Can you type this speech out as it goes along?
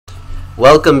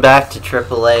Welcome back to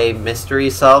AAA Mystery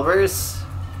Solvers,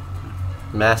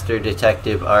 Master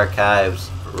Detective Archives,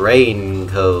 Rain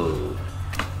Code.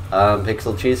 I'm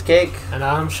Pixel Cheesecake. And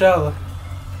I'm Shelly.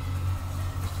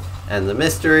 And the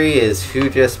mystery is who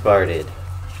just farted.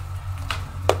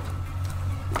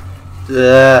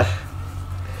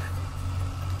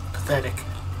 Pathetic.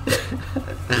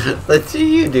 Let's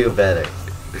see you do better.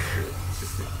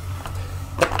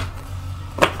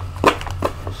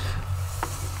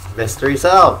 Mystery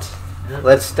solved. Yep.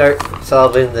 Let's start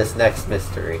solving this next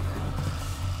mystery.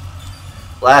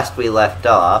 Last we left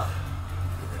off,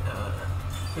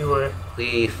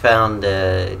 we found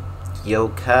a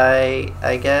yokai,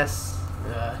 I guess?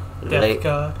 Death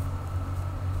God.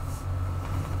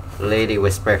 Lady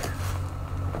Whisper.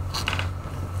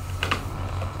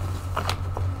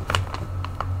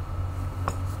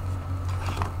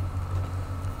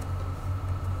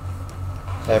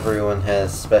 Everyone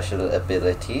has special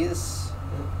abilities.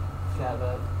 Got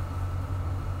the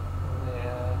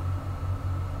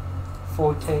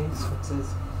Fortes, which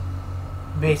is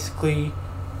basically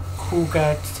cool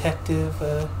guy detective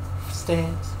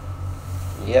stance.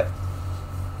 Yep.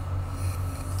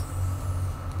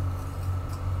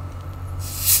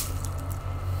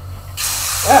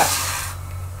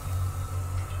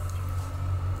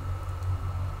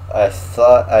 I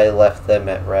thought I left them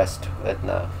at rest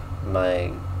enough.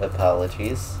 My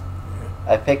apologies.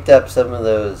 I picked up some of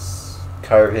those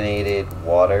carbonated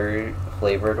water,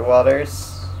 flavored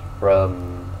waters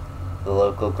from the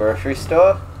local grocery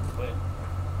store. Wait.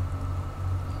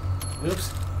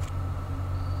 Oops.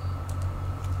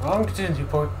 Wrong contingency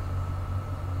port.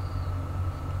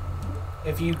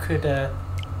 If you could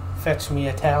fetch me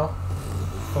a towel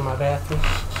for my bathroom.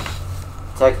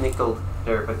 Technical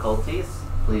difficulties.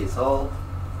 Please hold.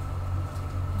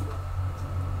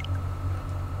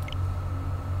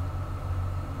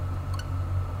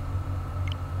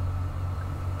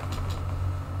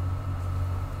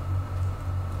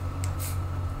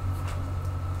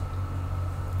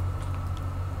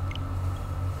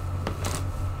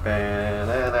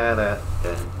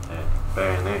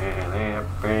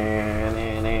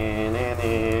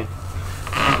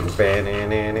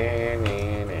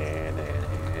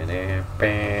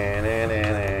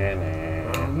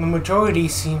 The majority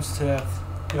seems to have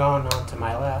gone onto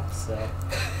my lap, so.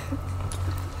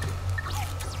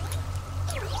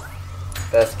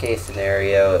 Best case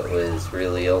scenario, it was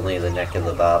really only the neck of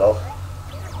the bottle.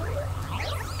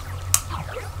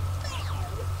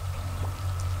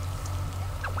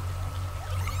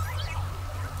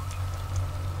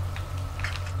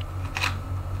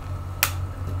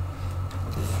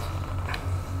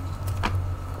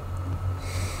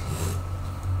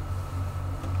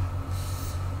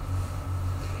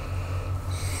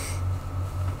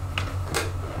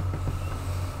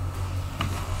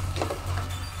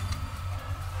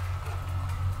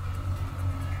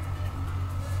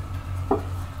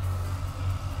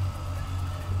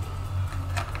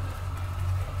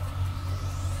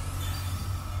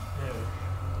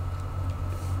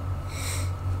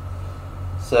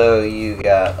 So you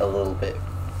got a little bit,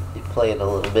 you played a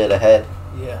little bit ahead.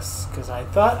 Yes, because I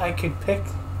thought I could pick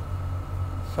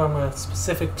from a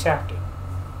specific chapter.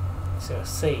 So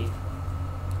save.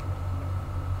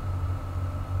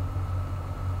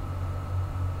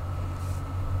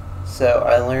 So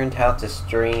I learned how to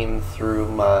stream through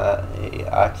my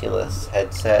Oculus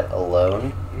headset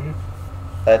alone. Mm-hmm.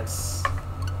 That's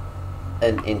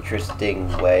an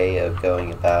interesting way of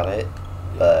going about it,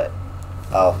 but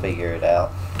I'll figure it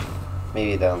out.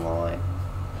 Maybe down the line.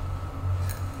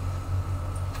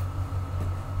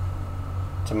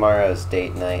 Tomorrow's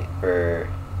date night for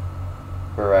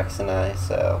Rex and I,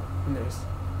 so Nice.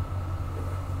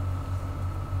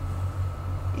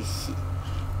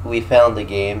 we found a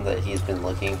game that he's been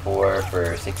looking for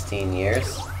 16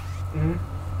 years. Mm-hmm.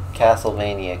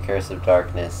 Castlevania Curse of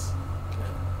Darkness.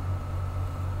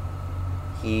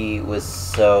 He was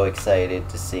so excited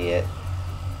to see it.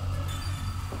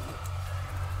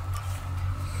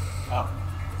 Oh.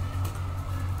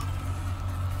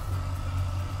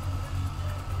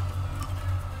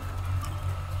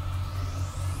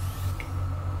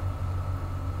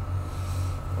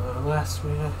 Last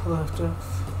we left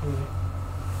off, we were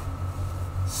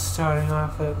starting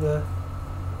off at the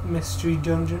mystery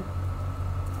dungeon.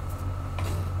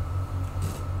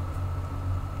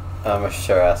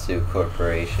 Amaterasu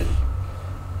Corporation,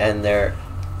 and there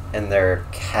are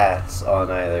cats on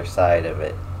either side of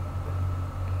it.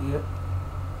 Yep.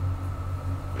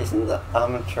 Isn't the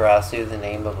Amaterasu the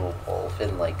name of a wolf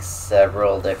in like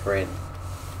several different?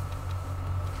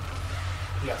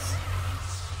 Yes.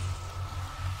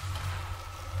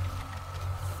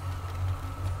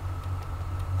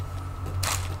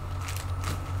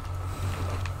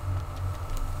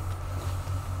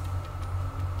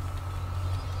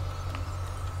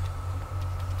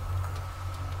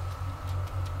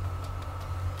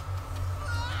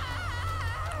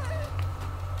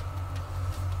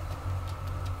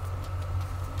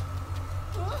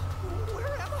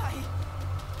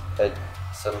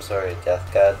 some sort of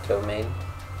death god domain.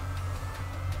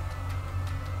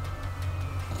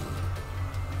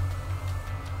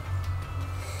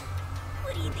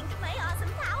 What do you think of my awesome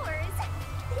powers?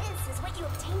 This is what you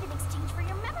obtained in exchange for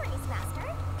your memories,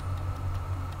 Master.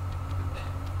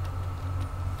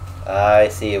 I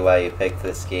see why you picked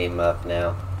this game up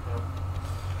now.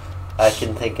 I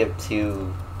can think of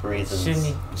 2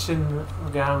 reasons. Shin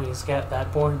Megami's got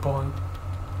that boing boing.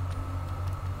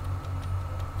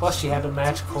 Plus she had a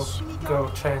magical girl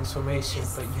transformation,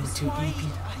 but you too Why deep.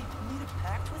 I made a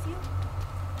pact with you?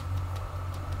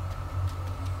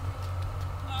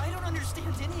 I don't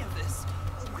understand any of this.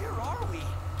 Where are we?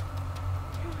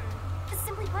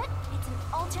 Simply put, it's an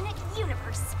alternate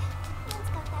universe. It's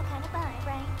got that kind of vibe,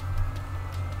 right?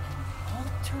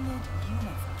 Alternate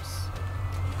universe.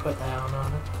 Put that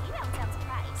on it. You don't sound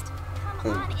surprised.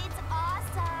 Come on, it's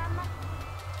awesome.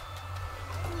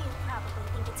 You probably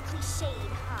think it's cliched,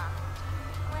 huh?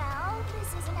 Well, this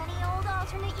isn't any old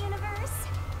alternate universe.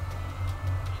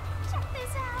 Check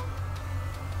this out.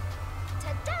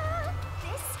 Ta-da!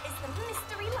 This is the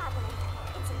Mystery Labyrinth.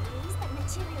 It's a maze that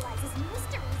materializes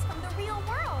mysteries from the real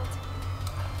world.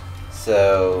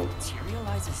 So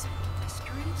Materializes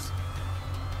mysteries?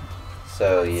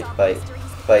 you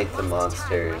fight the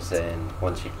monsters, and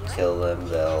once you kill them,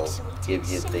 they'll give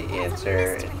you the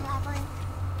answer and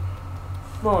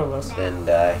More or less. then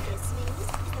die. This maze is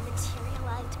the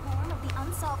materialized form of the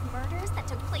unsolved murders that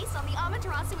took place on the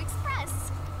Amaterasu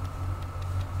Express.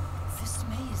 This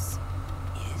maze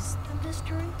is the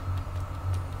mystery?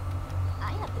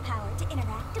 I have the power to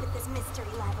interact with this mystery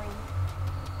labyrinth.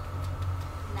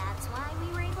 That's why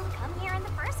we were able to come here in the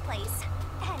first place.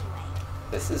 Anyway,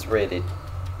 This is rated.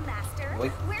 Master,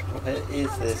 What we're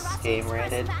is this game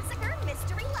rated? Massacre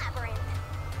Mystery Labyrinth.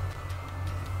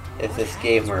 If this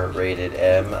game were rated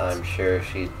M, I'm sure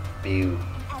she'd be In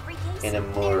every case, in a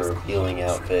more there's revealing truth.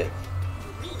 outfit.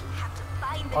 We have to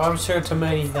find the I'm truth sure to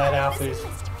many that inside outfit this is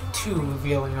mystery too labyrinth.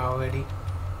 revealing already.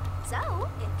 So,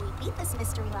 if we beat this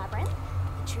mystery labyrinth,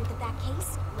 the truth of that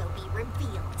case will be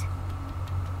revealed.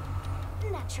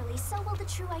 Naturally, so will the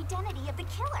true identity of the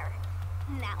killer.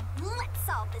 Now, let's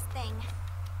solve this thing.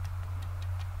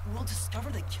 We'll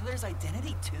discover the killer's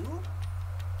identity too?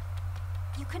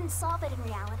 You couldn't solve it in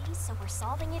reality, so we're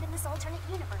solving it in this alternate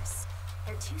universe.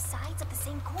 They're 2 sides of the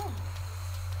same coin.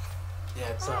 Yeah,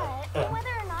 it's But whether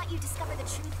or not you discover the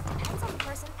truth depends on the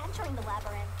person entering the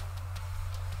labyrinth.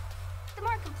 The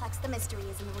more complex the mystery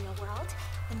is in the real world,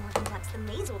 the more complex the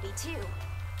maze will be too.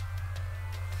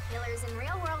 Killers in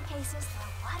real-world cases throw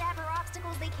whatever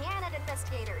obstacles they can at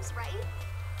investigators, right?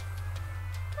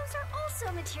 Those are also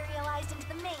materialized into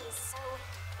the maze, so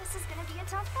this is gonna be a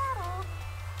tough battle.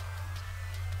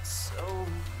 So,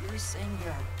 you're saying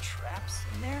there are traps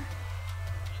in there?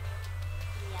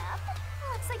 Yep.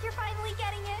 Looks like you're finally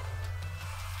getting it.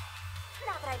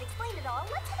 Now that I've explained it all,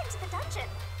 let's head into the dungeon.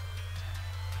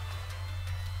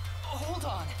 Hold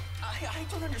on. I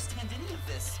don't understand any of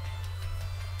this.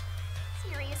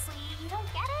 Seriously, you don't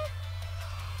get it?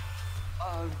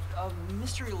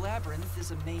 Mystery Labyrinth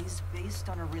is a maze based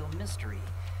on a real mystery.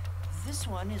 This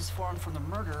one is formed from the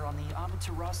murder on the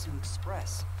Amaterasu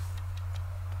Express.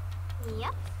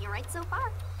 Yep, you're right so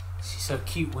far. She's so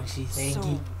cute when she's angry.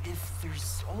 So, if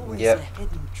there's always Yep. a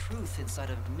hidden truth inside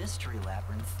of Mystery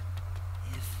Labyrinth,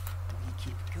 if we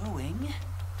keep going,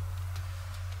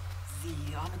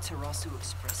 the Amaterasu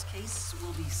Express case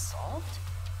will be solved?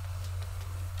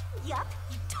 Yup,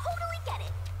 you totally get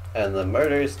it. And the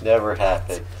murders never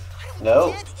happened. I don't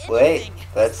No, get wait, anything.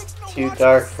 that's This makes no too logical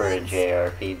dark for a sense.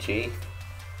 JRPG.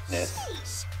 Yes.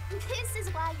 Sheesh. This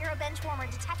is why you're a benchwarmer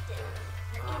detective.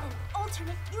 You're in an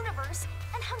alternate universe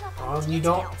and hung up on You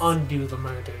don't details. undo the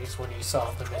murders when you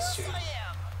solve the Of course mystery. I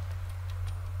am.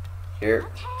 Here,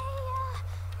 Okay,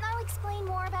 I'll explain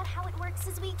more about how it works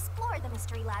as we explore the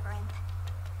mystery labyrinth.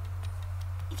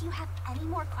 If you have any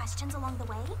more questions along the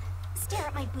way, stare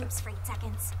at my boobs for 8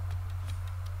 seconds.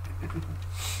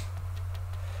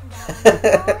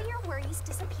 Then all your worries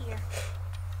disappear.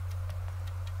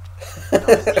 No,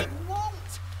 it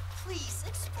won't. Please,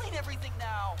 explain everything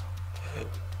now.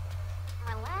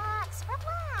 Relax,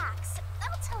 relax.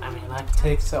 I'll tell I you mean, when that to tell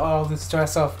you. takes all the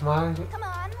stress off my Come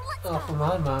on, let's off go. of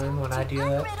my mind when I To do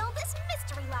that. unriddle this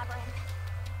mystery labyrinth.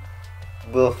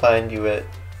 we'll find you at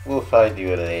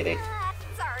lady.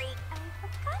 Sorry, I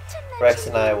forgot to mention Rex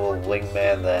and I the will important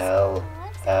wingman the keys. hell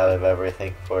out of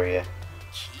everything for you.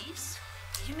 Keys?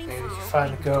 Do you mean Maybe for if you opening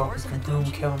find a girl doors who in can the boom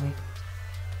dungeon? kill me.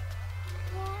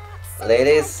 Yeah, something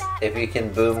Ladies, like that. if you can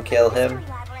Keys boom of the kill him,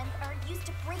 mystery labyrinth are used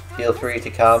to break through feel free to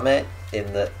mysteries. comment in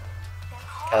the They're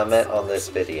called comment on this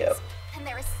solution video. keys, and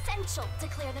they're essential to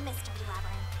clear the mystery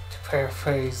labyrinth.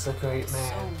 paraphrase the great So,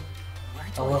 man, where I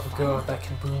do love a find girl them? that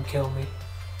can boom kill me.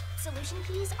 Solution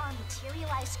keys are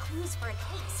materialized clues for a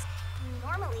case.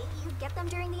 Normally, you'd get them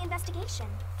during the investigation.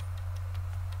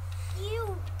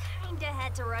 You kinda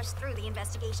had to rush through the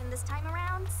investigation this time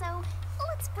around, so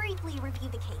let's briefly review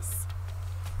the case.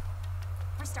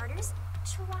 For starters,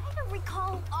 try to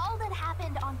recall all that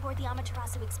happened on board the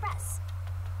Amaterasu Express.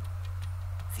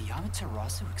 The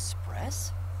Amaterasu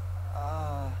Express?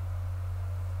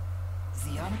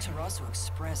 The Amaterasu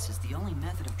Express is the only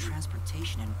method of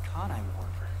transportation in Kanai Ward.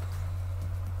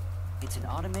 It's an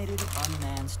automated,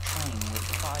 unmanned train with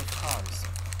 5 cars.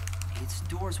 Its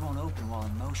doors won't open while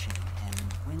in motion, and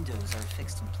windows are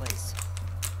fixed in place.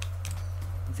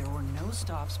 There were no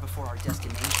stops before our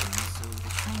destination, so the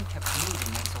train kept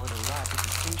moving until it arrived at the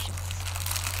station.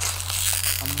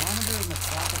 A monitor in the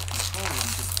back of control room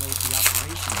displayed the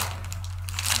operation,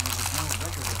 and there was no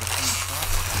record of the train's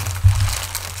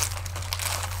progress.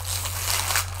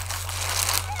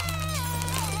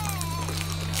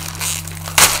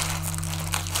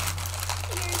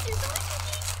 Here's your solution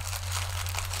key.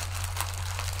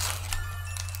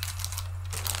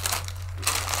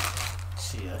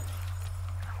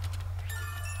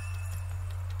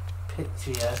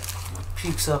 Chia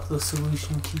picks up the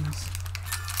solution keys.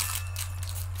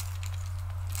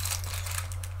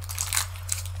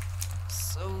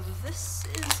 So this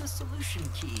is a solution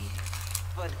key,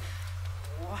 but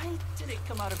why did it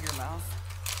come out of your mouth?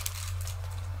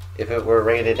 If it were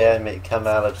rated M, it'd come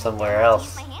out of somewhere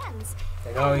else. Use my hands.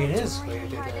 Oh, it is Really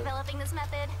rated hard M. developing this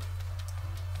method.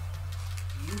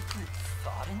 You put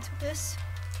thought into this?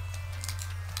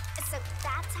 So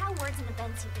that's how words and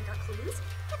events you think are clues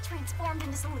get transformed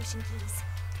into solution keys.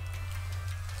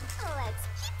 Let's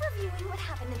keep reviewing what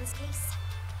happened in this case.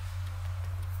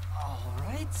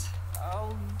 Alright,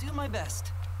 I'll do my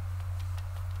best.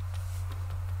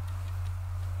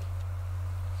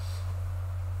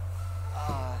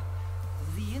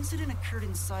 The incident occurred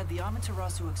inside the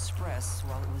Amaterasu Express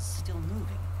while it was still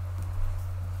moving.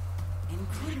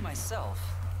 Including myself,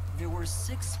 there were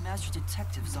 6 master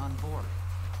detectives on board.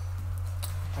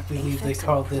 I believe they Apex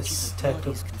call and this Poochie's type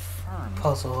abilities of confirmed.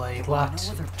 puzzle a There were locked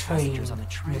no other train passengers on the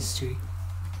train. mystery.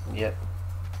 Yep.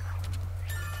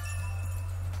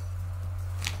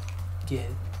 Get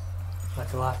it?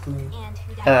 Like a locked room. And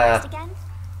who died Ah. first again?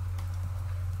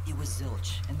 It was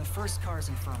Zilch in the first car's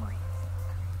infirmary.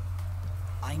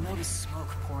 I noticed smoke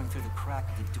pouring through the crack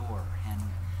of the door, and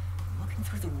looking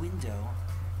through the window,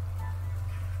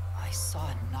 I saw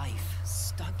a knife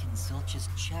stuck in Zilch's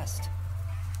chest.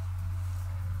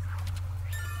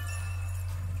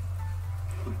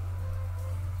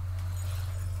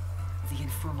 The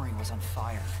infirmary was on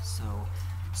fire, so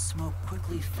smoke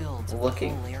quickly filled the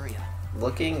Looking- whole area.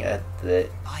 Looking at the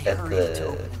I at hurried to the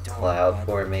open the door, cloud but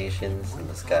formations and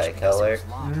the wouldn't sky budge because it color, was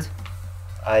locked.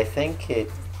 I think Does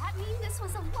that mean this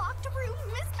was a locked room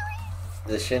mystery?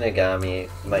 the Shinigami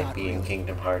might Not be in really.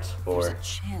 Kingdom Hearts There's 4. a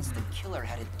chance the killer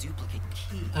had a duplicate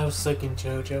key. I was thinking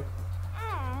JoJo.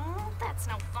 That's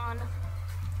no fun.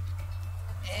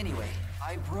 Anyway,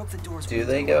 I broke the door's Do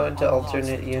they window go and into unlocked alternate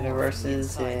the door from the universes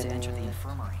inside to enter the in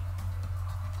infirmary.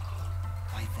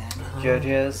 By then,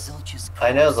 JoJo's? Zilch's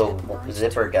I know corpse had burned the to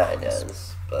zipper a guy crisp.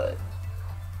 does, but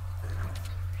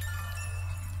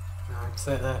No, I'd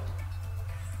say that.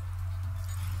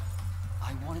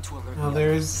 I wanted to alert No, the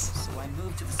there's others, so I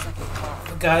moved to the second car.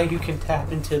 a guy who can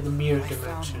tap into the mirror I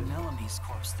found dimension, Mellamy's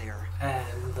corpse there.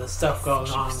 and the stuff I going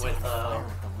think she on was with setting fire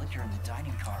with the liquor in the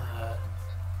dining car.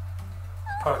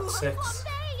 part Ooh, 6. Flambe!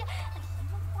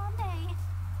 Flambe.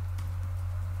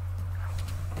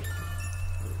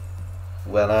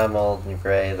 when I'm old and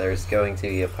gray, there's going to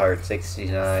be a part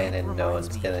 69 and no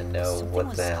one's gonna know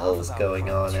what the hell is going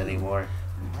on anymore.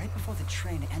 Right before the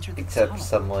train entered the Except tunnel,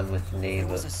 someone with the there name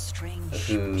was a of strange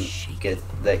who shaking.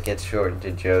 that gets shortened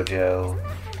to JoJo Isn't that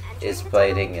from entering is the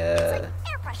fighting tunnel? It's a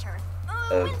like air pressure.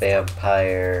 a Winston.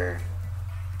 vampire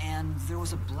And there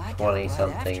was a blackout 20 right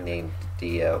something after, named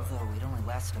Dio. although it only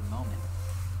lasted a moment.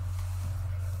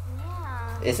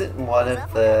 Yeah. Isn't one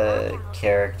of the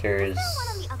characters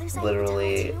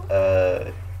literally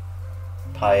a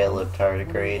pile of When we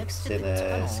tardigrades exited in the a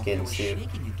tunnel, skin it was suit?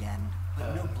 shaking again,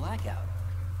 but no blackout.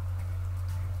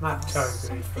 Not target,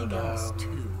 Something but else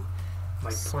too.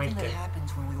 like Something that Plankton. happened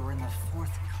when we were in the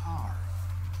fourth car.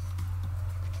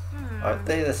 Aren't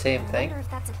they the same I thing? wonder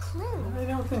if that's a clue. I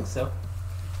don't think so.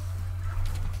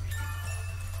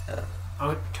 Oh.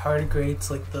 Aren't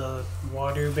tardigrades like the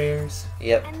water bears?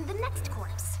 Yep. And the next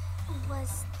corpse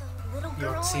was the little You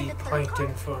girl don't see in the third Plankton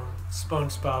car? from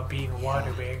SpongeBob being a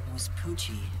water Yeah, bear. It was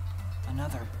Poochie,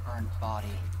 another burnt body,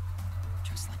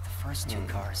 just like the first two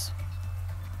cars.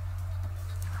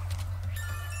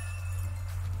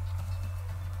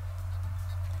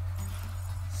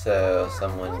 So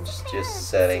someone's just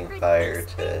setting fire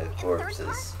to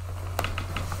corpses.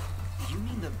 You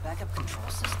mean the backup control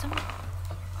system?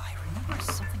 I remember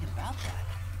something about that.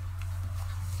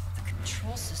 The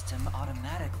control system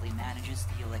automatically manages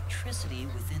the electricity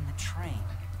within the train.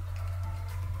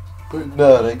 But When the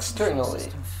not main externally. control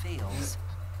system fails,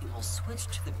 it will switch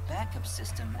to the backup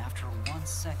system after 1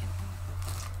 second.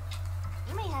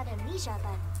 You may have amnesia,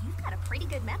 but you've got a pretty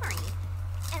good memory.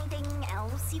 Anything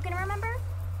else you can remember?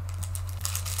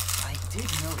 I did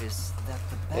notice that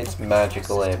the backup It's control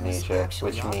magical system is amnesia,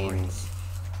 actually which operating. means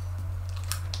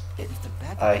If the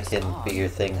backup I is can on, figure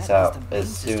that things means out the main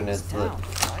as soon system is as the down,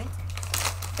 right?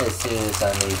 as soon as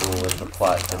I'm able with the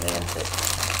plot demands it.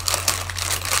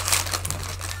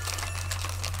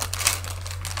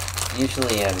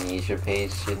 Usually amnesia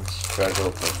patients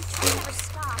struggle to Never think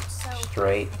stopped, so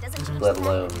straight, it doesn't mean let that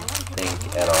alone no one could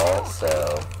think be at wrong. all, so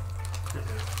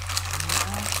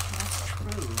That's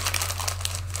true.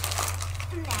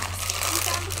 Next, we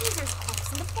found the geezer's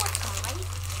corpse in the fourth car, right?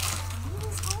 He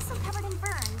was also covered in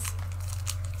burns.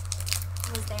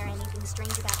 Was there anything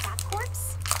strange about that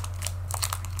corpse?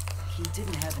 He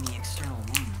didn't have any external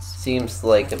wounds. seems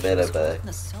like a bit of a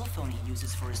The cell phone he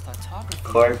uses for his photography.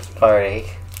 corpse party.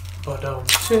 But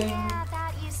Yeah,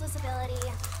 that useless ability.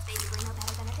 Basically no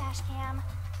better than a dash cam.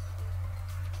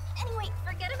 Anyway,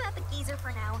 forget about the geezer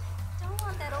for now. Don't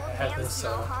want that old I had man this,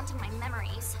 smell haunting my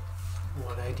memories.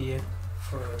 one idea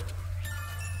for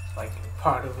like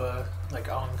part of a like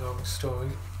ongoing story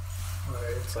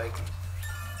where it's like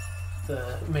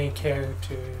the main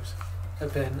characters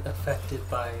have been affected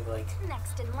by like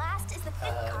Next and last is the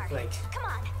fifth car. like Come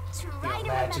on, try to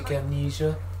magic remember.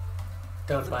 amnesia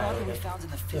done The by body we like, found in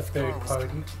the a fifth third car was party,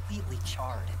 completely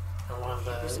charred. and one of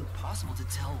It was the impossible to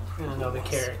tell who it another was.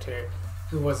 character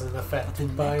who wasn't But the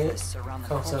affected by it necklace around the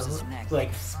comes corpse's out neck like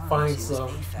confirms finds he was some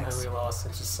Aphex. memory loss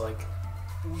and just like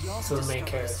We also so the main discovered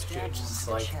a character stab just wound to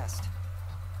the like- chest.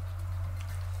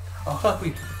 oh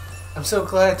Huppy, I'm so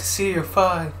glad to see you're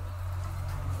fine.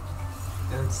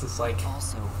 And it's just like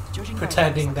Also, judging by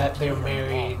pretending what that was they're on the wall,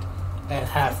 married and the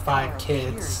have fifth 5 car kids.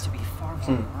 appears to be far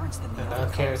more burns than the And other our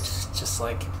cars. character's just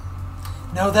like,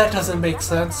 no, that doesn't make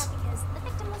sense. Because the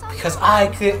victim was on Because the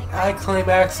I claim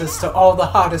access to all the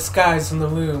hottest guys in the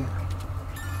room.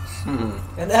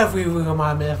 In every room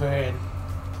I'm ever in.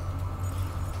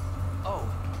 Oh,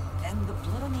 and the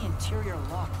blood on the interior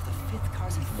lock of the fifth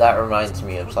car's That reminds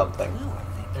me of something. Blue, I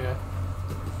think. Yeah.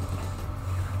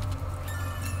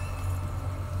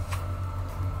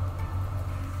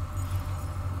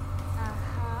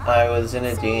 Uh-huh. I was in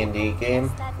a D&D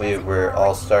game. We were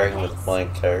all starting with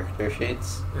blank character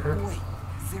sheets. Mhm. Wait,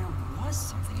 there was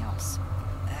something else.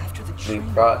 After the train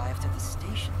brought- arrived at the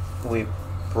station, We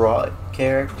brought where's the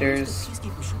characters,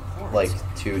 peacekeeper's report?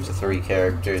 like 2 to 3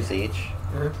 characters each.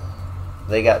 Mhm.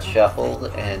 They got shuffled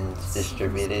and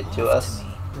distributed to us,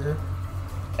 Mhm.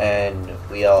 and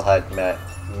we all had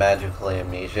magical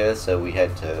amnesia, so we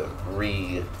had to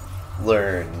relearn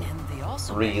And they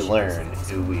also relearn mentioned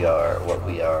who we are, what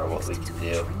we are, what we mixed can into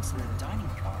the do. drinks in the dining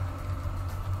car.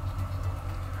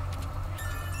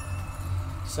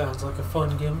 Sounds like a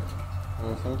fun gimmick.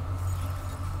 hmm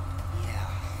Yeah,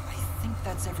 I think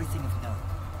that's everything of note.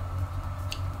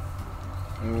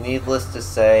 Needless to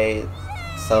say,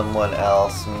 someone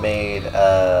else made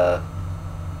a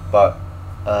What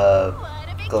a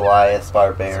big Goliath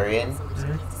barbarian. solution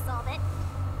needs to solve it.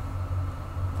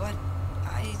 But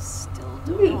I still I'm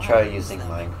don't know gonna how try to use using them.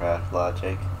 Minecraft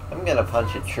logic. I'm gonna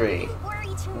punch a tree. Don't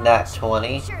worry too much. Nat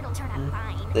 20. Sure, it'll turn out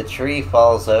fine. The tree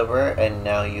falls over, and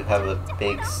now you have a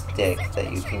big stick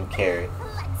that you can carry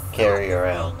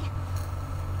around.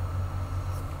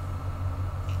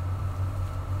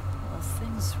 Well,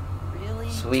 things really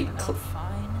Sweet turned out cl- fine.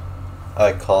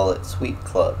 I call it Sweet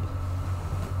Club.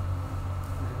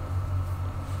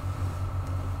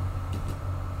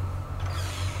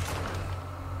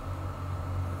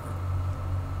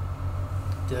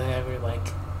 Did I ever like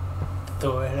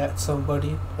throw it at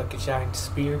somebody like a giant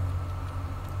spear?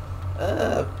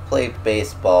 Play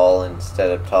baseball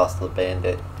instead of toss the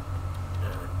bandit.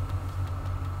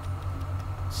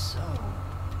 So,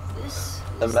 this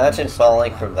is Imagine the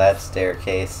falling mystery from lab. that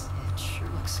staircase, It sure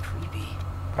looks creepy.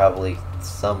 probably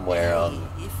somewhere Hey, on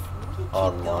if we keep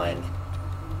online. going,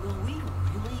 will we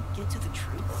really get to the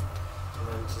truth? And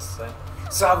then just like, I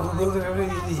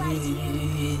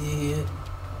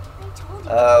told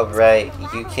you Oh, it's right, gonna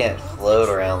you allow can't it to float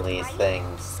be around true, these right?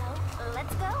 things. So,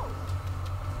 let's go.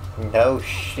 No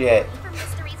shit. Ready for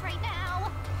mysteries right now.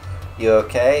 You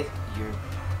okay? You're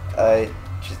I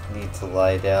just need to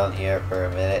lie down here for a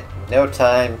minute. No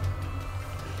time.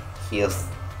 Heals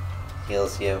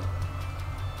you.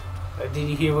 Did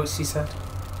you hear what she said?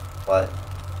 What?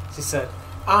 She said,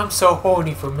 "I'm so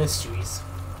horny for mysteries."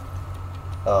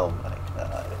 Oh my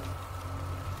god.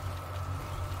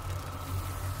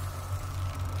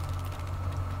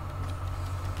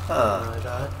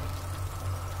 Huh.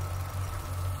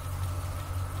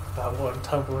 That one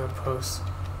Tumblr post.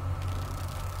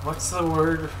 What's the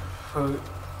word for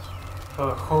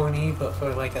horny, but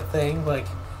for like a thing? Like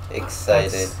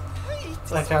Excited.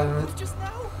 like I'm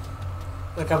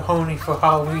horny for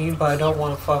Halloween, but I don't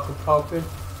want to fuck with Pumpkin.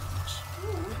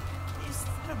 Is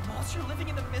that a monster living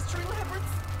in the mystery labyrinth?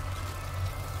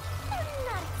 They're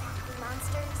not exactly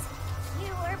monsters.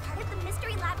 You are part of the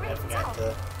mystery I labyrinth forgot itself.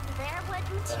 to They're what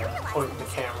materialize point in the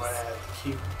this camera place. at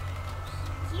Q.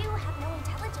 You have no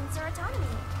intelligence or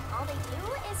autonomy. All they do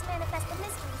is manifest the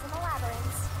mysteries in the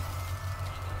labyrinths.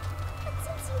 But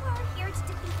since you are here to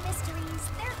defeat mysteries,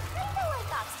 they're kinda like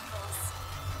obstacles.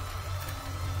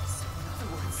 So in other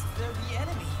words, they're the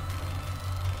enemy.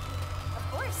 Of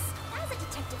course, as a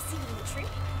detective seeking the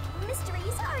truth,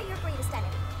 mysteries are your greatest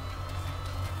enemy.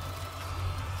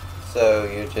 So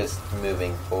you're just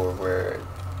moving forward.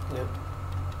 Yep.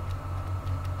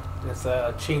 This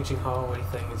changing hallway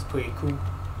thing is pretty cool.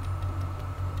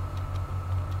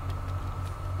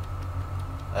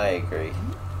 I agree.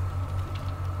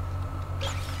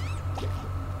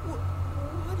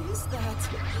 What is that?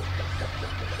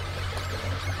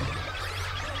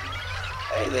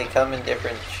 Hey, they come in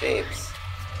different shapes.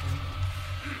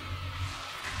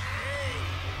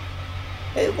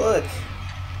 Hey, look!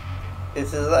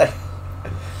 It's like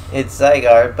it's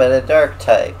Zygarde, but a dark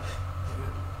type.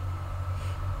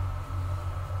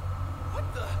 What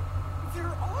the? There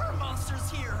are monsters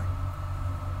here.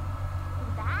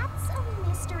 That's a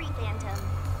mystery phantom.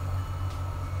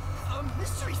 A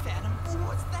mystery phantom?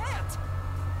 What's that?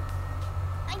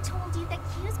 I told you that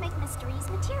cues make mysteries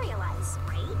materialize,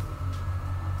 right?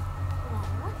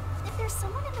 Well, if there's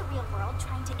someone in the real world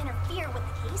trying to interfere with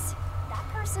the case, that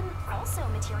person also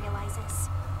materializes.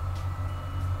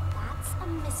 That's a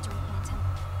mystery phantom.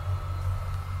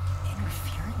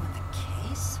 Interfering with the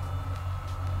case?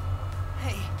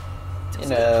 Hey. You doesn't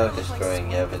know, it look like destroying Swank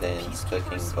and the evidence, cooking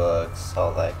Peacekeepers? books,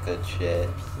 all that good shit.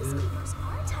 Peacekeepers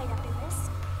are tied up in this.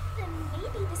 Then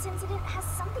maybe this incident has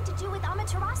something to do with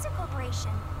Amaterasu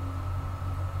Corporation.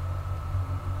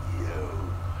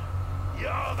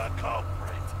 You're the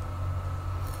culprit.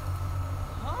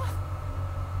 Huh?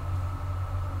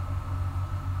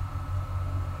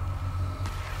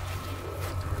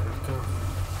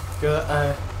 Good.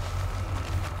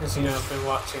 As you know, I've been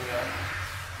watching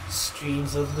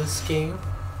streams of this game.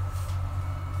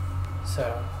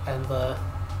 So, and the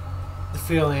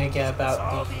feeling I get All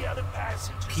about the the other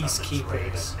passengers Peacekeepers on the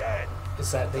train are dead.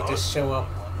 is that they just show up,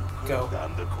 go,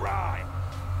 Done the crime.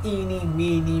 eeny,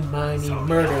 meeny, miny, So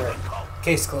murderer. you're the culprit.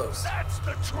 Case closed. That's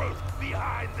the truth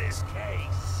behind this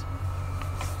case.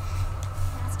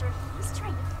 Master, he's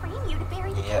trying to frame you to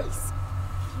bury the Yep. case.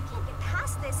 If you can't get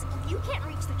past this, you can't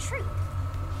reach the truth.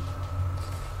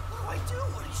 What do I do?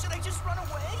 Should I just run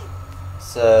away?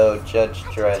 So, Judge A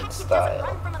Dredd detective doesn't style.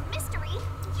 run from a mystery.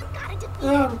 You gotta defeat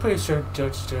Yeah, him. I'm pretty sure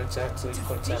Judge Dredd actually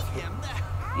puts Defeat effort. him?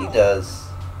 He does.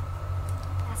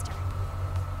 Master,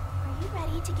 are you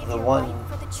ready to give The your one, life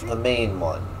for the truth? the main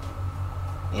one.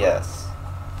 Yes.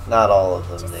 Not all of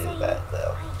them Just do say, that,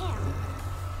 though. I am.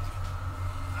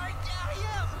 I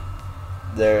am.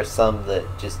 There are some that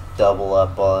just double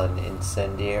up on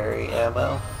incendiary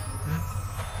ammo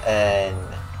and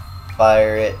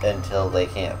fire it until they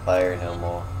can't fire no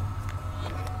more.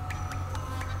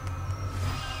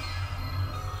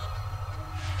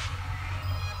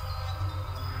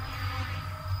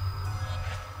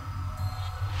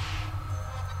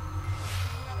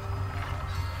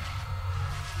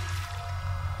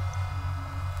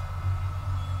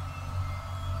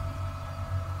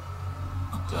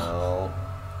 Don't.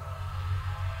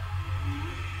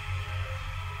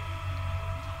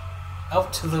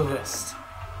 Out to the wrist.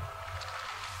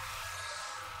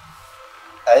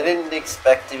 I didn't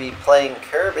expect to be playing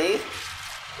Kirby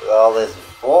with all this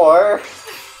war.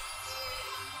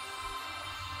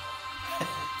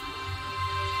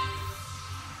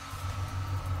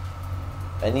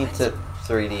 I need to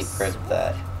 3D print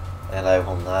that, and I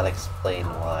will not explain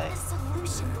why. The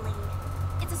solution blade.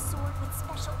 It's a sword with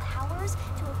special powers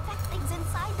to affect things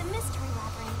inside the mystery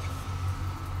labyrinth.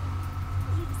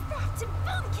 Use that to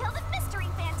boom kill the mystery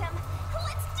phantom.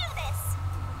 Let's do this.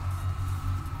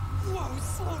 Whoa,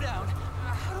 slow down.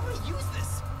 How do I use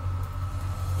this?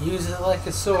 Use it like a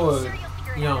I'm sword. sure you'll figure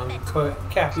young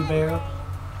capybara.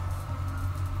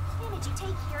 Damage you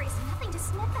take here is nothing to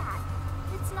snip at.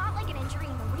 It's not like an injury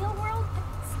in the real world,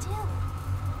 but still.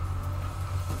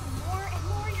 The more and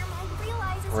more your mind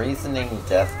realizes. Reasoning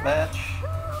deathmatch?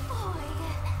 Oh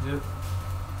boy. Yep.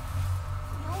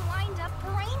 You'll wind up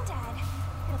brain dead.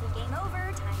 It'll be game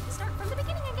over. Time to start from the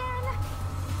beginning again.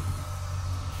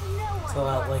 No one It's a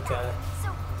lot wants like that, so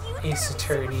you better Ace be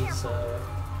super Attorney's careful.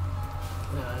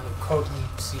 quote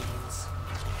leap scenes.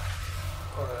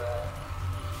 Or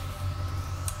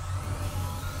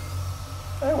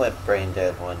I went brain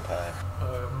dead one time.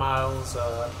 Miles'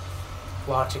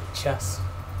 logic chess.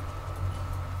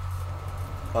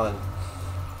 Fun.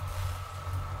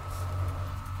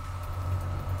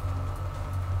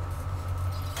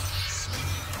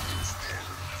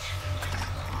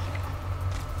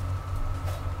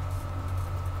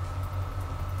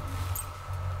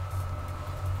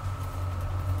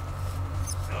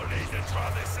 No need to draw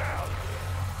this out.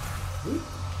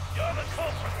 You're the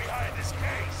culprit behind this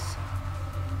case.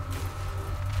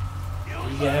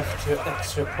 You You get extra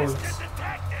murdered points. bastard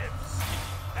detectives.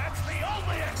 That's the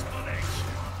only explanation.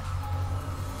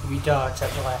 You dodge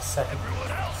at the last second.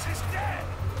 Everyone else is dead.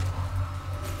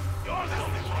 You're the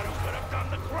only one who could have done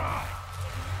the crime.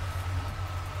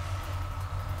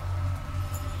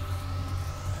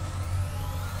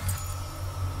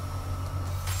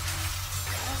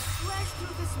 I'll slash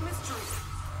through this mystery.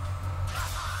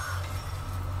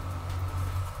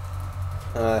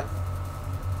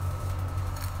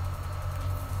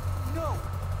 No!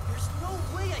 There's no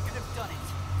way I could have done it!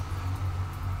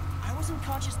 I was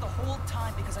unconscious the whole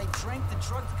time because I drank the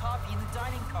drugged coffee in the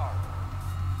dining car.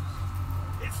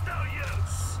 It's no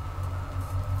use.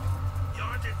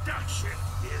 Your deduction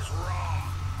is wrong.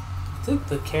 I think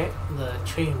the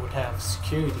train would have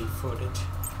security footage.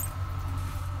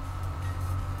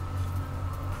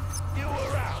 You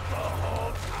were out the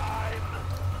whole time.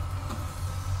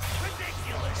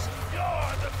 Ridiculous.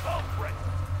 You're the culprit.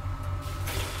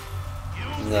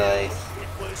 You Nice. knew it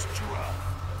was drugged.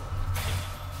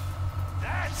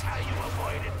 That's how you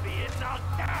avoided being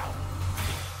knocked out.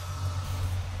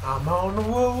 I'm on the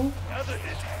road. Other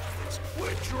detectives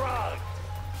were drugged.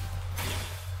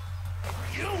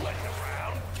 You went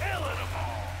around killing them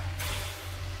all.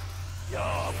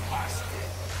 You're busted.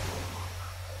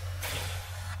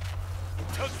 You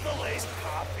took the laced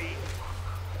coffee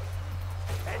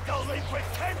and only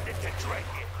pretended to drink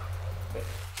it.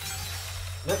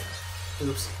 Yep.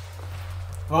 Oops.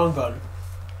 Wrong button.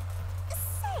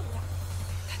 Say,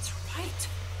 That's right.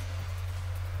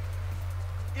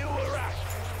 You were out.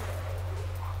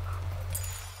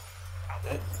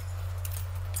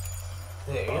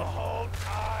 There you The go. whole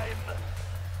time.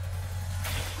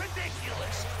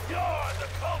 Ridiculous. You're the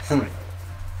culprit.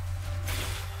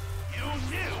 You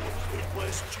knew it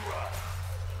was drugged.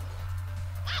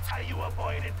 That's how you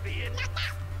avoided being knocked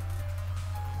out.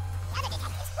 The other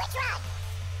detectives were drugged.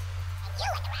 And you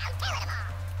went around killing them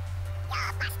all.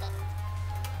 You're busted.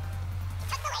 You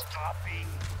took the lace coffee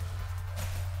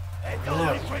and No.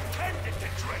 only pretended to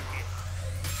drink it.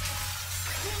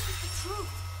 This is the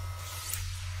truth.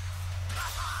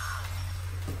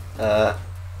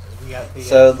 We got the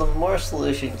So the more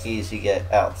solution keys you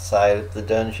get outside of the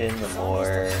dungeon, the more,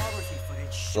 Photography footage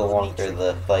the showed me longer drinking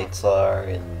the fights are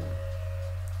in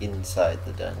inside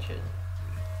the dungeon.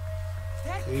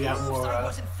 That we got proves more I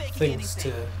wasn't faking things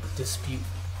anything. to dispute.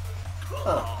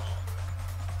 Huh.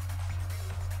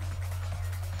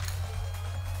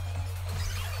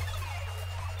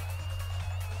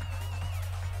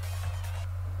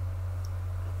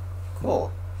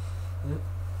 Cool. Mm.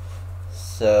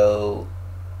 So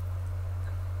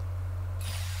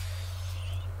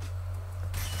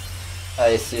I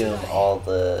assume all of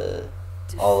them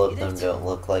Defeated? don't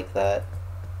look like that.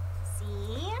 See?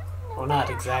 No Well, not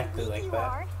matter how exactly weak like you that.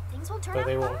 are, things will turn But out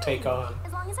they won't fine, take on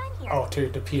as long as I'm here.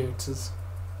 altered appearances.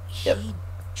 Yep. He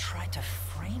tried to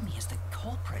frame me as the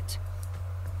culprit.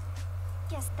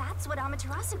 Guess that's what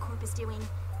Amaterasu Corp is doing.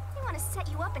 They want to set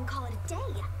you up and call it a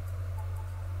day.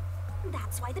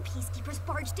 That's why the Peacekeepers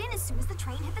barged in as soon as the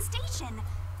train hit the station.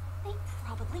 They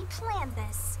probably planned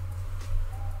this.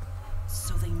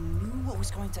 So they knew what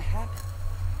was going to happen.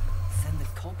 Then the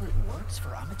culprit works for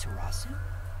Amaterasu?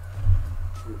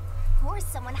 Or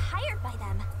someone hired by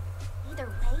them. Either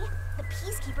way, the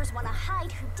Peacekeepers want to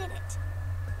hide who did it.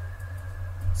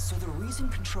 So the reason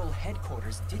Control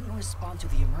Headquarters didn't respond to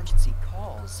the emergency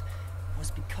calls was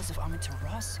because of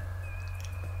Amaterasu.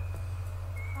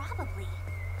 Probably.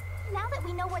 Now that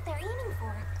we know what they're aiming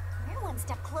for, we're one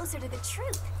step closer to the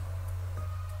truth.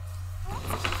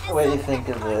 What do you think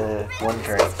of the one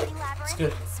drink? It's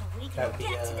good. So we can Got the,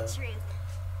 get to the truth.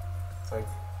 like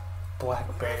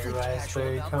blackberry Nothing casual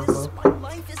raspberry about combo. this. My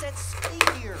life is at stake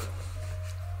here.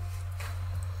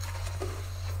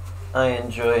 I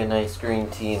enjoy a nice green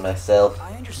tea myself.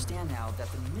 I understand now that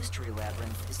the mystery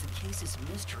labyrinth is the case's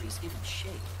mysteries given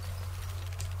shape.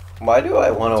 Why do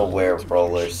I want to wear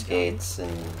roller skates in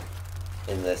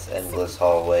this endless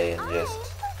hallway and just I'm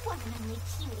the one and only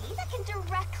cutie that can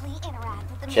directly interact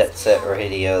with the jet set mystery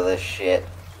radio this shit?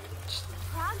 The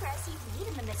progress you need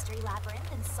in the mystery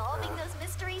labyrinth and solving those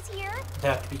mysteries here, You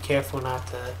have to be careful not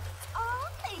to all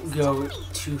thanks go to me.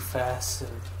 too fast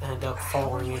and end up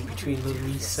falling in between the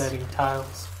resetting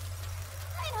tiles.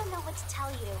 I don't know what to tell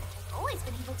you. I've always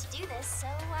been able to do this, so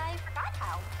I forgot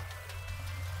how.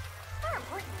 More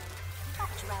importantly, you got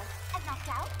drugged and knocked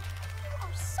out. You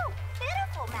are so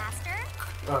pitiful, Master.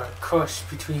 Or crushed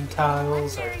between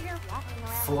tiles, or Wonder you're walking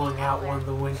around flung out one of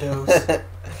the windows.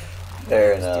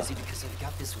 Fair I was enough. dizzy because I've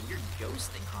got this weird ghost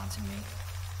thing haunting me.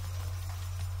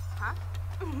 Huh?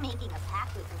 Making a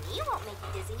pact with me won't make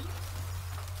you dizzy.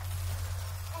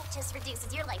 It just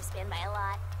reduces your lifespan by a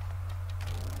lot.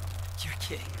 You're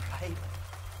kidding, right?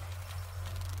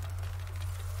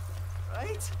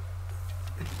 Right?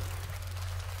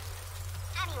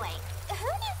 Anyway, who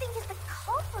do you think is the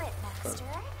culprit, Master?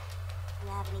 You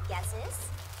have any guesses?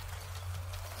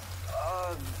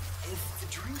 If the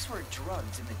drinks were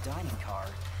drugged in the dining car,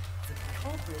 the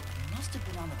culprit must have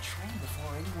been on the train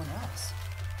before anyone else.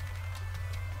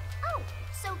 Oh,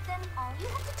 so then all you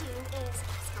have to do is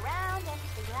ask around and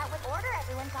figure out what order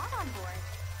everyone got on board.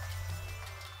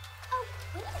 Oh,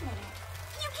 wait a minute.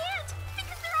 You can't,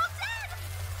 because they're all dead!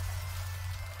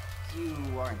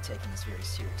 You aren't taking this very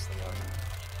seriously, are you?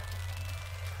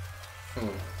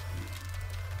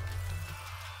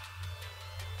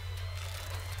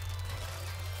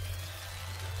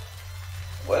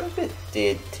 What if it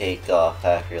did take off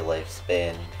half your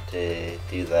lifespan to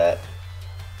do that?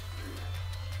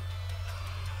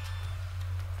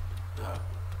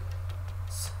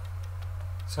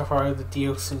 So far, the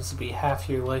deal seems to be half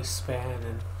your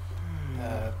lifespan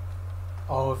and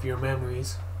all of your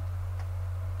memories.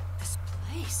 This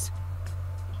place.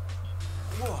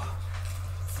 Whoa.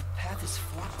 The path is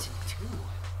forked in two.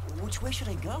 Which way should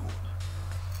I go?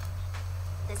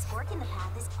 This fork in the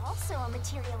path is also a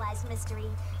materialized mystery,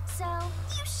 so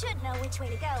you should know which way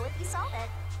to go if you solve it.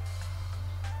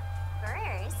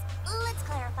 First, let's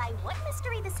clarify what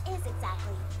mystery this is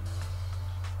exactly.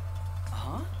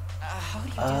 Huh? How do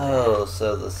you do Oh,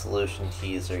 so the solution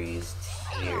keys are used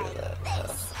here then. Huh?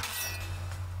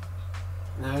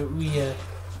 Now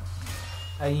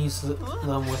I use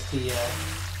them with the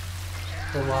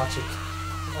logic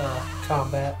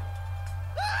combat.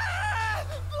 Blood!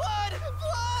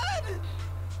 Blood!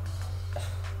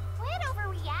 Quit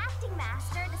overreacting,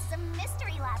 Master. This is a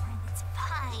mystery labyrinth. It's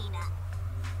fine.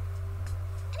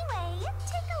 Anyway,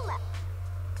 take a look.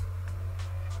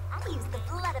 I use the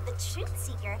blood of the Truth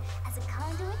Seeker as a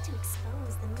conduit to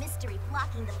expose the mystery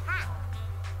blocking the path.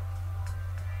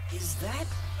 that? Is that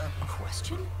a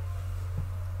question?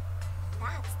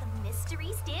 That's the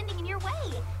mystery standing in your way.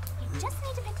 You just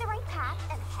need to pick the right path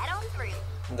and head on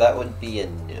through. That would be a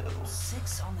no.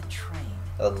 6 on the train.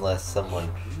 Unless someone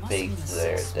Must mean faked the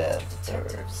their 6 death or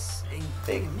detectives, fake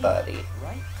including me, body.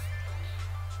 Right?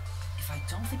 If I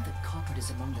don't think the culprit is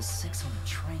among the 6 on the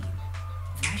train,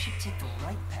 then I should take the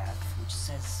right path, which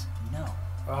says no.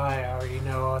 I already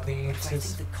know all the If I think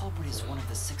answers. the culprit is one of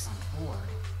the 6 on board,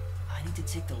 I need to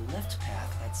take the left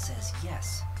path that says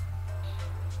yes.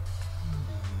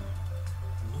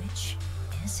 Which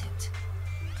is it?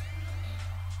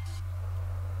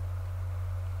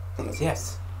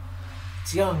 Yes.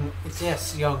 It's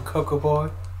yes, young Cocoa Boy.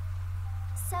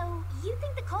 So, you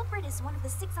think the culprit is one of the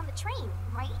 6 on the train,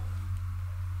 right?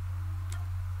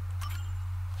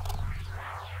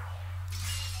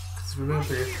 Because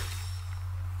remember,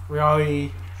 we've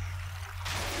already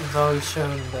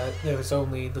shown that there was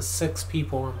only the 6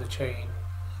 people on the train,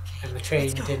 and the train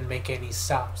let's go. didn't make any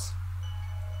stops.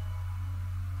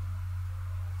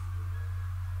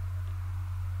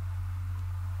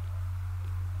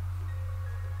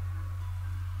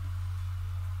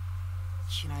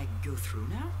 Can I go through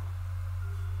now?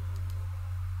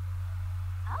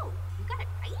 Oh, you got it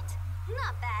right?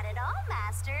 Not bad at all,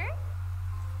 Master.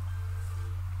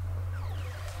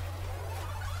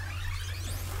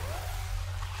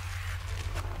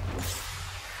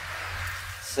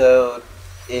 So,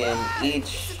 in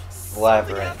each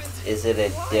labyrinth, is it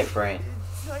a different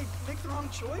Did I make the wrong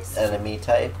choice? enemy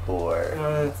type or?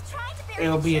 Trying to bury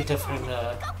It'll the be a ship. different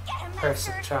Go get him,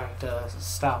 person Master. trying to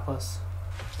stop us,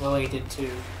 related to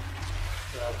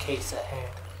the case at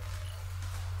hand.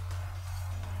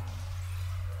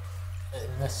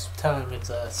 And this time it's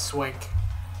a Swank.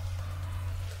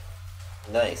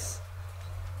 Nice.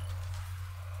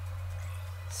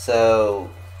 So,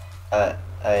 I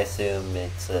assume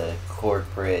it's a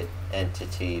corporate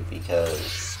entity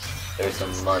because there's a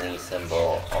money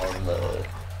symbol on the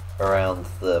around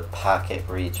the pocket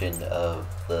region of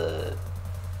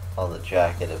on the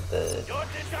jacket of the Your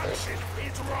deduction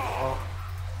is wrong.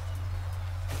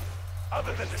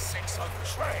 Other than the 6 on the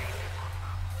train,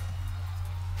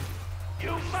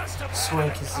 you must have had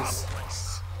Swank an is this.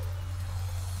 accomplice.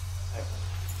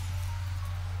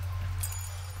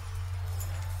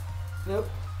 Nope.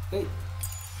 Wait.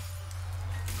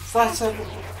 Flash cycle.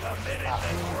 Committed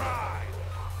the crime.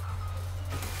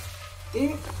 Damn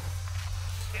it.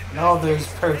 And all those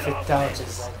perfect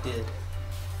dodges I did.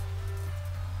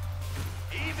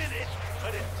 Even if you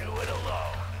couldn't do it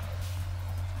alone,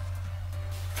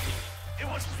 it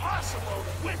was possible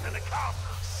with an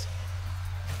accomplice.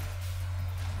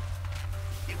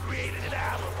 You created an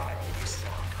alibi for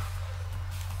yourself.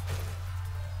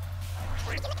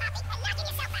 Drinking the coffee and knocking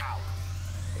yourself out.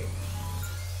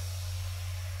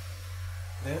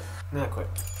 Nope. Not quite.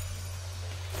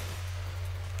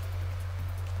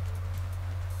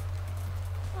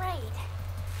 Right.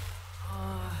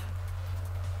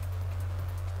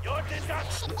 Your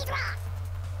deduction He's wrong.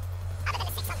 Other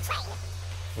than the 6 on the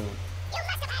train, you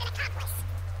must have had an accomplice.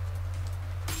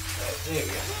 There we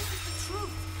go.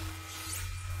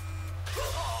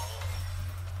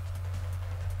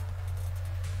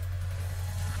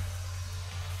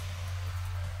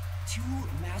 Two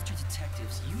master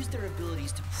detectives use their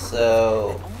abilities to prove So,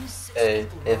 that only 6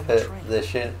 if people on the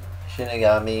train. the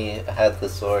Shinigami had the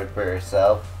sword for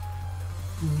herself,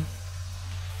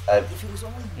 If it was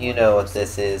only you one know what person,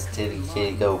 this is, then Titty the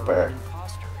Kitty lie Go were Burr. an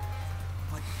imposter.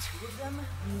 But 2 of them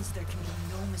means there can be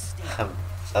no mistake.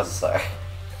 I'm sorry.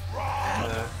 wrong.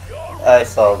 Your I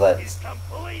saw that. is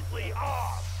completely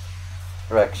off.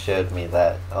 Rex showed me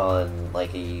that on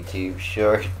like a YouTube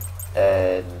short,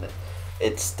 and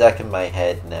it's stuck in my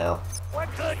head now. What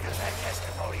good does that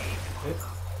testimony even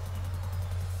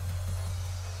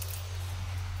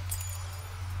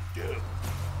do?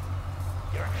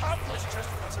 Your accomplice just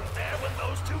wasn't there when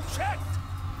those 2 checked.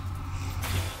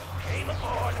 Came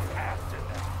aboard after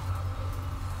them.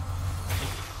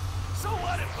 So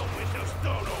what if the windows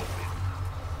don't open?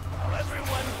 While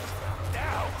everyone found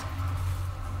out,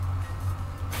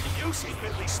 you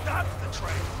secretly stopped the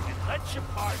train and let your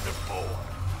partner board.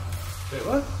 Wait,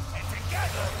 what? And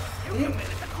together, you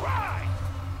committed the crime.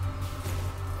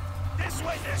 This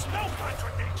way, there's no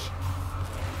contradiction.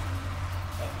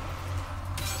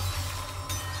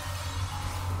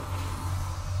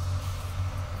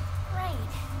 Right.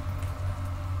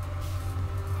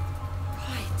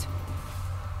 Right.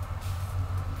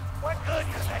 What good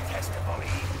does that testimony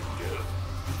even do?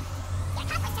 The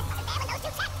accomplice just wasn't there when those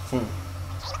 2 checked. Came aboard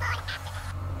after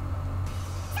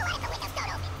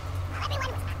them. So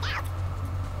what if the windows don't open? While everyone was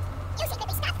knocked out, you secretly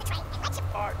stopped the train and let your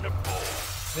Partner board.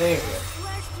 There we go.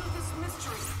 Flash through this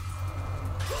mystery.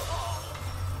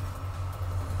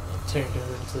 Turned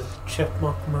her into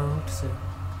chipmunk mode to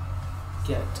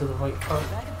get to the right part. The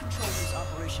backup controller's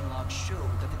operation log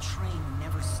showed that the train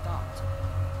never stopped.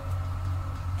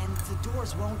 And the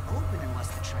doors won't open unless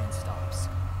the train stops.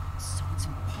 So it's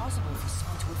impossible for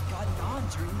someone to have gotten on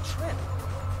during the trip.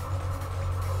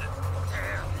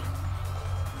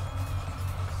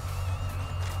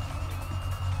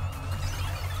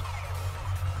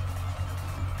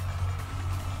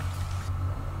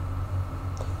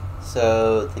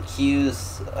 So the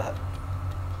Qs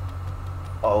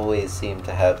always seem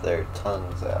to have their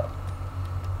tongues out.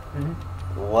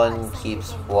 One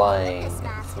keeps flying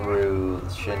through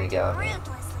Shinigami.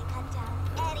 ruthlessly cut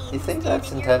down any You think who that's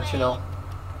stood in your intentional? way.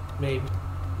 Maybe.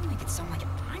 You make it sound like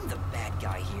I'm the bad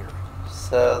guy here.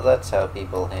 So that's how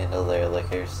people handle their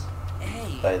liquors.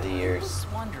 Hey, By the I years. was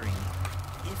wondering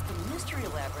if the mystery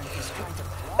labyrinth is trying to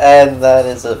block And that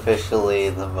is officially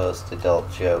the most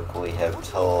adult joke we have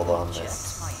told on reject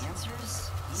this. my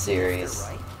answers, even if series.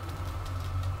 they're right.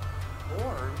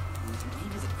 Or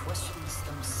maybe the questions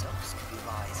themselves could be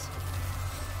lies.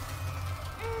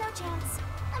 No chance.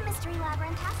 A mystery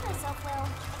labyrinth has no self-will.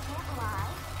 It can't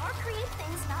lie or create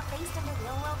things not based on the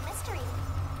real-world mystery.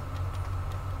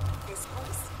 This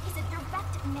place is a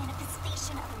direct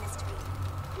manifestation of a mystery.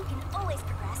 You can always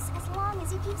progress as long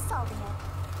as you keep solving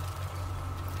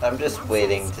it. I'm just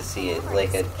waiting to see it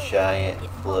like a giant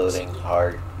floating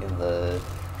heart in the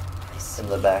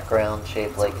background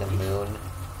shaped like a moon.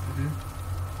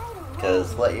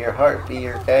 Because let your heart be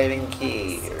your guiding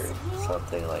key or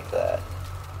something like that.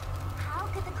 How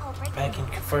could the culprit Frederick I can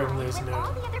confirm there's with no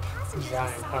all the other passengers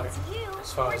giant besides heart, you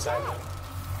as far were as I dead. know.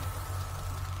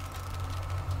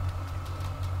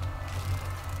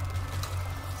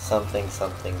 Something,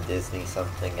 something, Disney,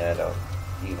 something, I don't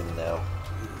even know.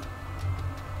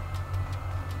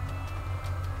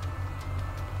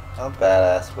 How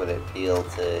badass would it feel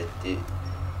to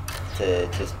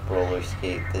just roller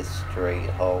skate this straight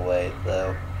hallway,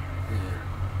 though?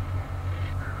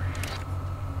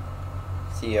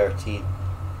 CRT.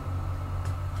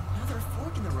 Another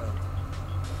fork in the road.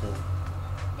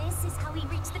 This is how we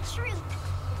reach the truth.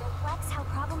 It reflects how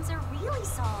problems are really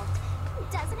solved,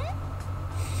 doesn't it?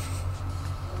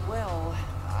 Well,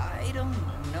 I don't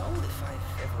know if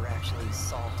I've ever actually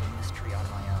solved a mystery on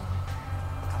my own.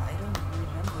 I don't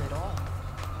remember it all.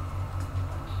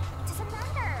 Doesn't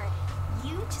matter.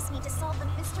 You just need to solve the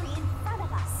mystery in front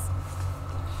of us.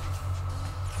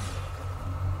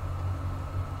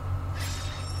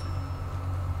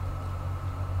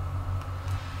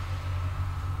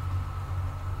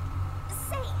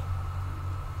 Say,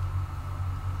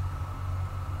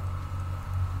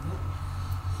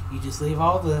 You just leave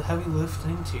all the heavy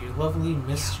lifting to your lovely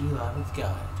Mystery Labyrinth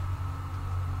guide.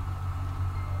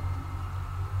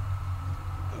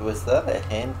 Was that a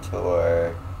hint,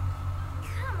 or...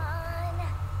 come on.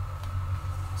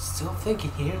 Still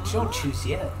thinking here, don't choose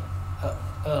yet.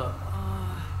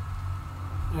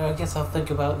 I guess I'll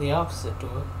think about the opposite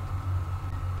door.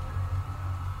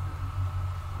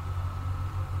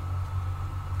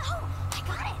 Oh, I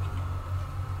got it.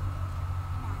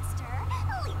 Master,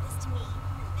 leave this to me.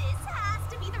 This has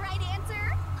to be the right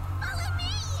answer. Follow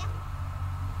me.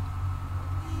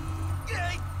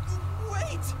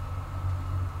 Wait!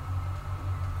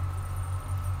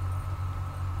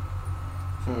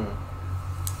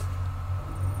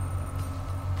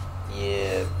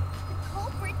 Yeah. The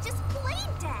culprit just plain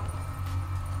dead.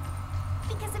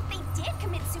 Because if they did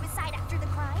commit suicide after the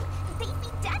crime, they'd be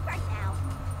dead right now.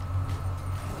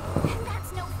 And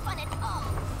that's no fun at all.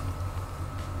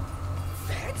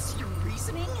 That's your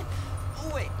reasoning?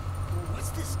 Wait, what's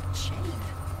this chain?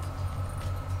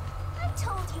 I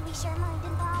told you we share mind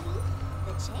and body.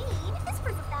 The chain is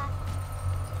proof of that.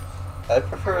 I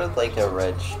prefer like a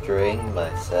red string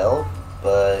myself,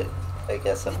 but I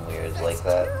guess I'm weird like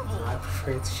that. I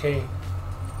prefer the chain.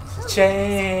 The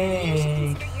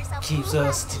chain keeps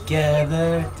us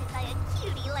together. By a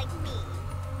cutie like me.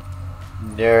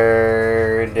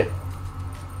 Nerd.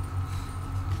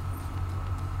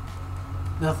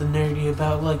 Nothing nerdy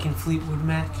about liking Fleetwood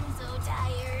Mac. I'm so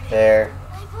tired. There.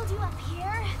 I pulled you up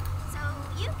here, so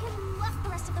you can walk the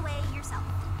rest of the way yourself.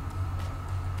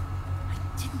 I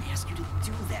didn't ask you to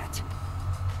do that.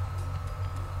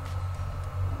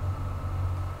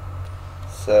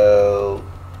 So,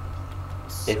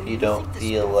 So if you you don't think this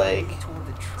feel path like leading toward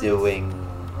the truth, doing,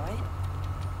 right?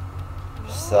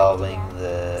 solving Yeah. the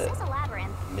This is a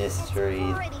labyrinth. mystery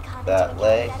It's already caught that into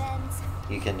way, dead ends.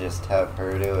 you can just have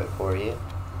her do it for you.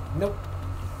 Nope.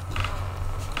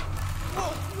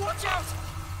 Whoa, watch out!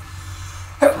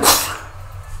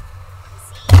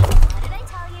 See, what did I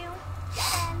tell you?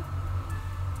 Dead end.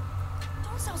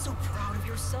 Don't sound so proud of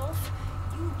yourself.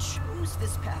 You chose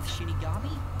this path,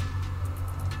 Shinigami.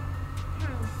 If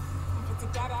it's a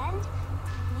dead end,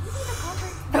 maybe the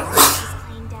culprit is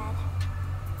plain dead.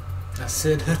 I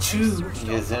said achoo.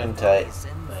 Gesundheit.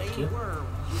 And Thank they you. were,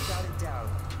 without a doubt,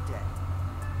 dead.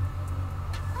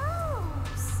 Oh,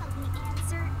 so the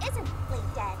answer isn't plain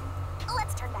dead.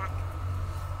 Let's turn back.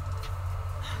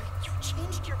 You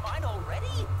changed your mind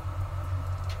already?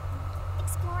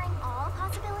 Exploring all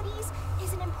possibilities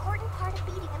is an important part of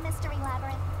beating a mystery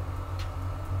labyrinth.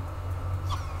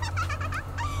 I'm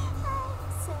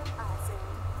so awesome.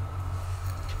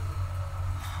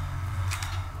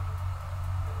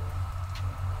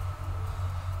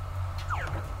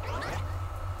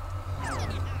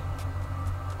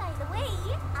 By the way,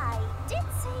 I did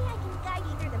say I can guide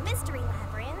you through the mystery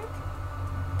labyrinth.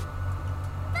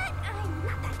 But I'm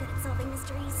not that good at solving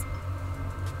mysteries.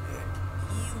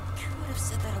 You could have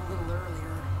said that a little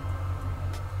earlier.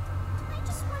 I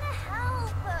just want to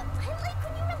help. I like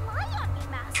when you rely on me,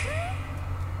 Master.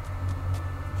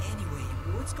 Anyway,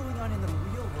 what's going on in the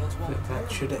real world while That we're part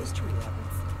of should the have- mystery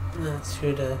labyrinth? That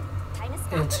should Kinda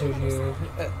stuck answer on the other your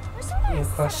side. We're sorta your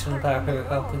set question apart about from her the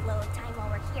normal helping. flow of time while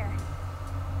we're here.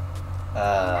 In I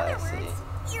other see. words,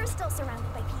 you're still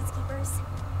surrounded by peacekeepers.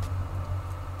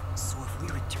 So if we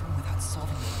return without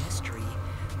solving the mystery,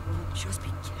 we'll just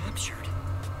be captured.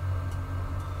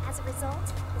 As a result,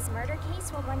 this murder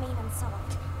case will remain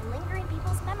unsolved and linger in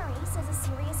people's memories as a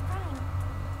serious crime.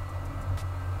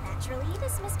 Naturally,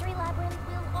 this mystery labyrinth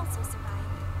will also survive.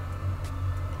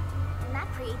 And that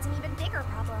creates an even bigger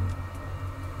problem.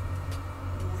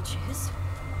 Which is?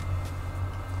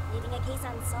 Leaving a case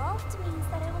unsolved means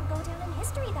that it will go down in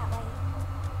history that way.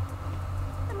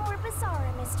 The more bizarre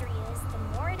a mystery is, the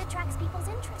more it attracts people's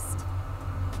interest.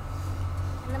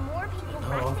 And the more people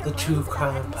rack All their the brains true about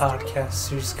crime that mystery,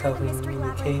 podcasters the bigger covering mystery the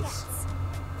labyrinth case.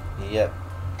 gets. Yep.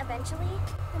 Eventually,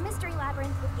 the mystery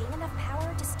labyrinth would gain enough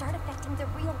power to start affecting the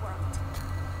real world.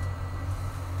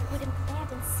 It would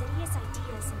implant insidious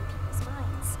ideas in people's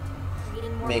minds,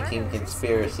 creating more Making murders,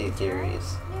 conspiracy in turn,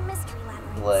 theories. new mystery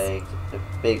labyrinths. Like,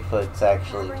 Bigfoot's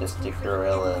actually just a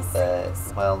gorilla that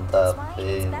wound up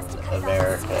in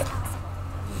America,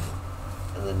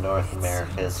 in the North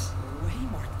Americas. Way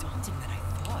more daunting than I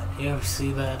thought. You ever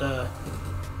see that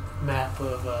map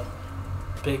of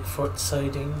Bigfoot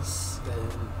sightings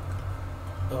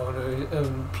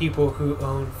and people who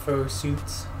own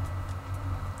fursuits?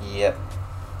 Yep.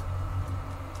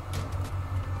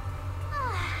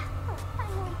 We're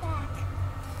finally back.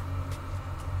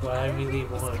 What I really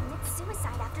Everyone want commits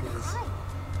suicide after the is, crime.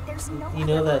 There's no you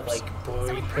know other that option, like so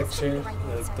blurry it has to be picture, the right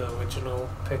like answer. the original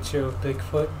picture of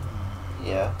Bigfoot?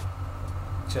 Yeah.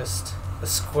 Just a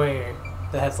square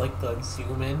that has like the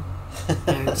zoom in,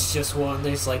 and it's just one.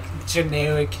 There's like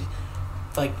generic,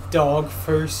 like dog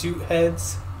fursuit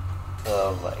heads.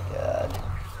 Oh my god.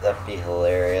 That'd be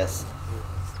hilarious.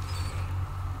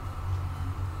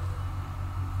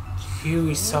 Here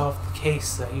we solved the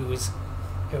case that it was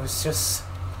just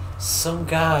some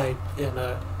guy in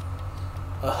a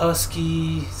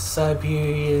husky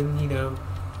Siberian,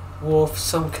 wolf,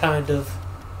 some kind of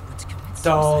But to commit suicide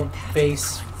dog after the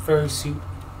face crime, fursuit.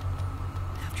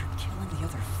 After killing the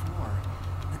other four,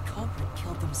 the culprit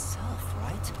killed himself,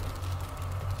 right?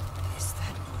 Is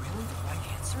that really the right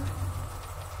answer?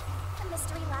 The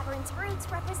mystery labyrinth's roots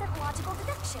represent logical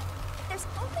deduction. If there's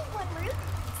only one route,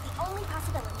 it's the only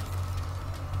possibility.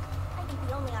 I think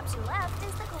the only option left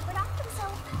is the culprit off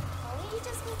himself. We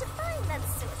just need to find that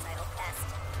suicidal pest.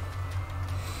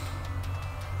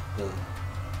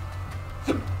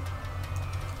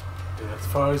 As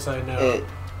far as I know,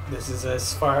 this is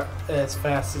as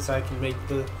fast as I can make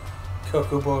the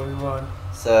Chocobo run.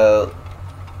 So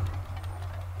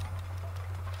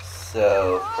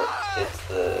it's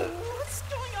the What's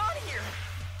going on here?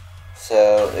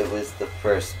 so it was the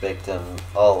first victim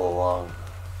all along.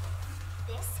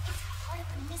 This is part of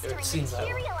the mystery It seems that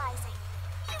way. materializing.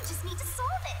 You just need to solve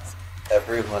it.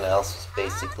 Everyone else was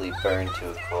basically burned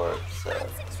to a corpse. So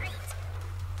Concentrate.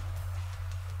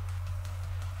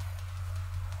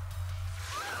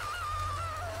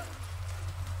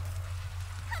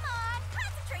 Come on,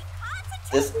 concentrate,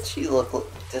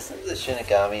 concentrate. doesn't the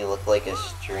Shinigami look like a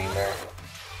streamer?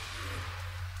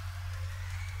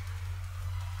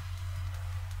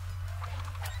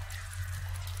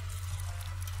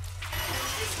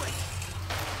 This way!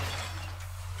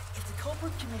 If the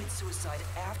culprit committed suicide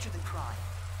after the crime,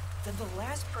 then the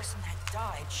last person that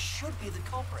died should be the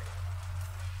culprit.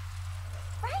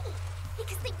 Right,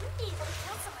 because they would be able to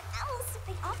kill someone else if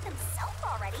they off themselves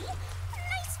already.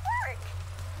 Nice work.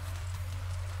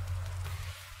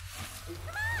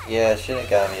 Yeah,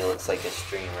 Shinigami looks like a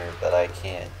streamer, but I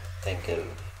can't think of.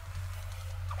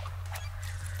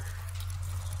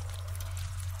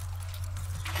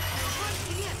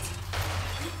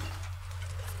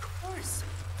 Of course!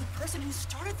 The person who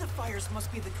started the fires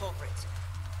must be the culprit.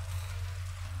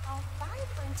 All five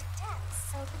burned to death,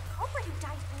 so the culprit who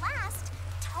died last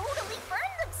totally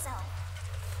burned themselves.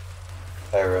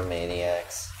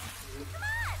 Pyromaniacs. Come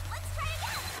on, let's try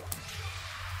again.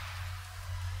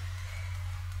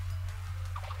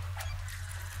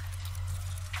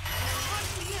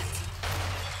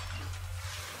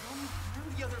 One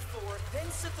burned the other four, then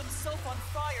set themselves on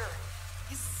fire.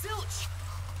 You zilch!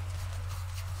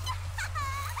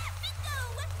 Bingo!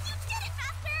 You did it,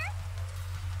 Master!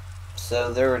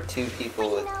 So there were two people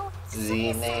But with you know, Z setting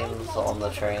aside names the on the idea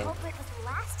that train. culprit was the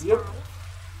last Yep. to die,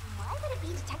 why would it be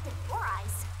Detective Four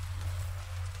Eyes?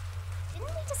 Didn't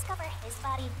we discover his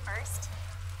body first?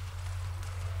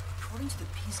 According to the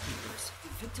Peacekeepers, the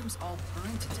victims all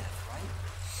burned to death, right?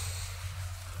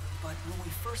 But when we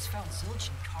first found Zilch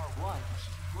in Car 1,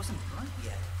 he wasn't burnt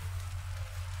yet.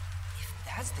 If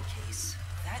that's the case,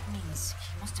 that means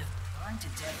he must have burned to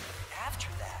death after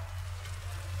that.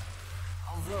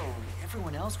 Although,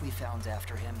 everyone else we found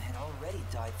after him had already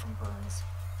died from burns.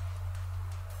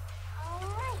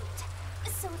 Alright.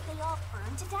 So if they all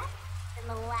burned to death, then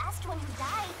the last one who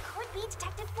died could be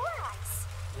Detective Four Eyes.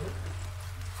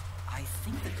 I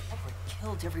think the culprit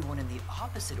killed everyone in the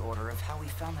opposite order of how we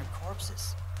found their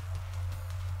corpses.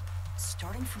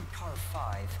 Starting from Car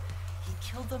 5, he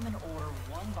killed them in order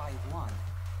one by one.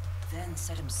 then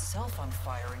set himself on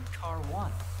fire in Car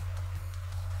 1.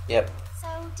 Yep. So,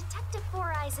 Detective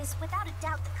Four Eyes is without a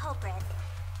doubt the culprit.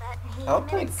 But he How am I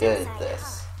committed good suicide, at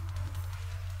this?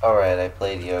 huh? Alright, I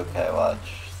played Yokai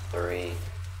Watch 3.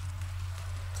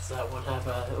 Does that one have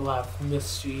a lot of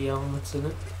mystery elements in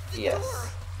it?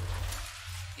 Yes.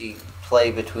 You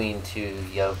play between two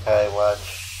Yokai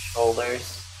Watch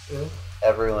holders. Yeah.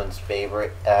 Everyone's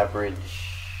favorite average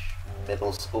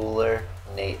middle schooler,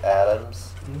 Nate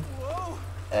Adams. Whoa!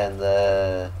 And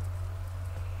the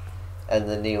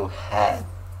new hat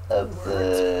of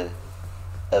the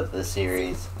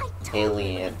series, I totally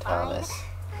Haley would Ann be fine. Thomas.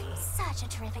 I'm such a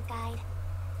terrific guide.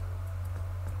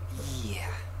 Yeah.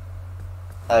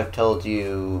 I've told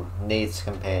you Nate's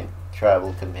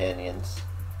travel companions.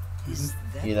 Is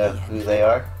that You know the who end? they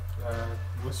are?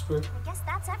 Whisper? I guess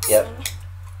that's Yep. everything.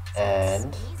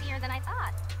 And Easier than I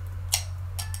thought.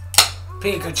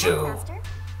 Pikachu. Master.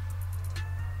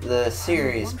 the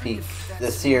series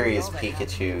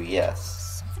Pikachu,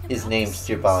 yes. Something His about name's this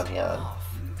seems Jibanyan. off.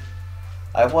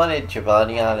 I wanted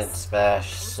Jibanyan in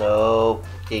Smash so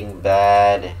fucking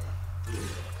bad.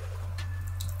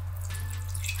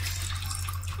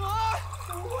 Ah!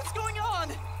 What's going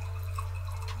on?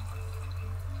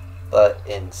 But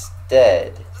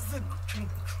instead, The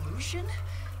conclusion?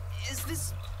 Is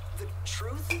this the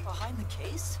truth behind the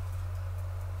case?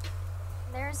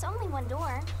 There's only one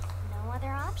door. No other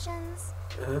options.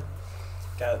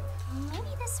 Got Maybe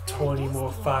this really 20 is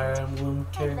more the Fire end. Emblem And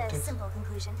the characters. simple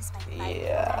conclusion despite the fight,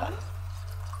 yeah. right?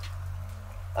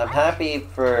 I'm happy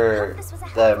for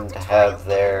them to have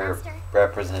their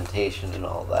representation and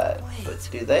all that. But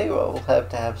do they all have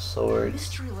to have swords?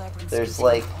 Mystery Labyrinth There's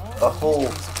contains like all a whole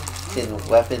details of the fucking world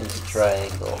weapons of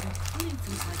triangle. including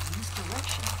things like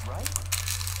misdirection, right?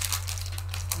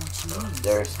 Which means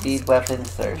There are speed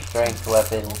weapons, there are strength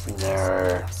weapons, and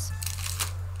there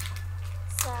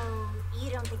So, you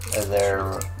don't think this are is there true?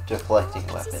 are deflecting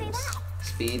Why does he say weapons.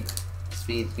 that?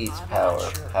 Speed beats I'm not power.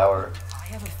 sure. Power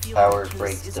I have a feeling power the case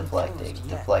breaks isn't deflecting. closed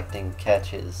yet. Deflecting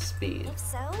catches speed. If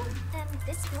so, then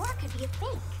this door could be a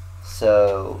fake.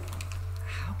 So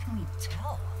How can we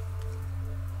tell?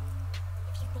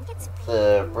 If you think it's fake,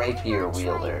 the why rapier not try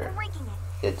wielder breaking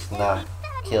it? gets not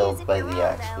killed by the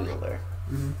axe wielder.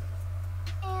 And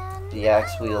The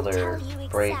axe I won't wielder tell you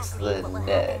breaks exactly the what will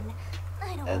net, happen.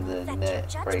 I don't and want to the affect your net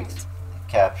judgment. breaks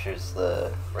captures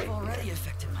the You've already rapier.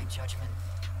 affected my judgment.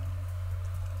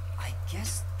 I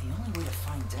guess the only way to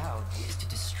find out is to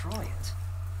destroy it.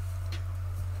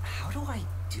 How do I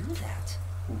do that?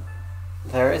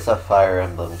 There is a Fire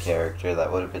Emblem character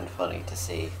that would have been funny to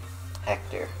see.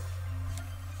 Hector.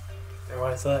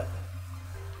 Why is that?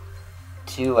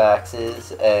 2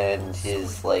 axes, and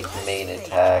his like main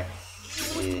attack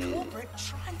is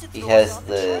he has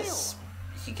this.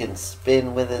 He can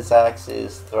spin with his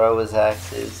axes, throw his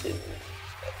axes in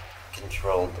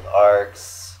controlled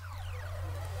arcs,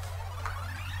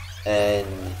 and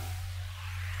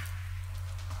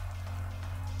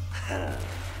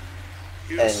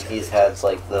he's had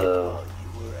like the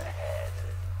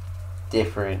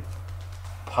different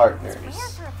partners. It's rare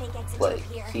for a fake exit Like to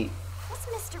appear. he, This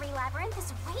mystery labyrinth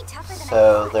is way tougher than I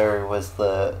so thought. there was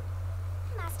the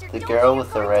Master, the don't girl let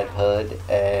with your the guard red down. hood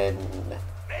and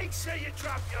Make sure you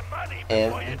drop your money him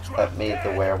before you drop that made the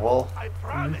dead. werewolf, I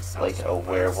promise I'll like shoot a first.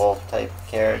 werewolf type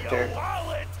character. Your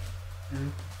wallet.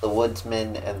 The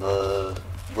woodsman and the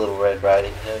Little Red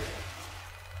Riding Hood.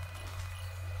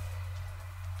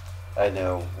 I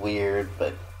know, weird,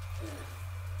 but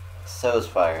so's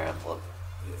Fire Emblem.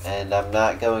 And I'm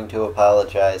not going to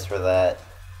apologize for that.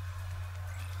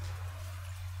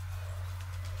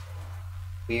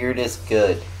 Weird is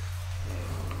good.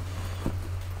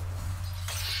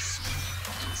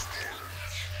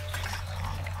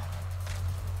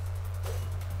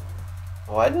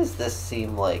 Why does this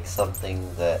seem like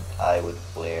something that I would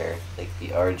wear? Like the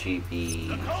RGB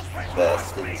The culprit vest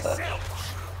must be and such.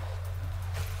 Zilch.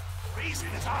 Reason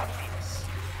is obvious.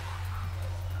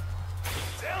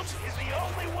 Zilch is the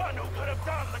only one who could have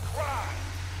done the crime.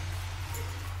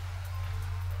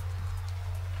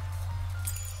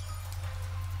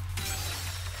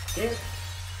 Yeah.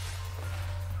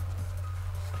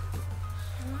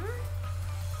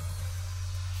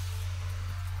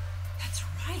 That's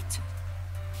right.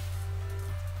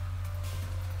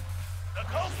 The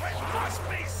culprit must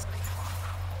be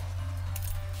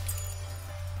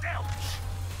Zilch.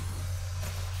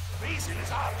 Reason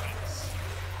is obvious.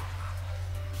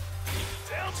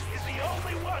 Zilch is the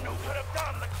only one who could have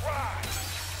done the crime.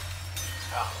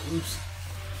 Oops.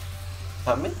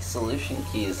 How many solution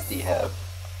keys do you have?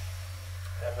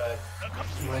 I have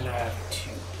a. Might not have 2.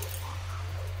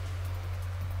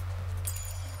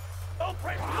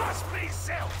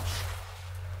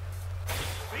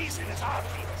 reason is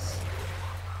obvious.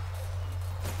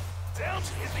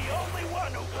 Zelch is the only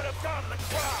one who could have done the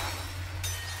crime.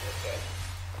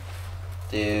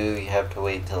 Do you have to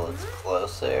wait till it's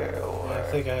closer, or I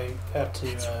think I have to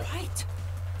That's right.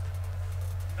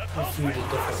 The Refute culprit it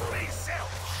must differently. be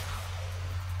Zelch.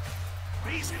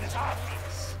 Reason is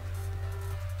obvious.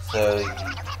 so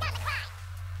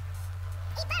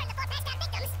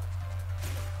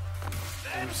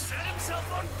Then set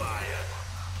himself on fire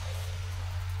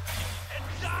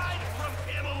and died from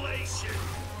immolation.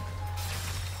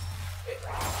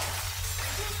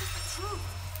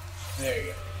 There you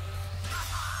go.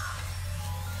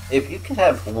 if you could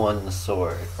have one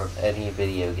sword from any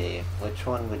video game, which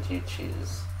one would you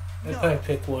choose? I'd probably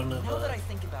pick one of Now that I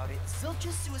think about it,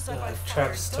 Zilch's suicide by fire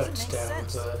Travis doesn't make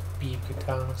Touchdown's sense. beam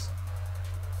katanas.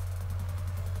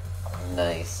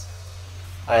 Nice.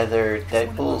 Either Because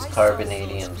when Deadpool's I saw Zilch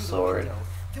carbonadium through the sword, window,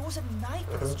 there was a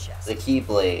knife in his chest. the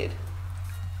Keyblade,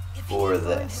 If he or had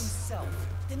burned this. himself,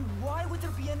 then why would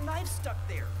there be a knife stuck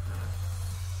there?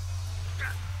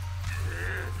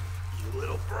 You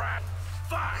little brat.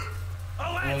 Fine.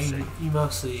 I'll answer.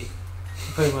 You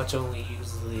pretty much only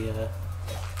use the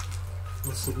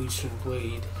solution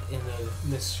blade in a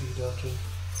mystery dungeon.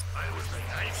 I was the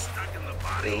knife stuck in the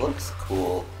body. it looks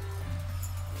cool.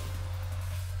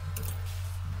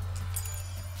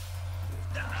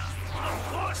 Of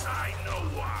course I know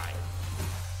why.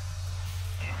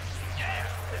 Yeah,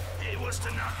 it was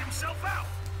to knock himself out.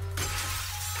 I'll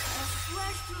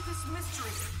slash through this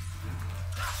mystery.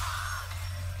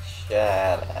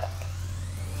 Shut up.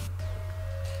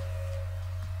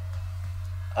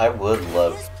 I would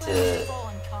love His plan was to, fall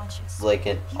unconscious. like,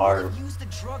 an He would have used the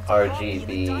drug to copy in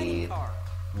the dining RGB car.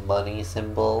 money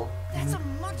symbol That's a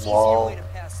much easier wall, way to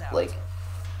pass out.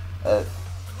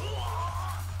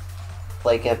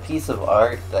 like a piece of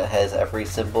art that has every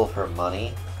symbol for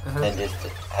money, and just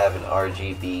have an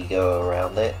RGB go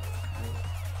around it.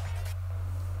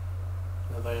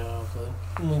 And they have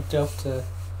linked up to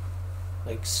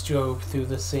like strobe through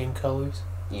the same colors.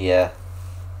 Yeah.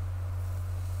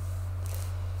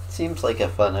 Seems like a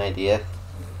fun idea.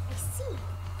 I see.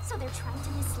 So they're trying to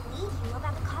mislead you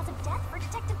about the cause of death for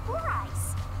Detective Four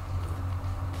Eyes.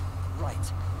 Right.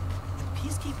 The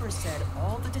Peacekeeper said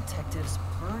all the detectives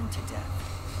burned to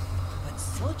death. But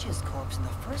Zilch's corpse in the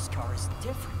first car is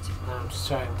different. And I'm just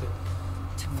trying to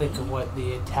To think me, of what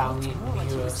the it looked Italian more like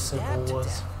he hero was symbol stabbed to was.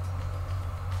 death.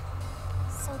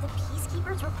 So the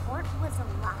Peacekeeper's report was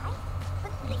a lie?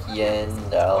 But they looked like Yen, this-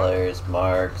 dollars,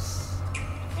 marks.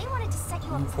 If they wanted to set you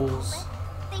up as a Loopholes. culprit,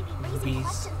 they'd be raising Rubies.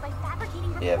 questions by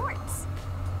fabricating Yep. reports.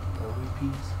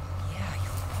 Rupees. Yeah,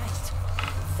 you're right.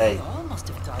 Hey, They all must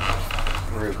have died by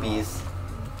fire. rupees.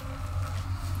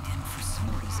 And for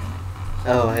some reason,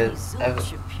 Oh, only when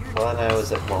Zilch appeared to I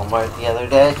was us. at Walmart the other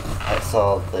day, I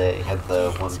saw they had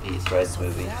the One Piece Reds So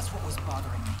movie. that's what was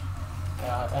bothering me.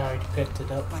 I already picked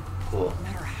it up. But Cool.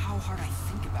 no matter how hard I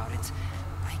think about it,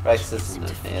 I Rex can't isn't seem a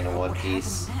to fan figure of out One what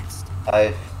Piece. happened next.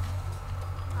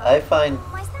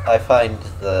 I find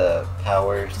the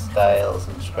power styles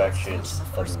and structures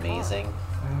amazing.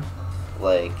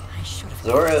 Like, I should have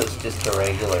Zoro's just a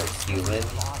regular human,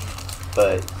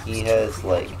 but he has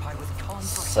like preoccupied with calling for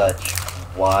such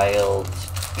wild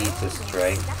feats of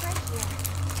strength. Step right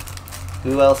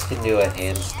here. Who else can do a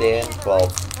handstand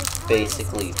while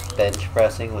basically bench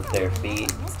pressing with their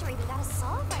feet Mystery we gotta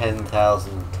solve right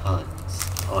 10,000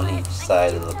 tons on each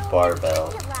side of the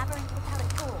barbell?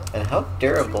 And how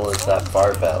durable is that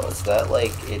barbell? Is that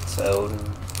like its own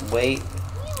weight?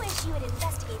 You wish you had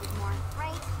investigated more,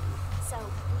 right? So,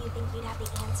 you think you'd have the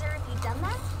answer if you'd done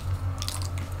that?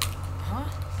 Huh?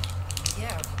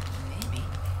 Yeah, maybe.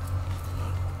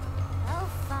 Oh,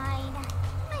 fine.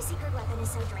 My secret weapon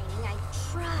is so draining, I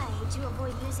try to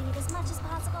avoid using it as much as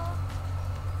possible.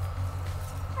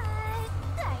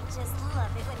 But I just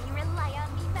love it when you rely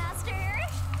on me, Master.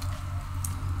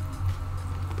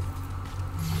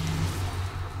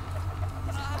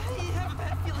 I have a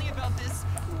bad feeling about this.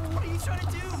 What are you trying to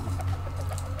do?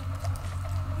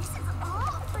 This is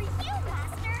all for you,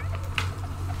 Master.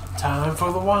 Time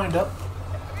for the wind up.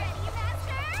 Ready,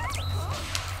 Master?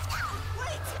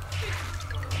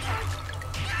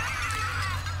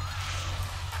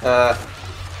 Uh.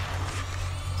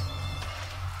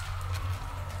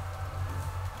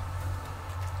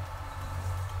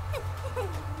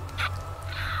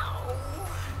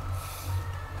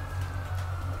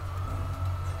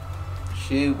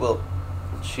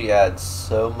 She adds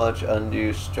so much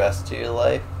undue stress to your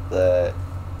life that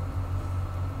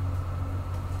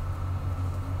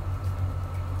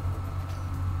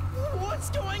What's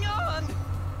going on?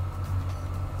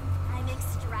 I'm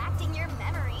extracting your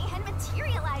memory.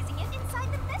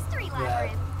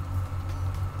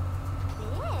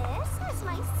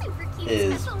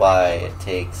 is why it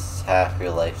takes half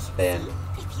your lifespan.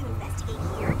 If you investigate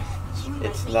here, you might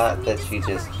It's make not some that new she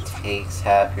just discoveries. takes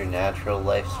half your natural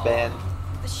lifespan.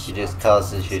 She just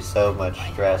causes you so much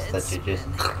stress that you just.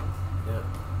 Yeah.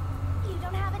 You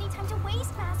don't have any time to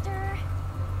waste, Master.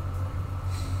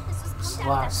 This was pumped out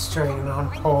Slot of that strain on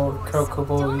brain poor force, Cocoa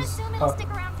so don't Boys. assume it'll stick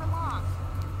around for long.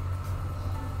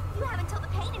 You have until the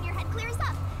pain in your head clears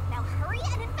up. Now hurry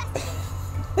and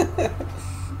investigate.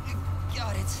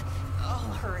 Got it. I'll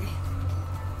hurry.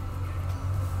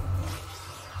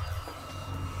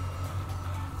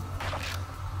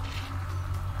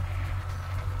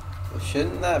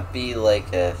 Shouldn't that be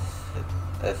like a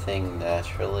thing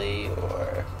naturally,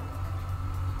 or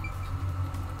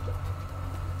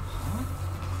Huh?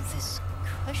 This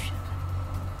cushion.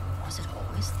 Was it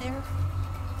always there?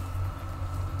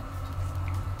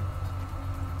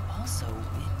 Also,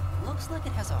 it looks like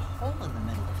it has a hole in the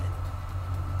middle of it.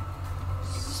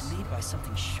 It was made by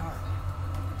something sharp.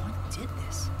 What did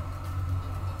this?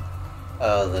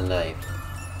 oh, the knife?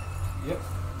 Yep.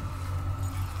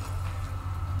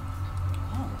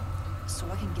 Oh, so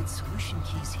I can get solution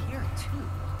keys here too.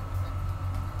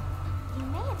 You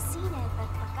may have seen it, but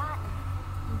forgotten.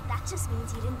 That just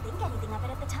means you didn't think anything of it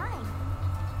at the time.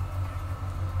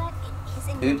 But it is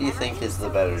in Who your do you memory, think is the so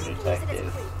better you can use it as a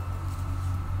detective?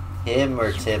 clue. Him or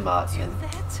You Tim can Ottman? do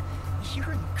that?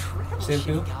 You're incredible, Tim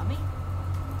who? Shinigami.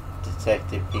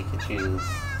 Detective Pikachu's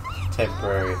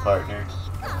temporary partner.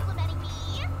 Complimenting me.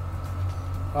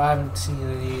 Well, I haven't seen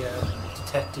any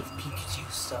Detective Pikachu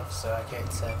stuff, so I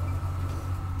can't say.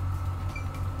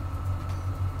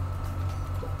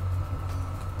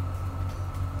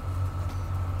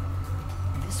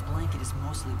 This blanket is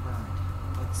mostly burned,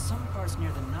 but some parts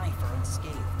near the knife are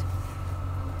unscathed.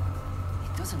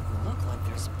 It doesn't look like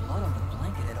there's blood on the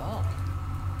blanket at all.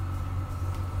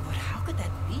 But how could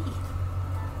that be?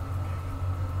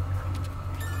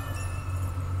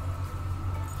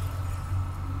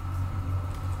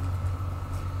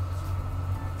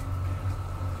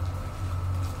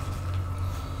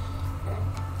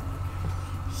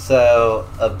 So,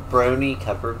 a brony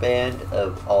cover band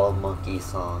of all monkey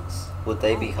songs. Would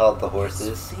they be called the It's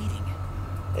Horses? fading.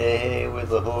 Hey, we're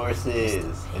the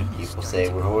horses. And people say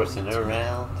we're horsing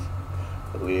around.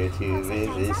 But we're too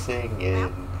busy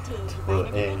singing to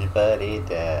put anybody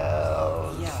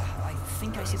down. Yeah, I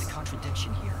think I see the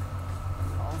contradiction here.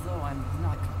 Although I'm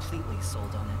not completely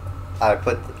sold on it.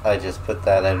 I just put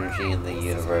that energy in the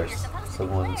universe.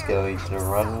 Someone's going to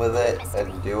run with it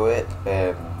and do it,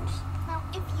 and Well,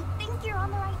 if you think you're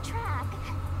on the right track,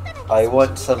 then I guess I we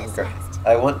want should some do this gra- next.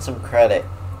 I want some credit.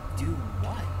 Do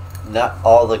what? Not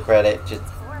all the credit, just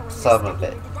For when you're some of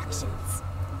studying it. your deductions.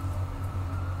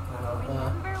 Uh,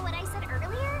 Remember what I said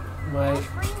earlier? my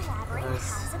Every labyrinth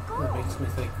has a that goal. makes me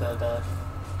think that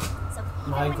So even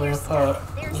my when you're grandpa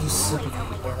stuck, there's used to be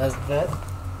always a way a out. vet.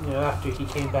 You know, after he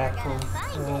came back from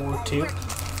Gotta find World it War by II, working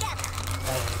together.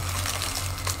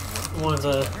 and one of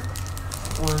the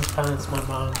times my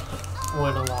mom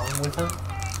went along with him,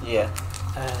 Yeah.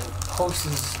 and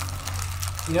horses,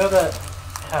 you know that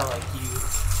how like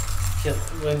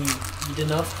when you eat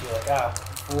enough, you're like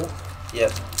full.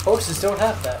 Yep. Horses don't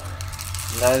have that.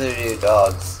 Neither do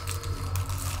dogs.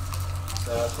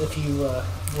 So if you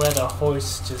let a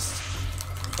horse just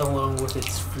along with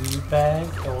its food bag,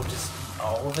 it will just eat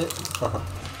all of it.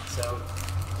 So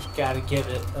you gotta give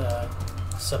it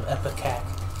some Epicac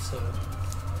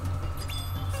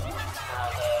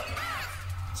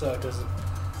so it doesn't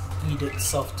eat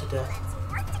itself to death.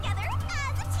 Let's work together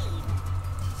as a team.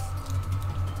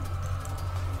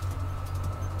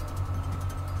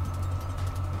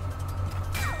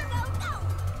 Go, go,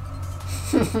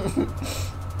 go!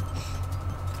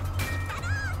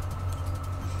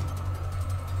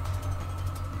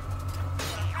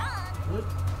 What?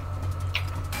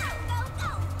 Go, go,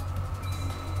 go!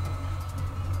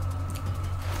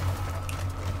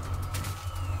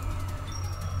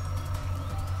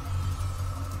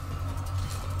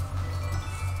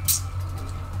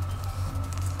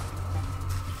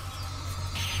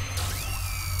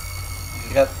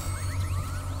 Yep.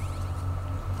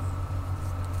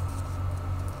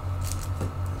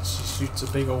 She shoots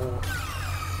a big old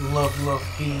love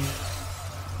beam.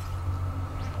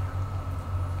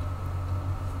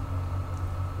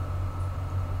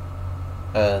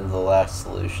 And the last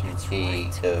solution key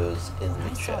right. goes in When the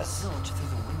I saw chest. Zilch through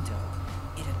the window,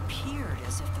 it appeared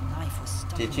as if the knife was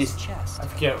stuck Did in you his chest. I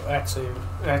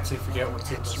actually forget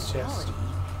what's in his chest. Actuality,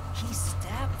 he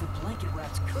stabbed the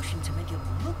blanket-wrapped cushion to make it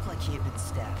look like he had been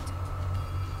stabbed.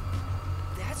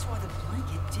 That's why the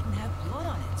blanket didn't have blood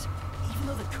on it, even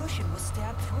though the cushion was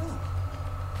stabbed through.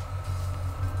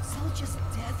 Zilch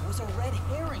was a red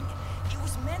herring. It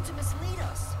was meant to mislead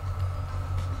us.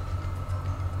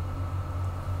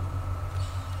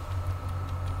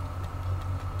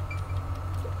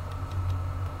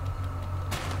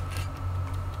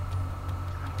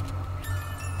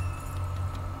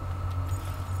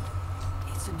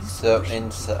 It's a new So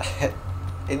solution.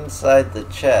 inside the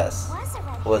chest Was a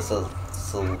red was a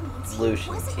herring. That means he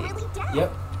solution wasn't key. really dead.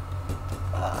 Yep.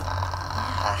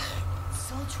 Ah,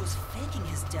 Zilch was faking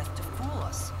his death to fool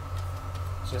us.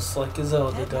 Just like a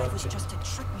Zelda That knife was dungeon. just to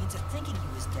trick me into thinking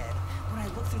he was dead when I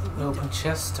looked through the window. Open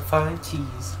chests to find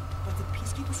keys. But the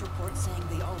Peacekeepers report saying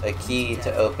they all a key burned to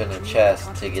death, open a creating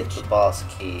chest to get the contradiction. boss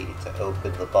key to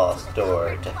open the boss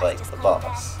door to fight the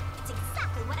boss. It's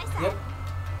exactly what I said. Yep.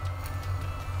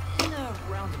 In a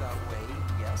roundabout way,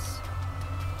 yes.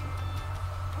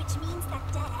 Which means that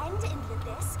dead end in the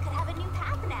abyss could have a new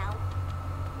path now.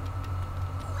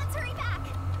 Let's hurry back.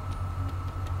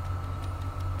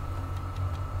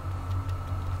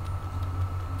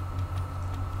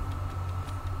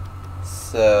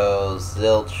 So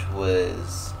Zilch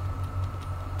was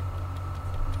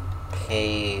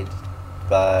paid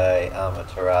by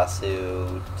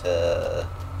Amaterasu to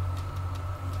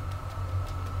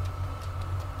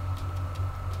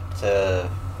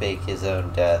fake his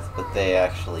own death, but they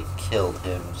actually killed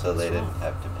him so they didn't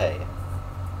have to pay him.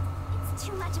 It's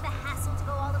too much of a hassle to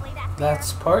go all the way back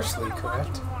That's there. partially I don't wanna walk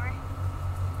correct. anymore.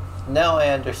 Now I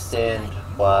understand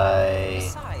why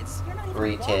Besides, you're not even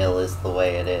retail walking. is the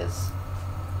way it is.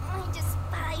 I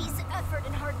despise effort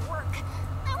and hard work.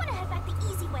 I want to head back the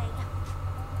easy way.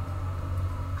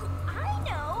 Oh, I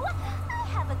know. I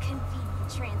have a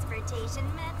convenient transportation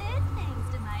method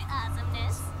thanks to my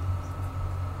awesomeness.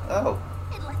 Oh,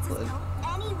 It lets us Good. go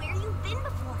anywhere you've been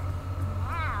before.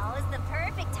 Now is the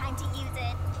perfect time to use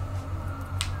it.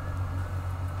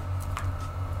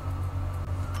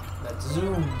 Let's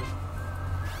zoom.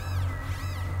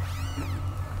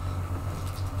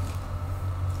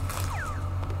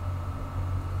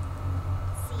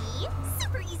 See?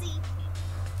 Super easy.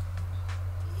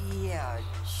 Yeah,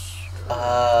 sure.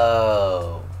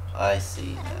 oh, I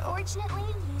see But now.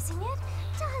 unfortunately, using it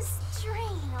does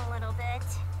drain a little bit.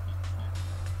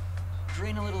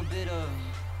 Drain a little bit of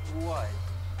what?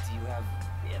 Do you have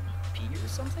MP or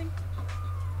something?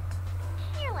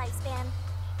 Your lifespan.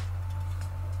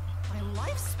 My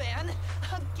lifespan?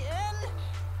 Again?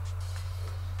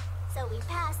 So we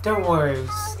passed. Don't through, worry,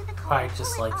 followed the probably cold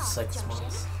just pull it like off 6 junction,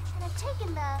 months. And have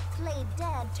taken the play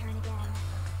dead turn again.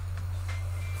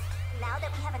 Now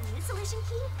that we have a new solution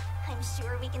key, I'm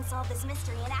sure we can solve this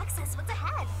mystery and access what's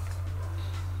ahead.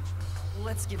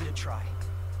 Let's give it a try.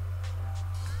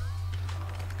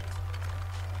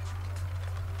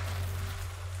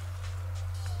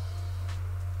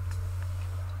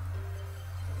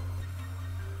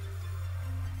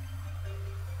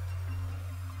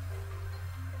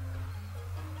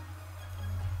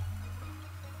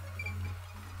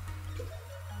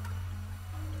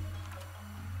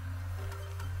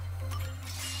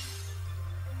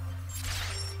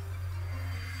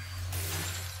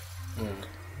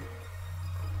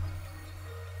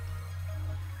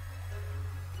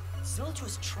 Zilch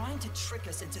was trying to trick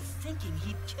us into thinking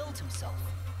he'd killed himself.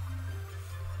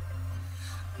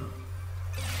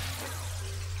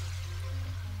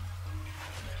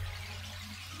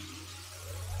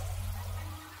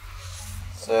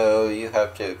 So you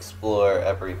have to explore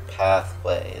every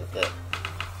pathway that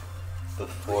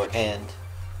beforehand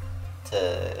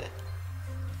to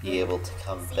be able to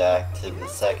come back to the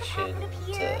section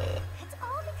to. It's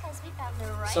all because we found the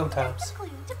right Sometimes. clue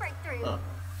to break through. Oh.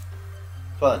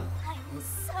 Fun. I'm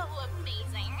so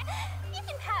amazing. You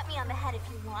can pat me on the head if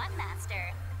you want,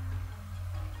 Master.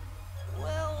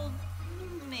 Well,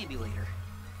 maybe later.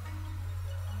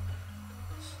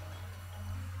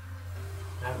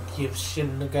 I would give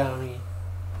Shin Megami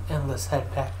endless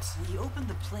head pats. We opened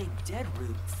the Play Dead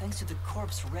route thanks to the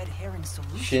corpse red herring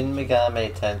solution. Shin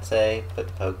Megami Tensei, but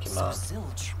So Pokemon.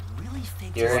 Zilch really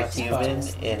faked You're a his human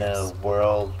death. in a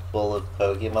world full of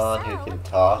Pokemon who So, can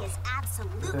talk. he is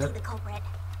absolutely Yep. the culprit.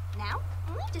 Now,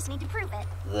 we just need to prove it.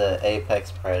 The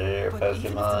Apex Predator But even if the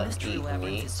Pokemon mystery eat labyrinth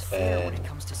meat, is fair when it and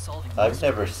comes to solving I've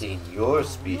never mysteries, seen your the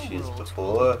species real world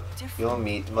before. will be different. Your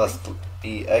meat must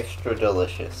be extra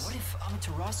delicious. What if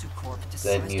Amaterasu Corp decides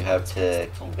Then you have to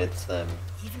protect the convince them.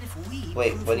 even if we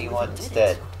Wait, prove what do you whoever want did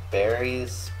instead? it?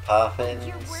 Berries? If Poppins?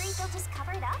 you're worried they'll just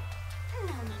cover it up, no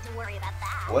need to worry about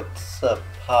that. What's a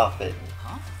poppin?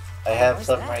 Huh? I have Why's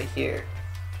some that? right here.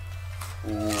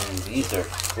 Ooh, these are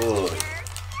good.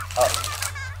 Oh.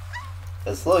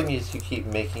 As long as you keep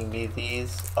making me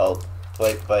these, I'll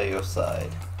fight by your side.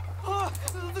 Ah,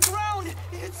 the ground!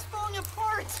 It's falling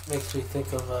apart! makes me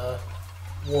think of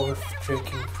Worf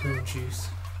drinking prune juice.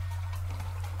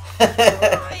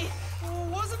 Right.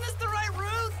 Wasn't this the right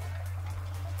route?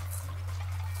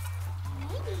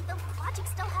 Maybe the logic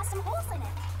still has some holes in it.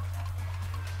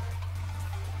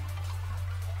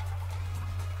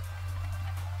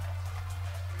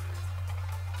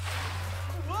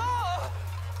 Whoa!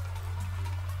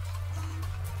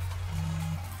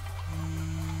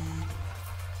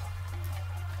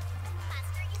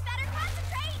 Master, you better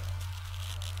concentrate!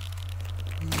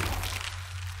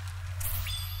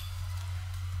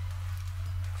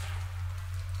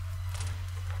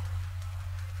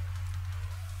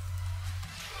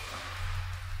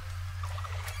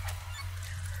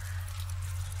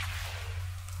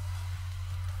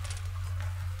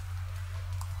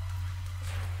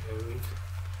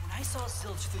 When I saw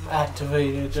Zilch through the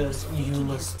Activated window, as she was faking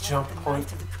Yuma's his death jump with a point. knife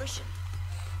to the cushion.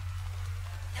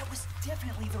 That was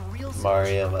definitely the real Zilch.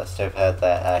 Mario must have had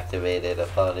that activated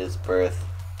upon his birth.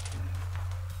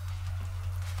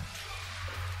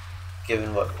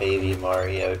 Given what Baby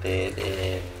Mario did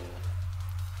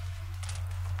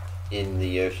in the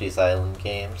Yoshi's Island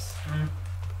games.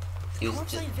 He was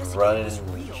just running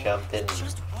and jumping,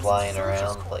 flying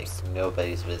around like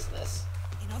nobody's business.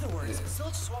 In other words,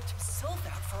 Zilch swapped himself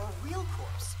out for a real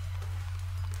corpse.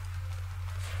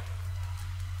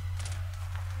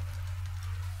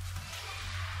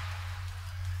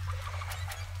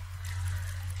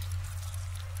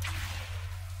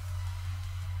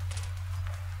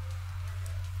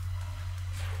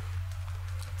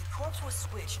 The corpse was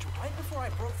switched right before I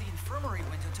broke the infirmary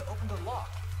window to open the lock.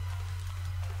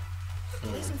 The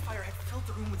blazing fire had filled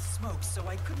the room with smoke, so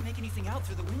I couldn't make anything out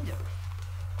through the window.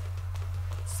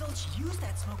 Zilch used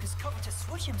that smoke as cover to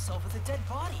switch himself with a dead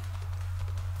body.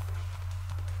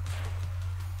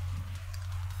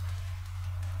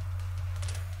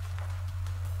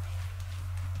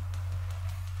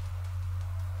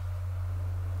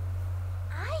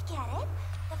 I get it.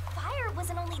 The fire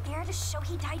wasn't only there to show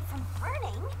he died from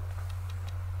burning.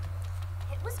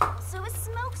 It was also a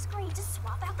smokescreen to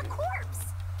swap out the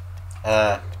corpse.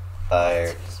 Ah, fire,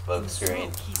 In the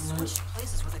smokescreen. smoke, he switched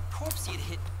places with a corpse he had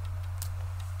hit.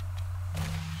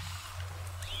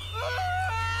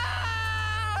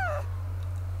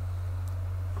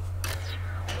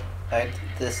 I did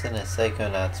this in a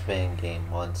Psychonauts fan game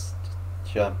once.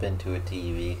 Jump into a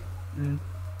TV.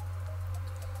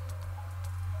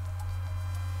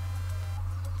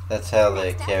 That's how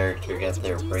the character got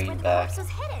their brain back.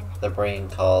 The brain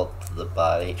called to the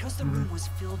body. Because the room was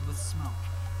filled with smoke,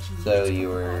 he So needed to you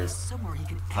put the were body somewhere he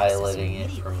could access Piloting it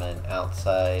immediately. from an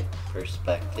outside What are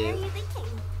perspective. you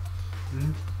thinking?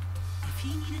 If he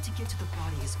needed to get to the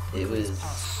body as It quickly as was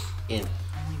possible, in.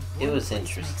 only It one was place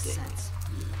makes interesting. sense.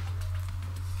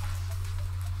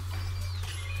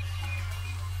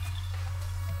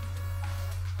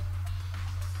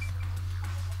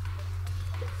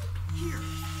 Here.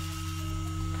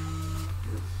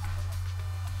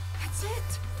 That's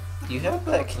it. Do you have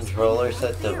that controller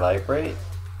set to vibrate?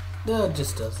 No, it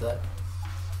just does that.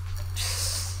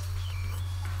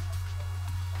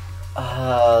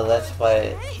 Ah, that's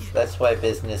why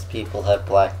business people have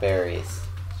Blackberries.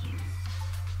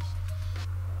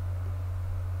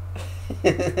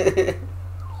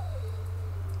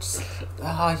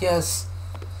 Ah, yes.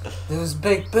 There's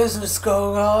big business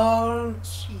going on.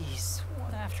 Jeez,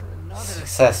 one after another.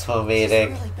 Successful This is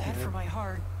meeting. really bad for my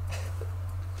heart.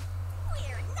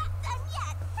 We're not done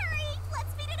yet. Hurry,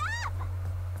 let's speed it up.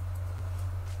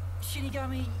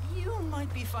 Shinigami, you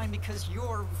might be fine because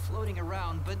you're floating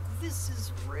around, but this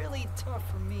is really tough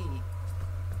for me.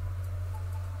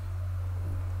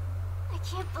 I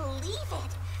can't believe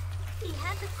it. He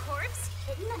had the corpse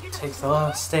hidden under the Takes a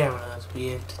lot of stamina to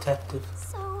be a detective.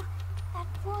 So, that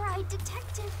four-eyed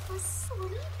detective was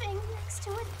sleeping next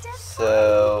to a dead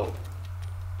So,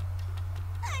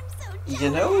 body. I'm so jealous. you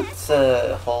know it's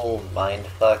a whole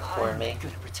mindfuck for I'm me?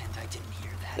 gonna pretend I didn't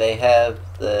hear that. They have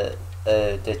the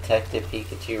Detective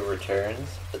Pikachu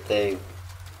Returns, but they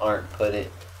aren't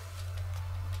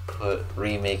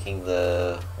remaking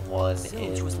the one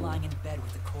Zilch was in. lying in bed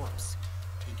with the corpse.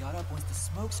 He got up once the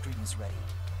smoke screen was ready.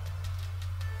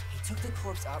 He took the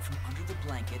corpse out from under the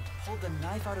blanket, pulled the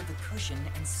knife out of the cushion,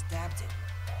 and stabbed it.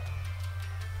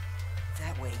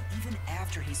 That way, even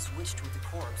after he switched with the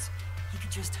corpse, he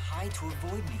could just hide to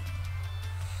avoid me.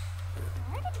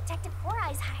 Where did Detective Four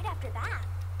Eyes hide after that?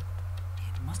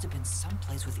 It must have been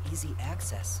someplace with easy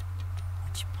access,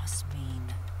 which must mean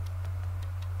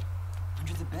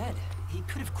under the bed. He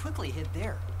could have quickly hid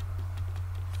there.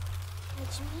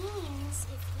 Which means,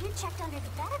 if you checked under the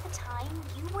bed at the time,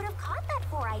 you would have caught that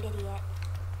four-eyed idiot.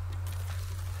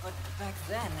 But back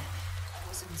then, I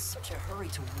was in such a hurry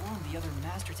to warn the other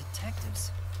master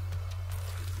detectives.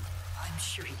 I'm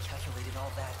sure he calculated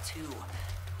all that too.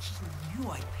 He knew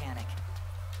I'd panic.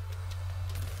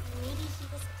 Maybe he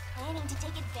was planning to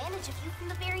take advantage of you from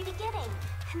the very beginning,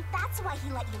 and that's why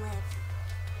he let you live.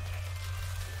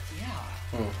 Yeah,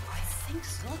 I think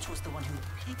Zilch was the one who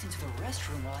peeked into the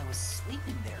restroom while I was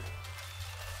sleeping there.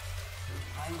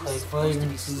 I was Like supposed to right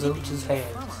be into sleeping in Zilch's the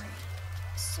hands. infirmary,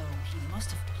 so he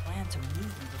must have planned to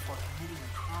move me before committing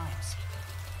the crimes.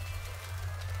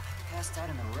 I passed out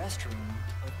in the restroom,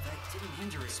 but that didn't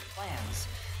hinder his plans,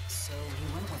 so he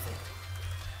went with it.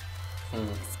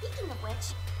 Speaking of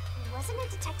which, wasn't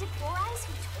it Detective Four Eyes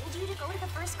who told you to go to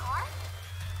the first car?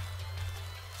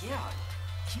 Yeah,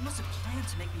 he must have planned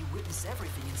to make me witness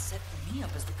everything and set me up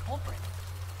as the culprit.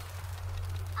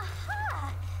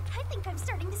 Aha! I think I'm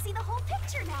starting to see the whole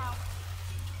picture now.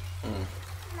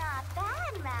 Not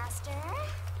bad, Master.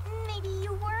 Maybe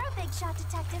you were a big shot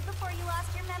detective before you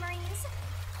lost your memories.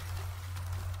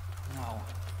 No.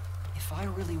 If I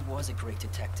really was a great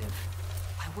detective,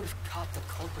 I would have caught the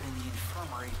culprit in the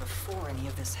infirmary before any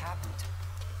of this happened.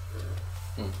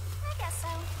 I guess so.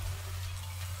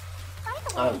 By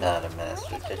the way, I'm not a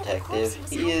master detective.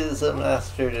 He is a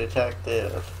master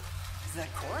detective.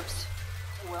 That corpse?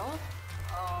 Well,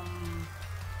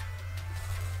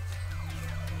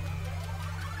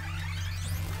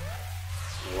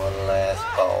 One last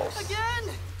pulse.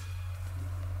 again?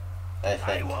 I I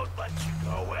think. won't let you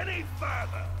go any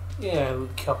further. Yeah, a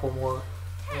couple more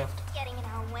left. getting in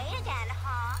our way again,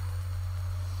 huh?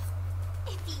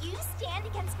 If you stand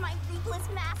against my ruthless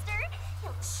master,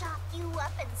 he'll chop you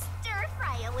up and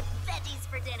stir-fry you with veggies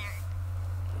for dinner.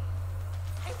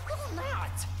 I will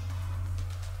not.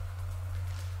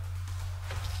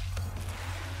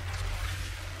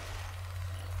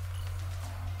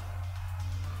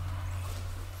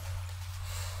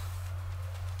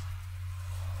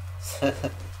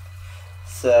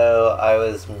 So I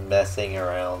was messing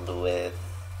around with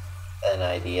an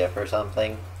idea for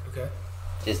something. Okay.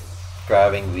 Just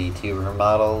grabbing VTuber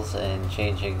models and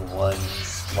changing one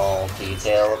small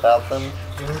detail about them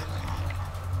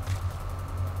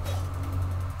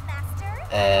Master,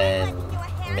 and lending you a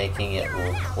hand making it from here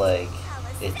on look out. like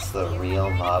Alice it's says the you're real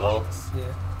under model.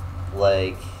 Yeah.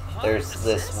 Like, there's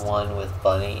this one with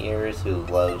bunny ears who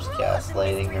loves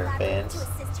gaslighting her fans.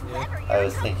 I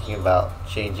was thinking about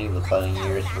changing the bunny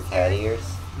ears for cat ears.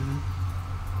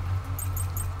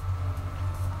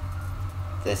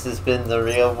 This has been the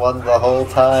real one the whole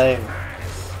time.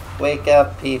 Wake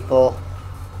up, people.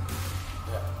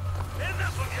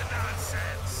 Enough of your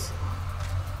nonsense.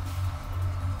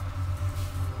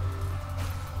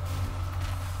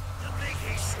 You think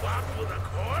he swapped with a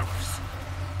corpse?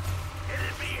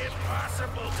 It'd be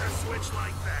impossible to switch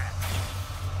like that.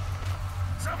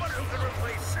 Someone who could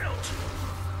replace Zilch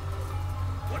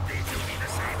would need to be the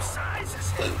same size as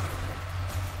him.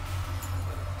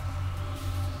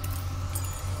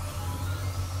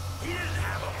 He didn't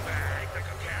have a bag that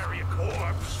could carry a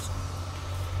corpse.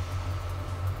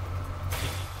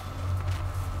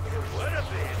 It would have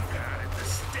been down at the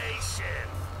station.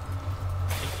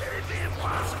 It'd be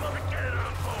impossible to get it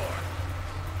on board.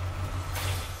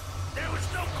 There was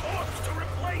no corpse to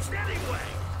replace anyway.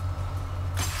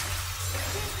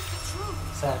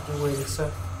 Exactly. Wait a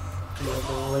sec.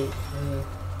 Yeah, wait.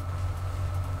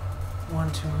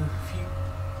 One, two, few.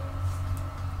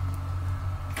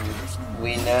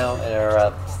 We now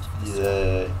interrupt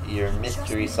your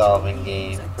mystery solving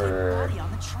game for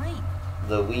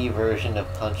the Wii version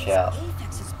of Punch Out.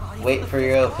 Wait for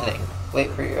your opening. Wait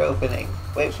for your opening.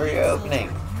 Wait for your opening.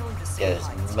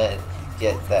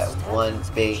 Get that one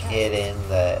big hit in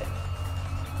that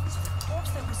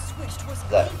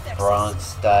Bronx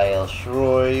style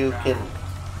Shoryuken.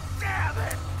 Damn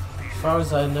it! As far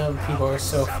as I know, people are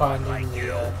still finding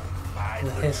the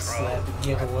hits that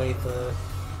give away the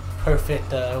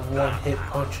perfect one-hit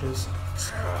punches.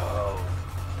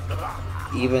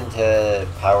 Even to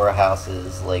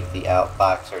powerhouses like the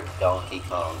Outfox or Donkey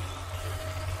Kong.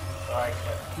 Like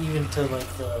even to like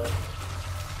the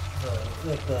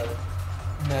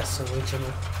NES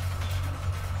original.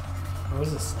 Or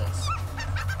was it SNES?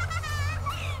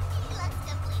 He looks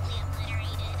completely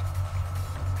obliterated.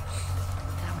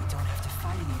 Now we don't have to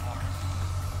fight anymore.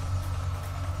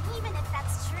 Even if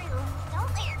that's true,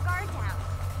 don't let your guard down.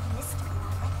 The mystery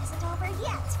moment isn't over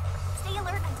yet. Stay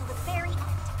alert until the very end.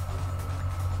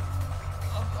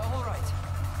 All right.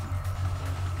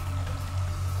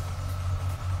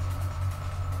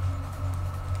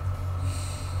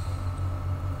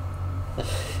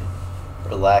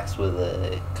 relax with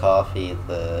a coffee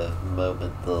the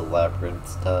moment the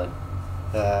labyrinth's done.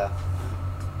 Wow.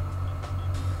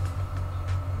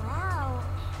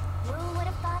 Who would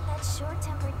have thought that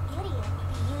short-tempered idiot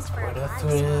would be used for What a a body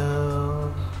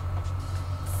thrill.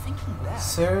 Thinking back,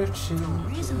 Searching. the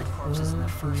reason the corpses in the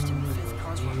first and fifth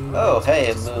cars were Oh, burned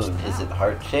hey, a was moon. now. Is it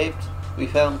heart-shaped? We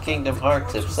found Kingdom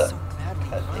Hearts if Corpse so. was badly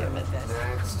God damn burned it. that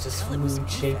Nah, it's you just could tell it was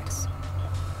moon-shaped. defects.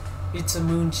 It's a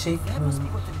moon-shaped That must be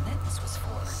moon. what the necklace was for.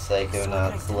 Psychonauts So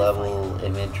I could level identify it.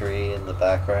 imagery in the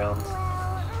background.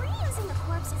 Well, reusing the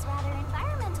corpse is rather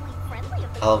environmentally friendly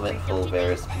of the Helmet culprit, full don't you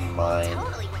bears think? mine.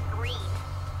 Totally went green.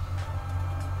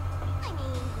 I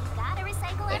mean, we gotta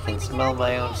recycle I can everything in smell our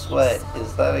my own DNA, sweat. so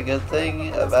Is that a good thing?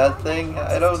 A those bad are thing?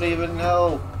 bad I don't corpses even too.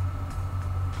 know.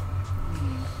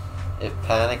 If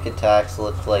panic attacks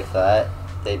looked like that,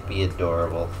 they'd be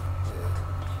adorable.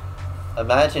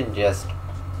 Imagine just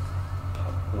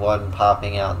one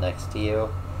popping out next to you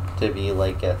to be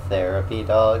like a therapy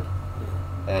dog,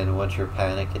 and once your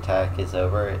panic attack is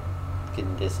over, it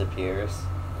disappears.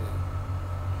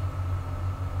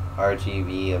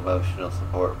 RGB emotional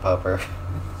support pupper.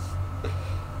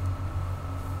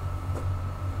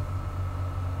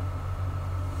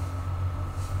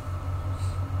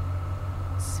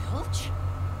 Zilch?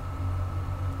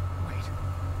 Wait,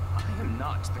 I am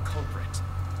not the culprit.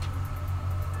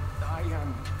 I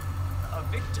am a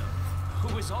victim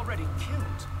who was already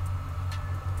killed.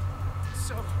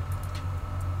 So,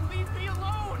 leave me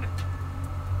alone!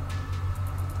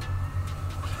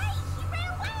 Hey, he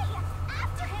ran away!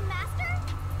 After him, Master!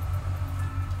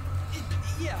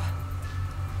 Yeah.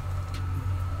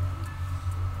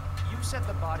 You said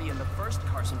the body in the first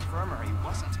car's infirmary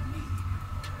wasn't me,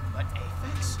 but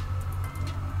Aphex?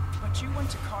 But you went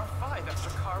to car 5 after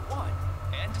car 1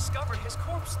 and discovered his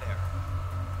corpse there.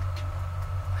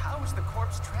 How was the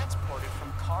corpse transported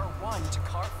from car 1 to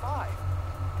car 5?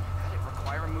 That'd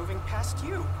require moving past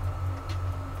you.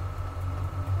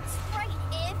 Right,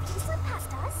 if he slipped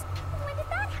past us, when did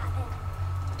that happen?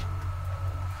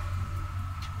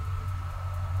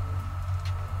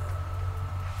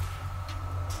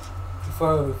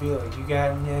 Before I reveal it, you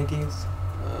got any ideas?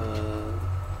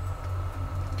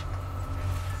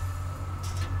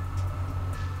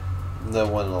 No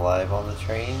one alive on the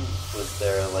train? Was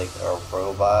there like a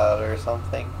robot or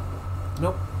something?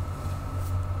 Nope.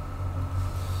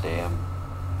 Damn.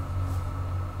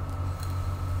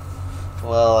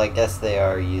 Well, I guess they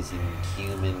are using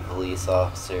human police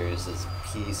officers as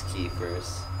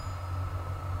peacekeepers.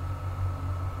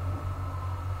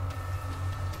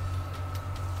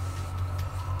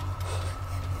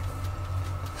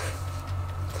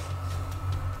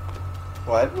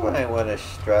 Why do I want to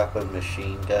strap a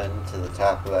machine gun to the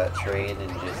top of that train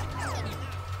and just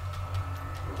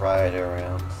ride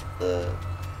around the...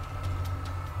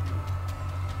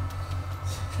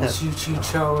 Choo Choo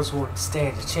Charles wouldn't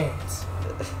stand a chance.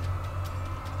 Where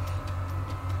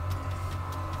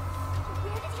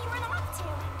did he run off to?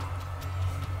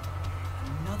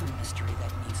 Another mystery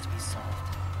that needs to be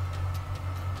solved.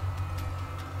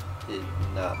 Did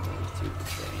not move through the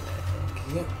train, I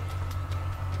think. Yep.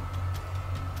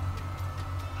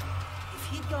 If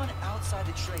he'd gone outside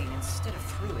the train instead of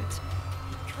through it,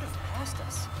 he could have passed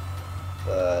us.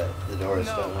 But the doors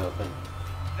No. don't open.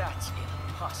 That's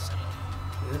impossible.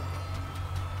 Yep.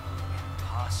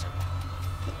 Impossible.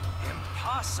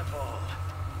 Impossible.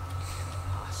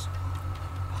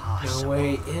 Impossible. No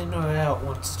way in or out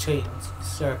once the train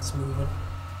starts moving.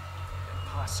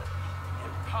 Impossible.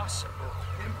 Impossible.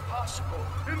 Impossible.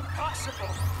 Impossible.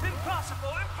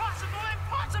 Impossible. Impossible.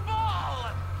 Impossible.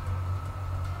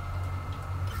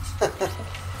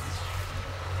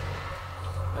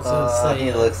 I was gonna say,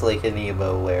 he looks like an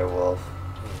emo werewolf.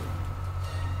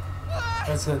 I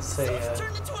was gonna say,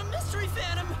 Turned into a mystery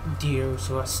phantom. Deers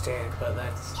West Stand, but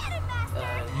that's Get it,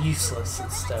 Master! useless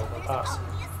instead of awesome.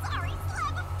 Only a sorry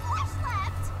slab of flesh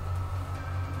left!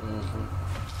 Mm-hmm.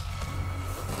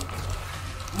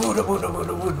 Wooda, wooda,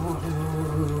 wooda, wooda, wooda,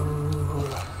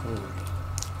 wooda.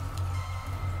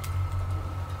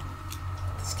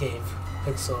 This gave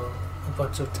Pixel a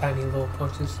bunch of tiny little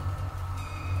punches.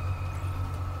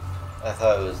 I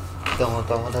thought it was dum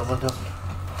dum dum dum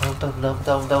dum dum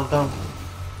dum dum dum.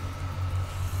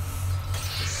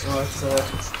 So it's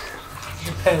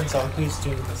depends on who's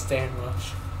doing the stand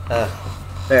rush.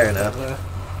 Fair enough. The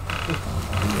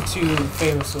two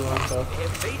famous ones are.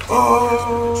 If they did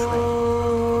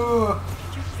Oh!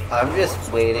 I'm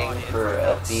just waiting for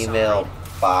a female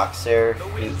boxer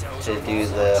to do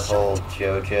the whole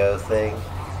JoJo thing.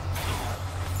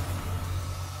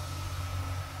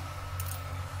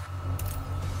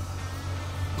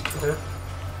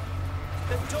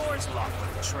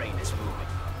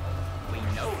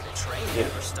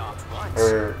 never stopped once.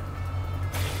 Or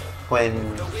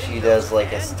when she does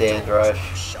like a stand rush,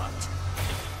 Shut.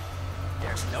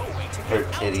 There's no way to her get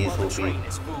out titties while will the train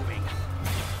is moving.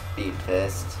 be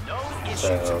pissed. No issues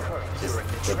So occur just during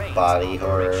the train's body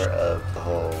horror operation. of the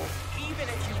whole. Even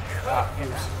if you could Ah, get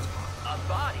yes. out, a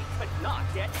body could not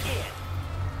get in.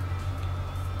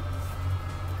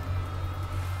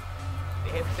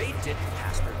 If they didn't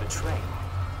pass through the train,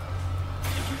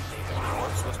 if the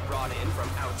corpse was brought in from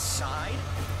outside,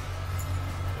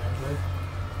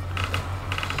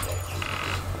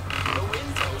 the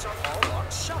windows are all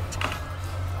locked shut.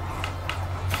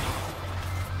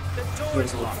 The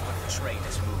doors lock when the train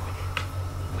is moving.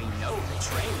 We know the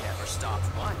train never stopped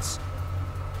once.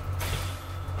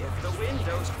 If the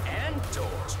windows and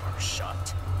doors are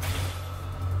shut,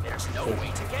 there's no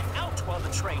way to get out while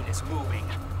the train is moving.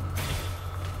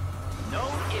 No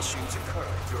issues occur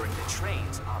during the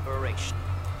train's operation.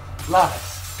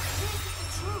 Lies.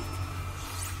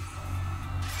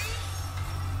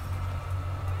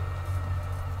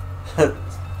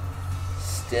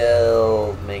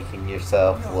 Still making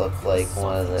yourself look like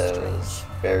one of those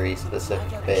very specific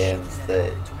bands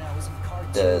that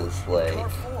does like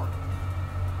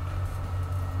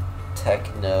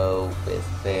techno with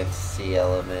fantasy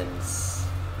elements.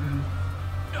 When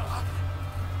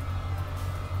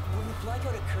the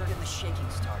blackout occurred and the shaking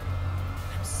started,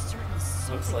 I'm certain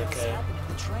something like else a- happened in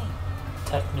the train.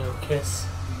 Techno kiss.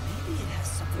 Maybe it has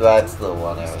something That's to do the with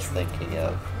one I was mystery thinking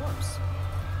of of. the corpse.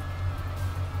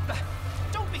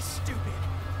 Don't be stupid.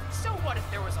 So what if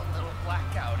there was a little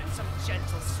blackout and some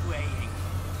gentle swaying?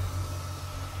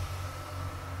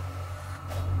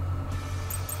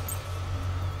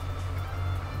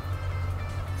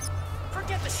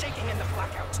 Forget the shaking and the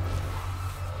blackout.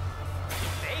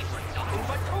 They were nothing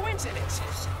but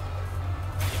coincidences.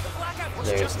 The blackout was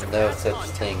There's just a no bad such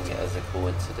contact. thing as a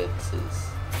coincidences.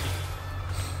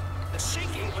 The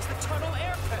shaking was the tunnel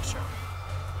air pressure.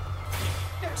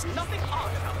 There's nothing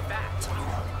odd about that.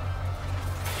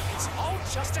 It's all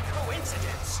just a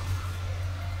coincidence.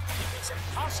 It's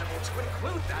impossible to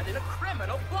include that in a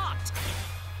criminal plot.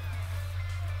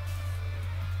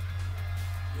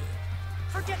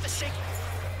 Forget the shaking.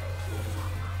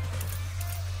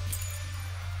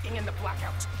 In the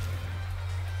blackout.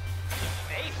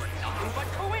 They were nothing but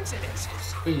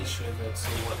coincidences. Pretty sure that's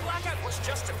the The one. blackout was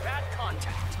just a bad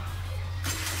contact.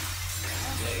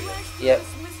 Yep.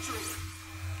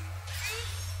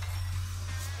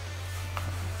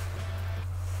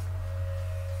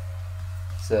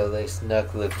 So they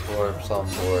snuck the corpse on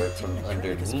board from Didn't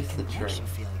occur because of underneath the connection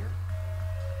train. failure.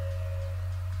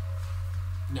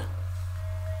 No.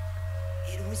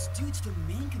 It was due to the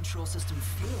main control system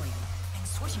failing and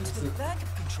switching to the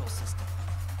backup control system.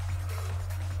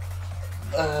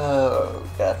 Oh,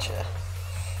 gotcha.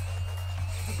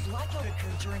 The blackout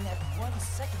occurred during that 1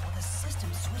 second when the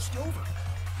system switched over.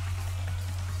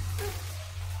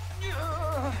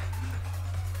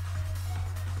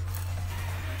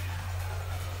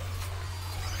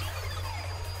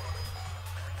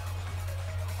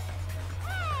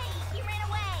 Hey, he ran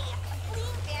away. A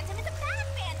fleeing phantom is a bad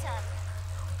phantom.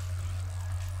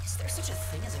 Is there such a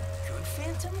thing as a good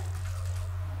phantom?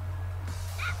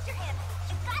 After him.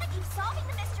 You've got to keep solving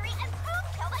the mystery and boom,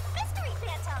 kill that mystery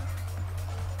phantom.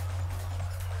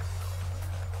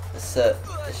 So,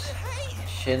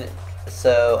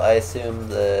 so I assume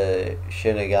the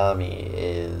Shinigami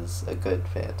is a good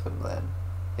phantom then,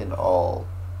 in all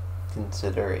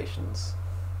considerations.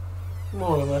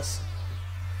 More or less.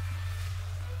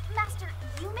 Master,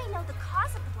 you may know the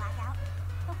cause of the blackout,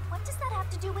 but what does that have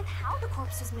to do with how the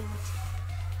corpse was moved?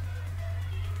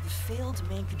 The failed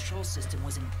main control system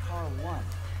was in Car 1,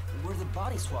 where the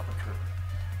body swap occurred.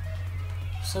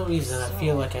 For some reason, I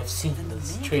feel like I've seen Then the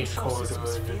this main train control corridor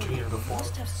system's in a failure dream before.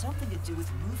 must have something to do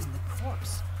with moving the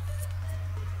corpse.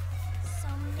 So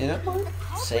You know, maybe the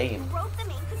culprit same. broke the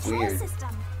main control Weird. system.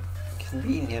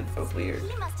 Convenient, but weird.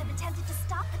 He must have attempted to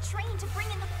stop the train to bring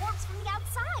in the corpse from the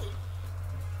outside.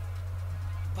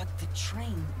 But the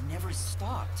train never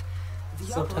stopped. The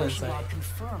Sometimes operation I log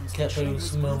confirms Get the train those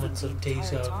was moving moments the of entire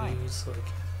deja time. vus, like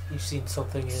you've seen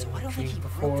something So I in a don't think dream he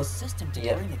broke before. the system to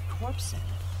Yep. bring the corpse in.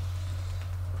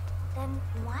 Then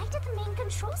why did the main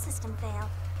control system fail?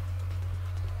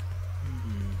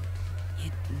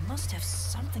 It must have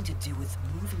something to do with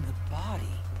moving the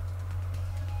body.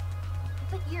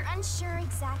 But you're unsure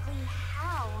exactly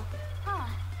how. Huh.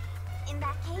 In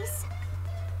that case,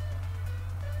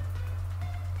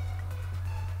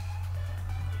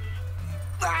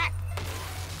 I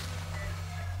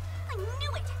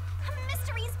knew it! A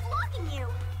mystery is blocking you!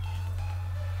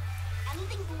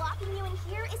 Anything blocking you in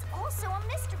here is also a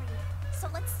mystery.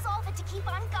 keep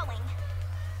on going.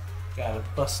 Gotta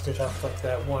bust it up like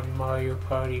that one Mario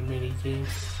Party minigame.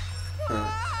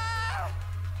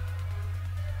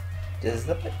 Does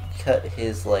that cut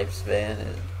his lifespan?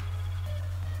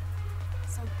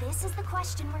 So this is the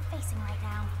question we're facing right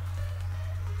now.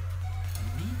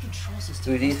 The main control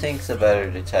system Who do you must have think's a failed.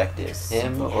 better detective, him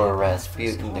Simply or had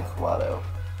Rasputin that first Nikwato?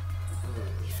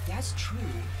 If that's true,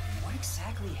 what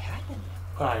exactly happened?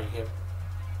 Probably him.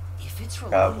 If it's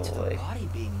related to Probably. the body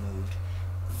being moved,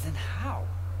 then how?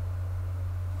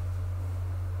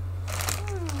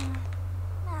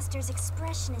 Master's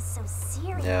expression is so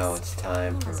serious. Now it's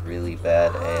time for really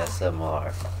bad ASMR.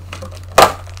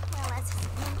 Well, as his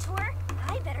mentor,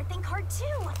 I better think hard too.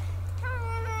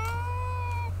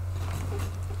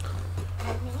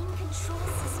 The main control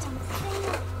system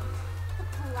failing. The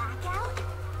blackout.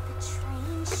 The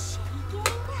train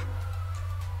shaking.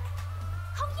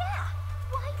 Oh yeah!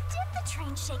 Why did the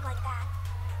train shake like that?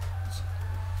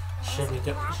 Shouldn't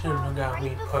have got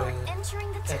me putting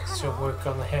extra work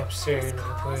on the hamster and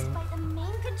everything. By the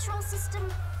main control system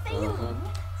failing.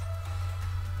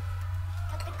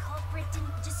 But the culprit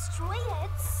didn't destroy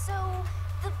it, so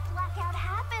the blackout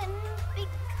happened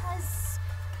because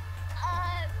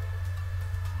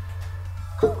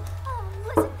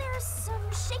wasn't there some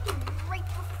shaking right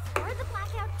before the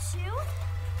blackout too?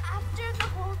 After the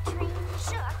whole train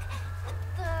shook,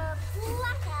 the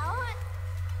blackout.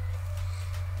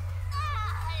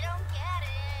 I don't get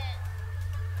it.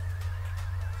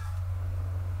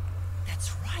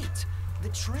 That's right. The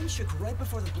train shook right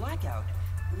before the blackout.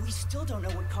 We still don't know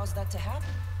what caused that to happen.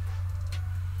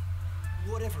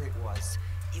 Whatever it was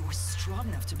strong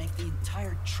enough to make the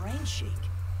entire train shake.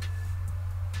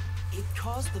 It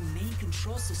caused the main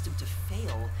control system to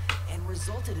fail and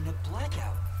resulted in a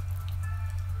blackout.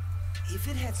 If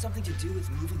it had something to do with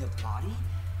moving a body,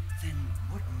 then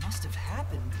what must have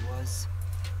happened was...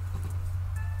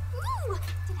 Ooh!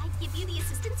 Did I give you the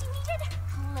assistance you needed?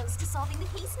 Close to solving the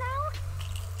case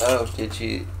now? Oh, did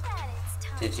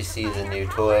you see the new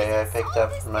toy I picked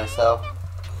up for myself?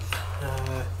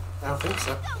 I don't think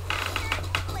so.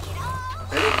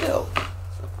 Pretty dope.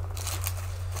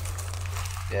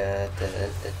 Da, da,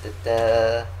 da, da,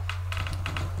 da.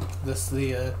 This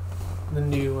the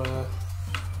new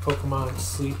Pokemon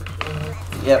Sleep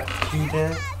Yep.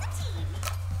 doodad.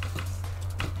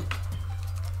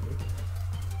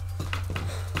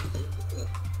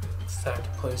 It's time to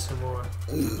play some more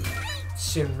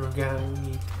Shin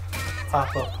Megami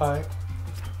pop-up part.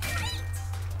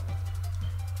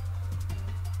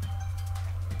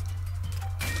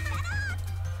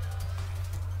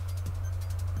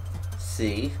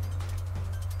 See?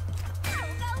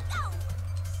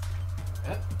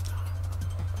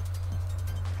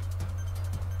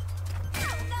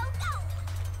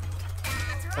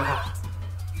 Ah,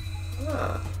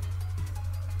 Huh.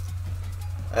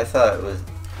 I thought it was...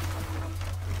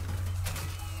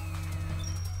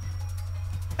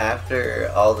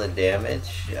 After all the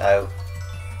damage,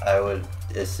 I would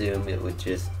assume it would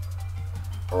just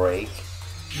break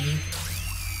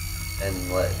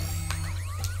and let...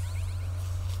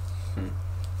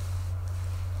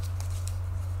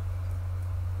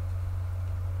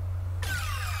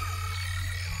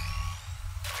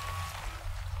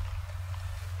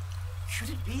 Could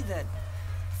it be that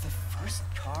the first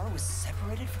car was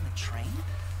separated from the train?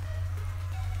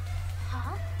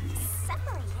 Huh?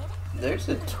 Separated? There's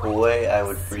a toy I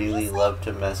would really love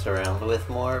to mess around with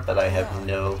more, but I have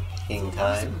no king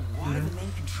time.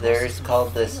 There's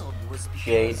called this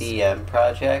JDM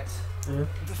project.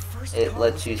 It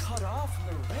lets you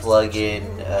plug in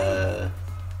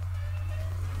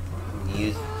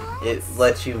it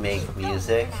lets you make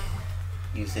music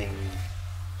using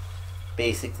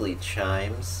basically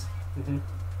chimes.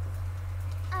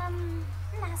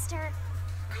 Master,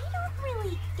 I don't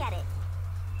really get it.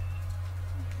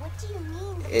 What do you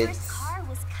mean the It's first car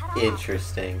was cut off?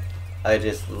 interesting. I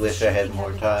just wish I had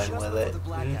more time with it.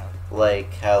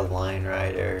 Like how Line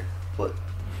Rider, what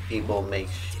people make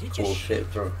cool shit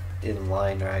from in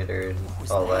Line Rider and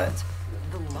all that.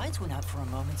 The lights went out for a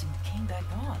moment and came back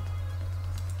on.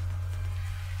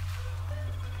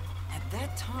 At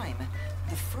that time,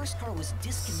 the first car was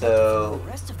disconnected So, from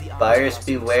the rest of the buyers Amazon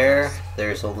beware, systems.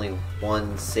 there's only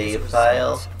one As a save result,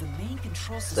 file. the main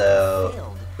control system So,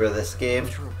 failed. for this game,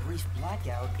 After a brief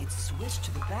blackout, it switched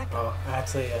to the backup. well,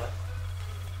 actually,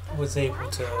 was able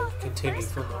to continue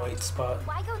from the right spot.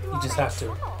 Why go through You all just that have to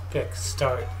trouble? pick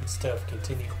start instead of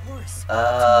continue. Of course, Oh,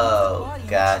 to move the body in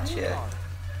the gotcha. train car.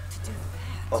 To do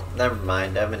that, oh, never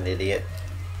mind, I'm an idiot.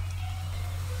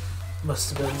 Must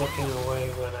have been looking away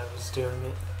when I was doing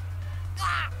it.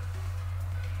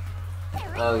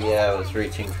 Oh yeah, I was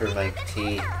reaching for my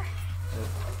tea.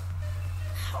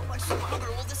 How much longer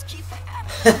will this keep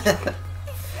happening?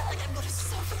 I feel like I'm gonna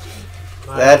suffocate.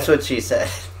 That's what she said.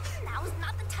 Now's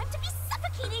not the time to be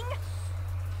suffocating.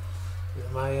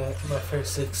 My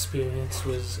first experience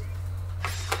was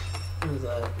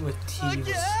with tea was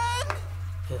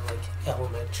in like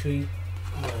elementary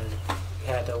when we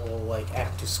had a little like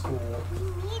after school We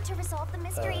need to resolve the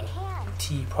mystery at hand.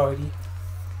 tea party.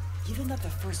 Given that the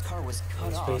first car was cut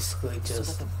It's off, basically so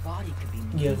just that the body could be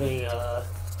moved. giving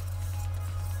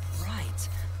Right.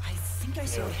 I think I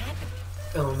see Yeah. what happened.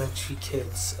 elementary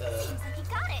kids Seems like you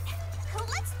got it.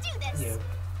 Let's do this. you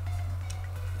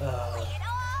know Lay it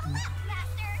all up,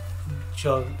 Master.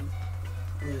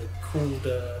 cooled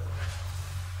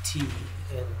tea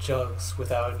in jugs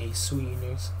without any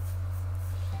sweeteners.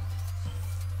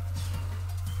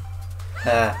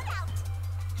 Ha.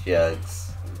 Jugs.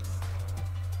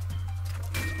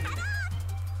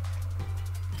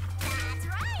 That's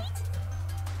right.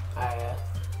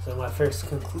 So my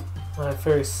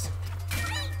first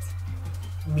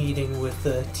meeting with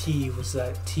the tea was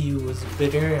that tea was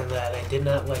bitter and that I did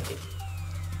not like it.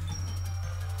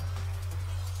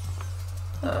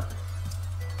 Huh.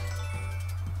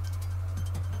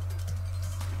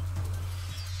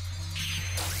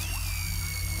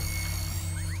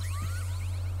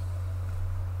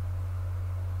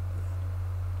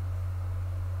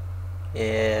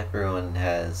 Yeah, everyone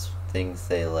has things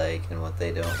they like and what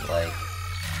they don't like.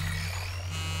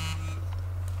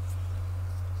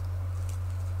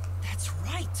 That's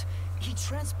right. He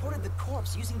transported the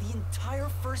corpse using the entire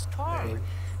first car. Right.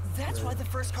 That's why the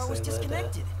first car was So that,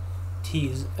 disconnected.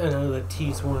 Tea's, I know that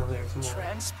tea's one of their more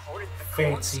Transported the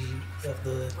fancy of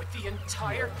the with the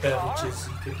entire car? beverages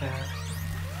you could have.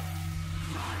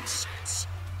 Nonsense.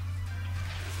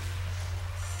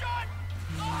 Shut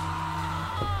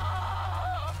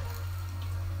up!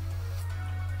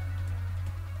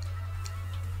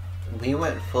 We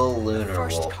went full Lunar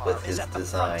First Wolf car with is his at the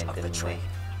design, front of the didn't we? train.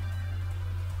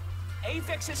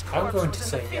 Avex's I'm corpse going was to in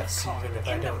say the fifth yes, car, even if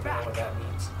I in the don't know back. what that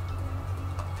means.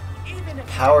 Even if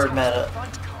Power you touch metal- the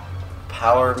front car,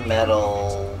 Power how do you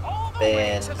metal move all the way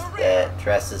band to the rear? that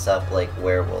dresses up like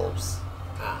werewolves.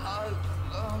 Uh,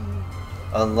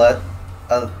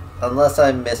 Unless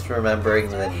I'm misremembering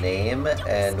the name,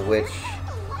 and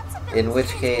in which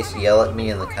case yell at me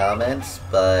in the comments,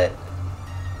 but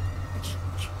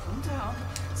Calm down.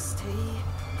 Stay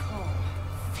calm.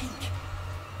 Think.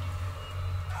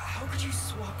 How could you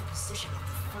swap the position of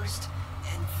the first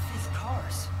and fifth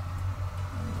cars?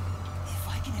 If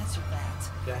I can answer that,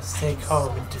 Gotta stay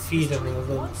calm and defeat him in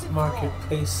the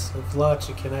marketplace of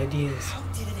logic and ideas. how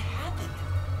did it happen?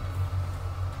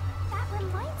 That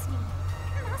reminds me.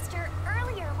 Master,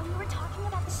 earlier when you were talking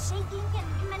about the shaking and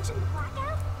you mentioned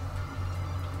blackout?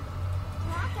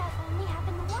 Blackout only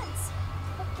happened once,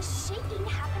 but the shaking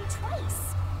happened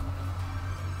twice.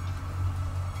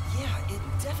 Yeah, it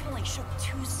definitely shook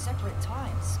two separate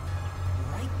times.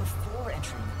 Right before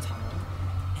entering the tunnel,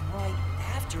 and right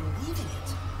after leaving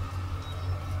it.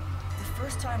 The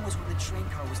first time was when the train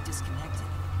car was disconnected.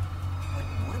 But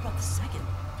what about the second?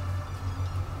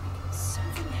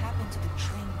 Something happened to the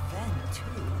train then,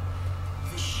 too.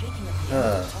 The shaking at the end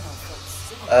of the tunnel felt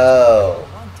similar Oh. to the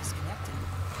one disconnected.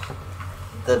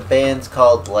 the band's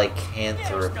called There's no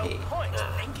Lycanthropy. point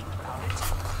thinking about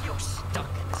it. You're stuck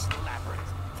in this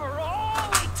labyrinth for all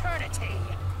eternity.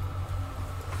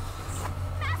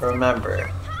 Remember,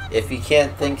 if you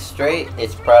can't think straight,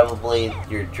 it's probably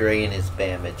your brain is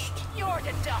damaged. Your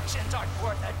deductions aren't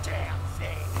worth a damn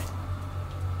thing.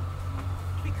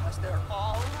 Because they're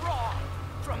all wrong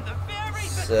from the very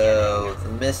So, the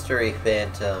Mystery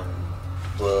Phantom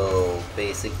will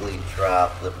basically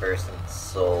drop the person's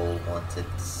soul once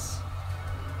it's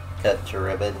cut to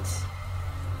ribbons.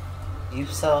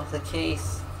 You've solved the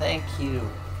case. Thank you.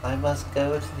 I must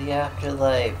go to the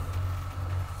afterlife.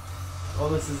 Well,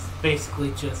 this is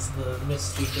basically just the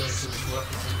Mystery Dungeon's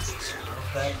representation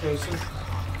of that person.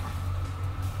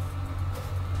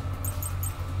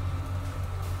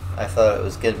 I thought it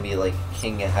was gonna be like a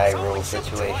King of Hyrule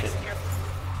situation.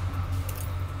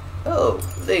 Oh,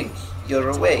 Link, you're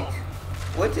awake.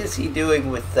 What is he doing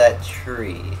with that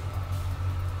tree?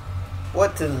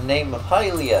 What in the name of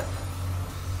Hylia?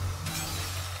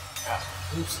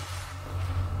 Oops.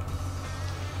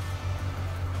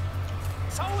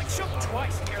 So it shook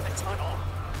twice near the tunnel.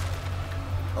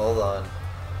 Hold on.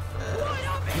 What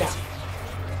of it? Yeah.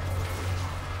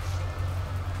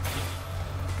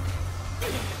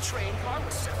 The train car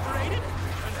was separated,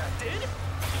 connected.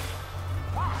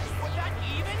 Why would that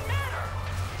even matter?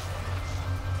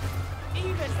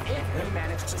 Even if we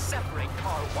managed to separate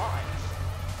car 1,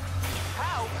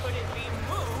 how could it be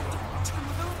moved to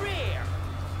the rear?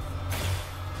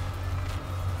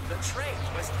 The train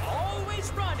was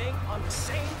always running on the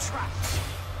same tracks.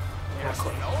 There's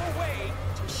no way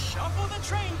to shuffle the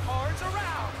train cars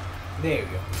around. There you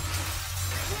go.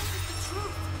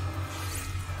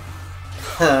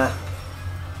 Huh.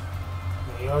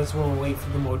 You always want to wait for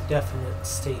the more definite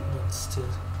statements to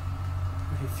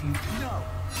refute. No.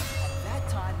 At that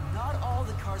time, not all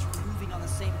the cars were moving on the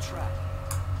same track.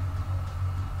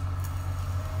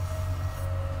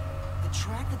 The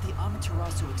track that the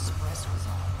Amaterasu Express was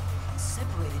on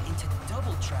separated into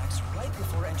double tracks right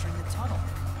before entering the tunnel.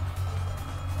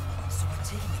 So by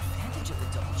taking advantage of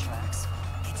the double tracks,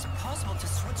 it's possible to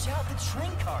switch out the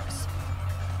train cars.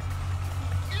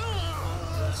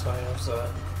 So I was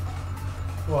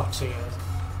watching,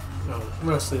 no,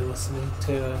 mostly listening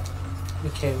to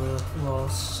Michaela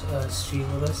Law's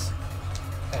stream with us.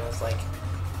 And it's like,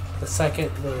 the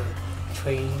second the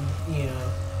train, you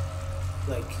know,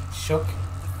 like shook,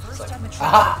 The first like, time the train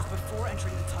aha! was before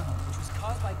entering the tunnel, which was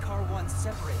caused by car 1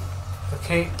 separating.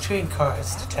 the train car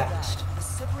is After detached. that, the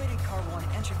separated car 1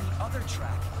 entered the other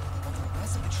track, while the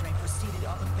rest of the train proceeded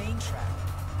on the main track.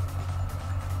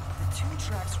 The two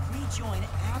tracks rejoin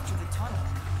after the tunnel.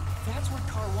 That's when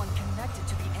car 1 connected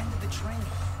to the end of the train.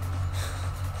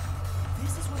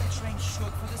 This is when the train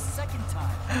shook for the second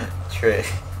time. You're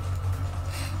right.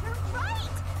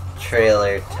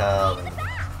 Trailer Tom.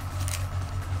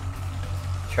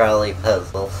 Trolley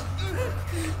puzzles.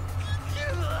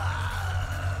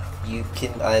 You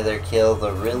can either kill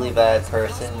the really bad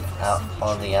person out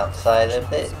on the outside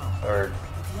of it, or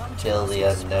kill the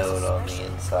unknown on the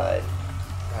inside.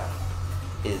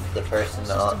 Is the person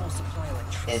The on system will supply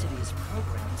electricity as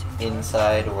programmed to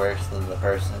inside worse than the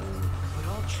person put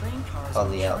all train cars on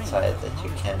the the train outside that you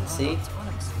motor can run see?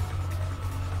 autonomously.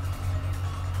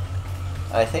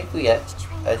 I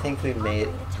think we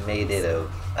made it a.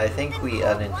 I think we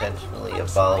unintentionally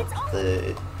evolved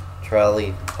the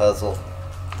trolley puzzle.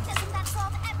 Doesn't that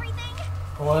solve everything?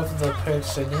 What if the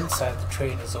person inside the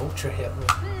train is Ultra Hitler?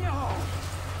 No,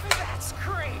 that's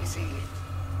crazy.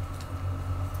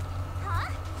 Huh?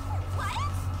 What?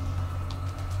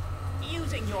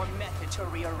 Using your method to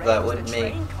rearrange That would the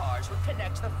make- train cars would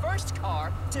connect the first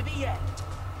car to the end,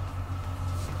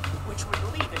 which would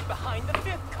leave it behind the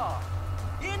 5th car.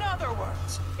 In other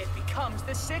words, it becomes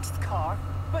the 6th car,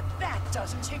 but that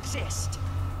doesn't exist.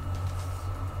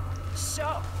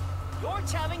 So, you're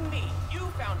telling me you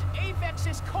found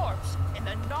Avex's corpse in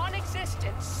the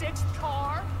non-existent 6th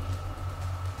car?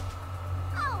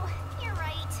 Oh, you're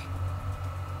right.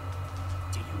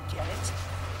 Do you get it?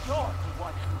 You're the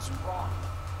one who's wrong.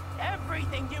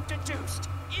 Everything you've deduced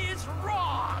is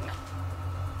wrong!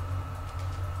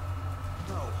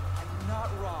 No, I'm not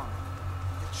wrong.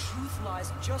 The truth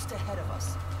lies just ahead of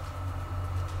us.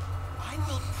 I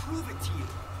will prove it to you.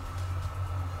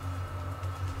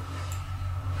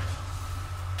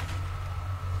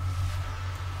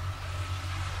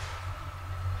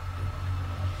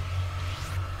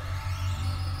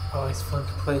 Always fun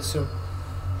to play some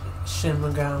Shin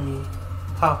Megami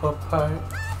pop-up part.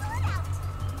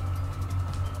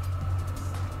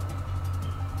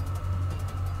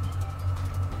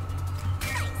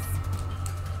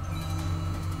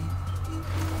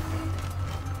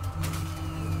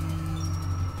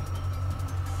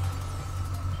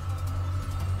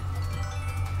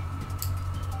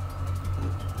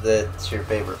 That's your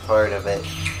favorite part of it.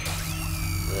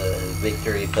 The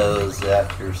victory pose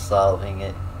after solving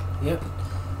it. Yep.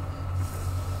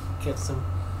 Get some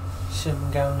Shin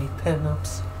Megami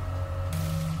pinups.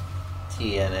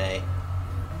 TNA.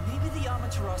 Maybe the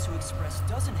Amaterasu Express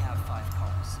doesn't have 5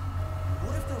 cars.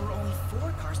 What if there were only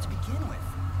 4 cars to begin with?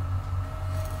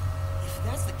 If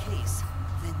that's the case,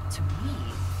 then to me,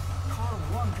 car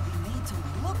 1 could be made to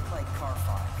look like car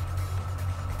 5.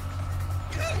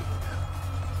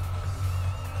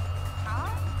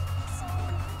 Huh? So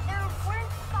there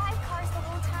weren't 5 cars the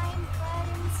whole time, but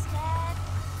instead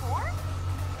 4?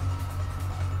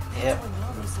 Yep. That's when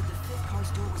Melvin said the 5th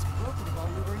car's door was broken while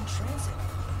we were in transit.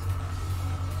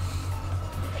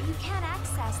 But you can't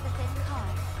access the 5th car,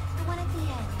 the one at the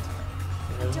end.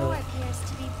 The door appears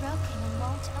to be broken and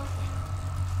won't open.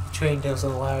 Train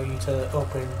doesn't allow you to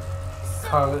open So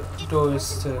car it doors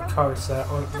wasn't to broken. cars that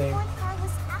aren't The there. 4th car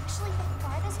was actually the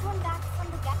farthest one back from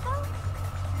the get-go?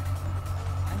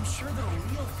 I'm sure the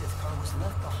real 5th car was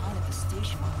left behind at the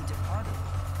station when we departed.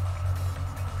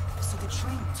 So the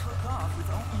train took off with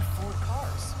only 4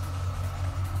 cars.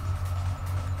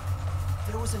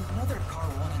 There was another car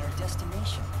 1 at our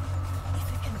destination. If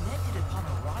it connected upon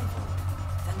arrival,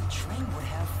 then the train would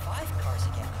have 5 cars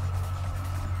again.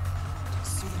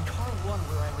 So then car 1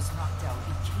 where I was knocked out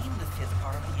became the 5th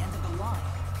car at the end of the line.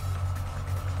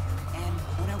 And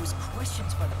when I was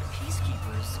questioned by the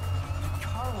peacekeepers, the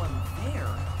car 1 there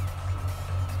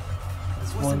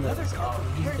There's was one another that's car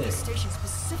already prepared at the there. station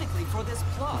specifically for this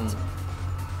plot.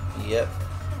 Yep.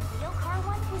 The real car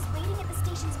one was waiting at the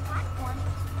station's platform,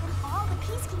 and all the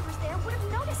peacekeepers there would have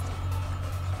noticed it.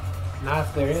 Not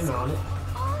if they're in on it.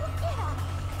 All in on it.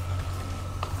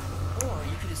 Or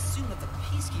you could assume that the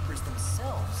peacekeepers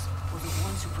themselves were the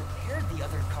ones who prepared the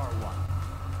other car 1.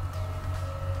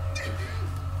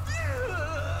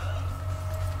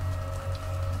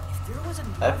 If there was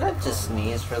another I've had to car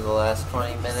sneeze for the last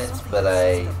 20 minutes, something but that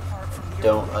I set it apart from the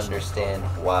don't original understand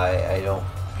car. why I don't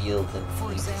feel the For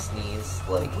need to example, sneeze.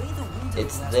 the Like, way the window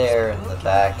it's glass there was in the broken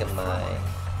back by of the my... firmament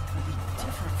will be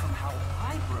different from how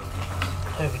I broke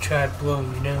it. Have you tried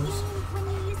blowing your nose? When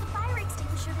you use the fire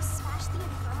extinguisher to smash the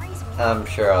infirmary's window, I'm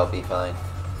sure I'll be fine.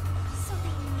 so they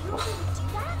knew you would do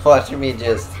that? Watching me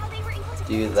just That's how they were able to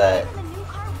do get that in the new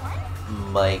car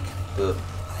one? mic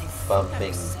I think bumping I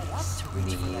was set up to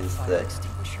reach for sneeze fire that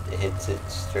extinguisher. hits it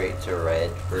straight to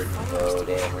red for Fire no extinguisher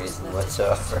damn was reason left in a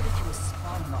whatsoever. conspicuous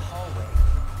spot in the hallway.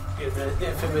 Yeah, the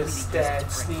infamous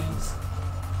dad sneeze.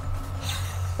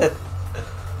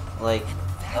 Like,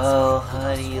 oh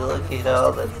honey, look at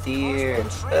all the deer.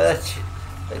 Such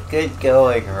a good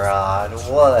going, Ron.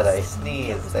 What? I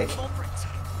sneezed. Isn't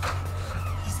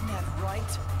that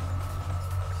right?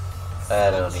 I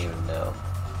don't even know.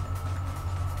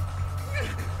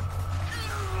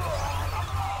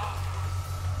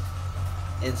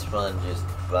 It's fun just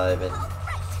vibing. All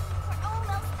right, we're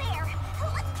almost there.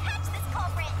 Let's catch this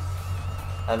culprit.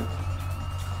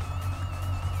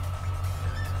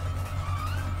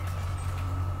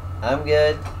 I'm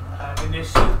good. An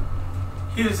issue.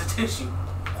 Here's a tissue.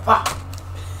 Wow.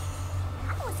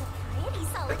 That was a pretty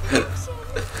solid action.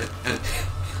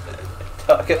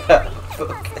 Talk about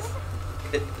focus.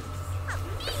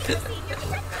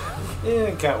 Yeah,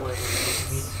 it got where it needed to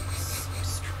be. So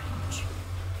strange.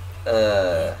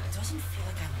 Uh, It doesn't feel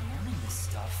like I'm learning this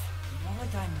stuff. More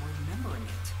like I'm remembering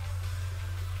it.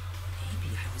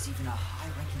 Maybe I was even a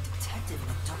high-ranking detective in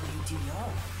a WDO.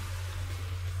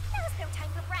 Now's no time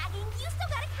for bragging. You still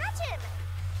gotta catch him.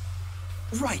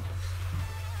 Right.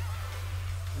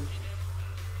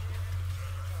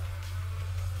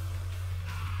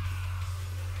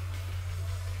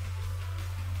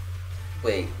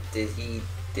 wait, did he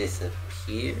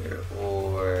disappear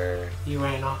or He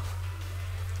ran off.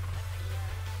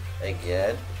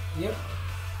 again? Yep.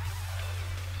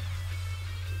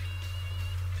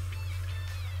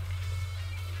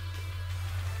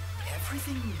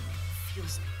 Everything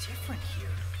feels different here.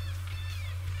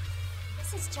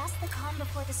 This is just the calm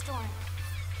before the storm.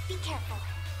 Be careful.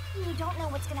 You don't know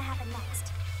what's gonna happen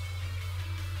next.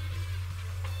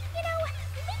 You know,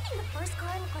 making the first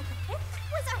car look like the fifth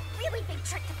was a really big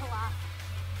trick to pull off.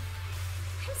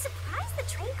 I'm surprised the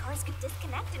train cars could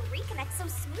disconnect and reconnect so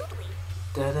smoothly.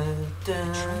 Da da The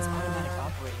train's automatic da.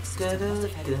 operating system must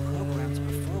have had it programmed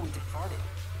before we departed.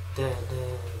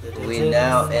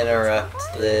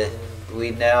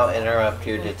 We now interrupt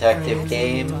your detective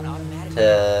game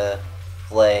to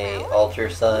play Ultra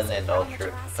Sun and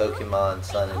Ultra Pokemon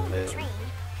Sun and Moon.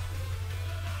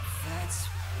 That's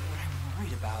what I'm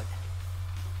worried about.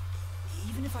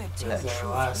 Even if I obtain Is the there a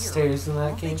truth lot of here, stairs in that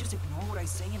won't they game? just ignore what I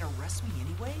say and arrest me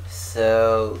anyway?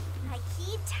 So I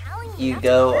keep telling you not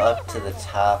go to worry up to about the it.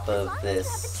 top As of long as you have the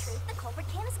this truth, the culprit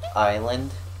can't escape.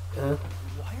 island. Why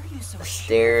are you so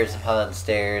Stairs sure of upon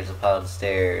stairs upon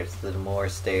stairs, then more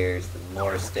stairs, then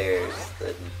more stairs,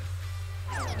 then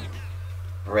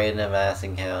random ass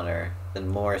encounter, then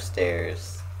more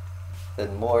stairs,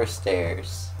 then more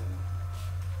stairs.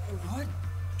 that? What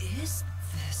is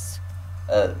this?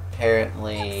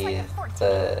 Apparently,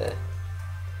 the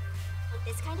With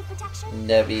this kind of protection,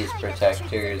 Nebby's I bet the truth is in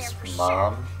there protector's for sure.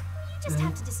 mom You just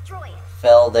have to destroy it.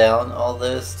 fell down all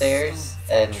those stairs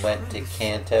and went to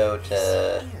Kanto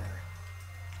to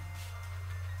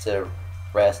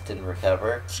rest and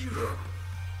recover. You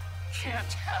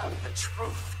can't have the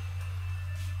truth.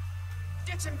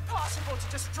 It's impossible to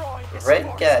destroy this Red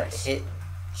got fortress. hit,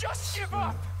 Just give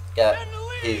up. got and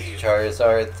his leave.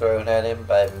 Charizard thrown at him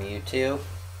by Mewtwo.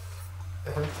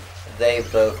 They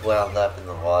both wound up in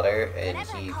the water, and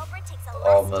Whenever a he culprit takes a last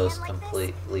almost stand like this,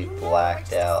 completely you know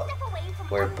blacked we're just a out. step away from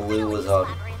Where one Blue was really on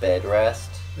labyrinth. bed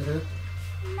rest.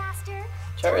 Master,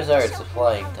 Charizard's show a him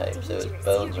flying how type, so his dangerous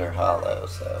bones you are really hollow,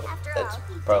 so After that's all,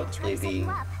 he did probably try to set being you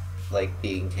up. like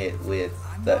being hit with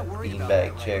I'm that not worried about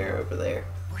beanbag that chair right over there.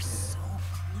 We're so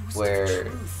close Where- to the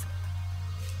truth.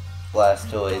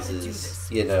 Blastoise is,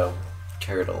 you know,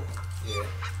 turtle. Yeah.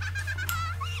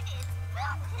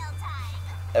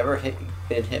 Ever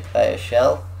been hit by a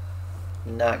shell?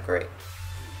 Not great.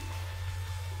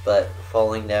 But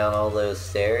falling down all those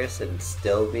stairs and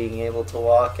still being able to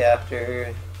walk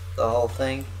after the whole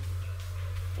thing?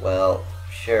 Well,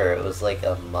 sure, it was like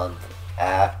a month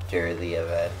after the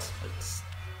event, but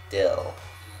still.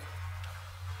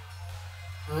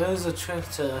 There's a trick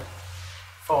to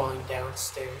falling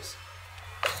downstairs.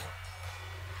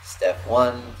 Step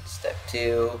 1, Step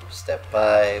 2, Step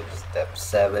 5, Step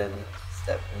 7,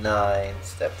 Step 9,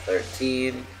 Step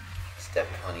 13, Step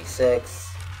 26,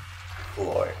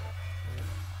 floor.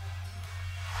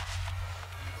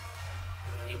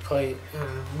 You play,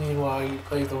 meanwhile you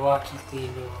play the Rocky theme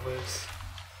in reverse.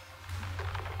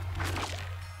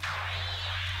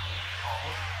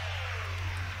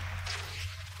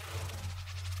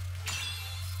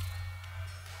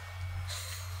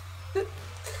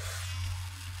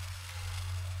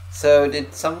 So,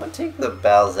 did someone take the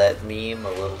Bowsette meme a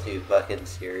little too fucking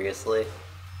seriously?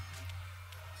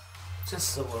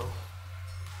 Just a little.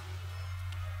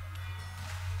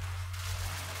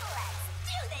 Let's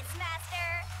do this, Master!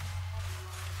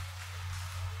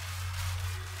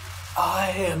 I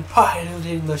am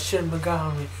piloting the Shin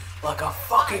Megami like a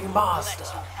fucking monster.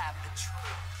 Let you have the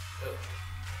truth.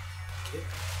 Okay.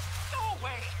 Go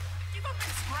away! Give up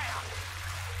its ground!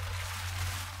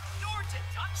 Your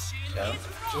deduction Yeah. is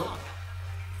wrong!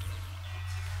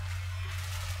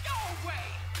 Go away!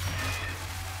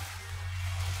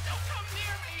 Don't come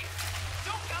near me!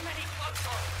 Don't come any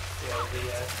closer!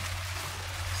 Yeah,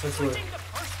 since we're Switching the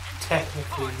first and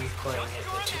technically second replaying it,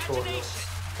 the just your tutorials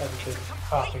imagination. haven't been It's a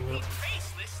popping completely up.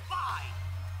 baseless lie.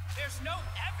 There's no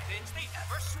evidence they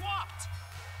ever swapped.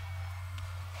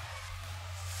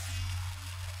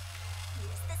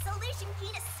 Use the solution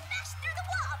key to smash through the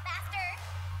wall, Master!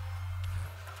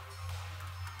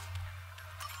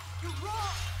 You're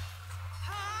wrong!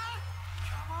 Huh?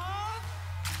 Come on!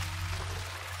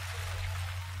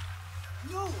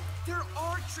 No! There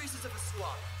are traces of a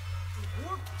swap! The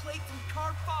warp plate from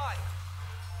Car 5!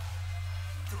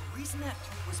 The reason that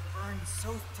plate was burned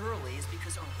so thoroughly is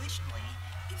because originally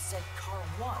it said Car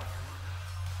 1.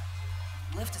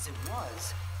 Left as it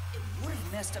was, it would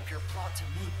have messed up your plot to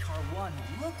make Car 1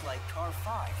 look like Car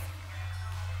 5.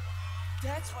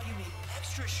 That's why you made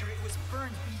extra sure it was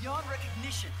burned beyond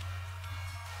recognition.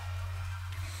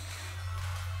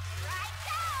 Right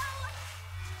go!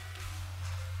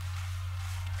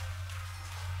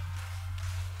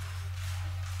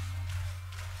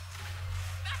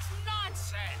 That's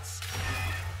nonsense!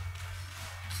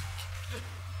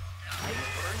 I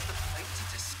burned the plate to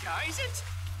disguise it?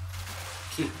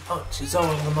 Keep punches on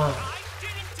the mind. I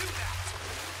didn't do that!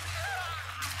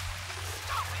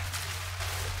 Stop it!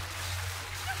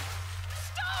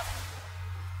 Stop!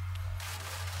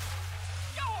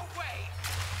 Go away!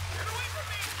 Get away from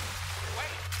me! Get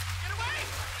away! Get away!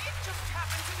 It just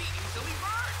happened to be easily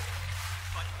burned!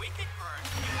 But with it burned,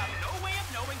 you have no way of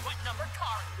knowing what number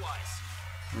car it was.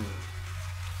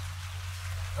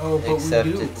 Oh, but Except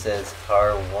we do. it says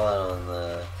car 1 on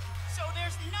the... So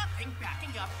there's nothing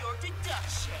backing up your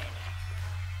deduction.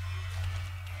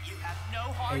 You have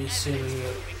no hard Are you evidence assuming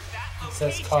it proving that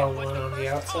says location car was 1 the on the first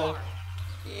outside? car.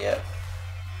 Yep.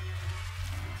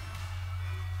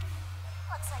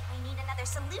 Looks like we need another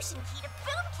solution key to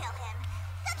boom kill him.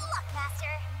 Good luck,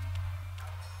 Master!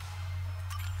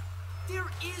 There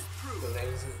is proof. So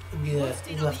there's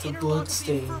Bloodstain on left the the inner blood lock of the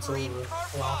stains infirmary over in car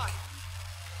the lock, 5.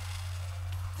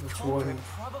 The which culprit wouldn't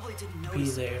probably didn't be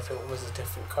notice there it, if it was a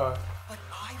different car. but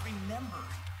I remember.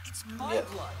 It's my Yep.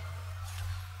 blood.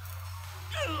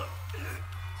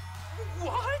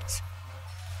 What?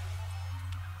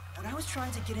 When I was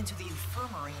trying to get into the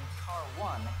infirmary in Car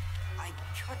 1, I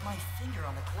cut my finger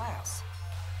on the glass.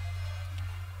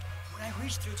 When I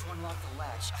reached through to unlock the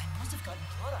latch, I must have gotten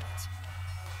blood on it.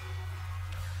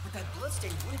 But that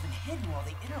bloodstain would have been hidden while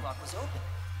the interlock was open.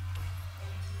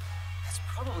 That's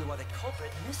probably why the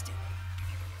culprit missed it.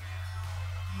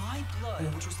 My blood,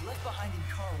 which was left behind in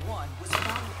Car 1, was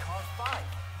found in Car 5.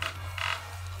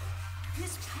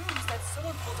 This proves that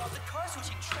someone pulled off the car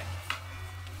switching trick.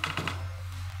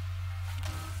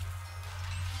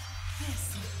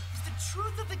 This is the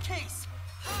truth of the case.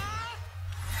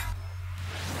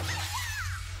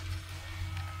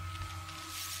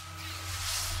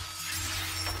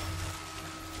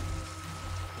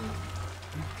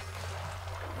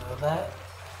 Now that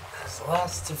his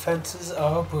last defenses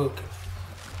are broken.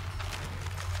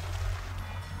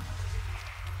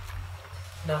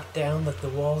 Knocked down like the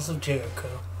walls of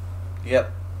Jericho.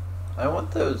 Yep. I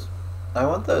want those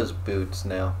boots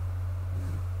now.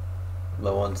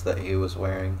 The ones that he was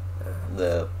wearing.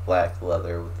 The black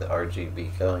leather with the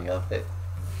RGB going up it.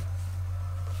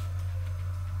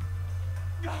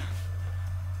 I'm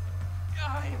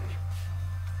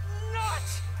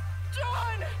not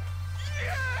done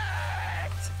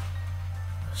yet!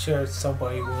 Sure,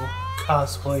 somebody will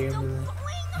cosplay him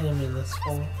in this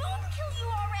form. Boom kill you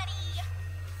already!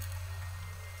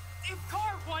 If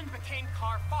Car 1 became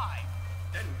Car 5,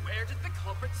 then where did the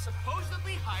culprit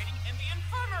supposedly hiding in the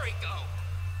infirmary go?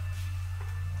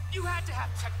 You had to have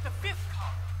checked the 5th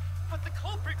car, but the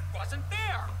culprit wasn't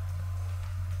there.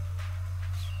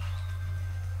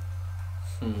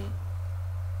 The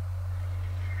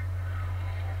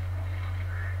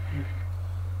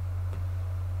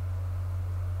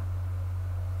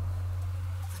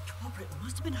culprit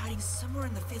must have been hiding somewhere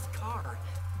in the 5th car.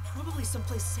 Probably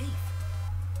someplace safe.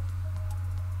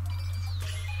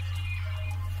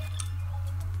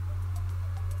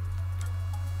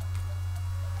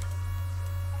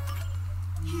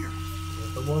 Here.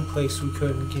 The one place we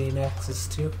couldn't gain access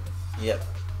to. Yep.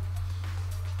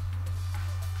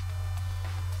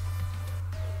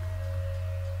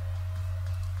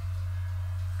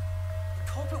 The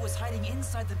culprit was hiding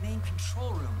inside the main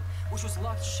control room, which was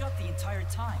locked shut the entire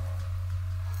time.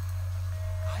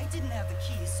 I didn't have the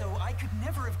key, so I could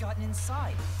never have gotten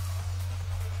inside.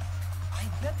 I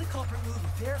bet the culprit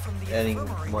moved there from the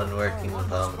infirmary. Anyone working with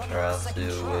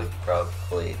Amaterasu would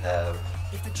probably have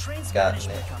If the train's gotten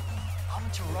management it. company,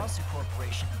 Amaterasu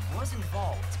Corporation, was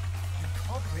involved, the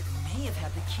culprit may have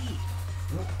had the key.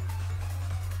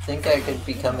 Think I could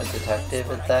become a detective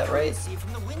at that rate? See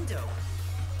from the window.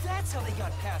 That's how they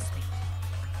got past me.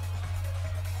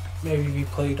 Maybe we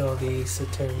played all the Ace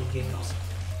Attorney games.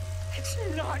 It's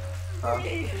not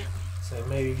me. So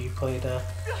maybe we played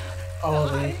all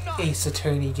the Ace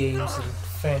Attorney games and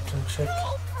Phantom Trick.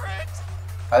 Culprit!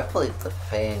 I played the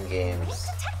fan games.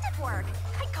 Detective work.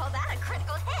 I'd call that a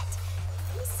critical hit.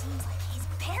 He seems like he's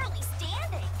barely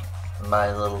standing.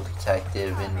 My Little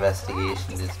Detective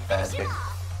Investigation is magic.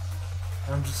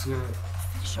 I'm just gonna.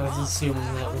 I was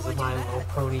assuming that was a My Little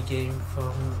Pony game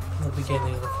from the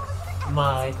beginning of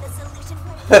my. The solution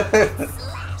will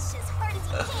slash as hard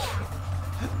as you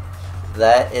can.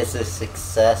 That is a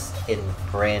success in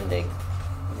branding.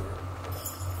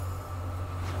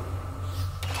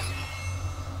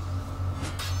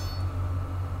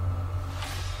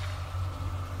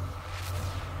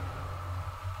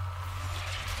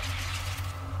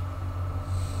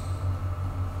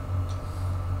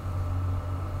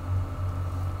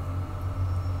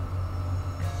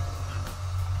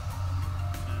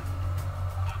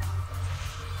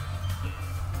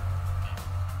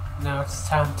 Now it's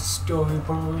time to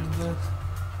storyboard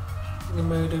the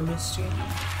murder mystery.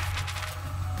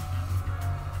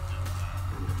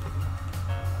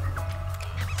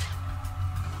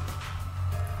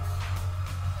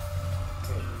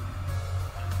 Okay.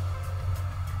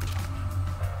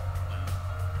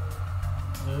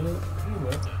 He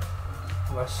went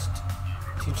west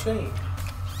to train.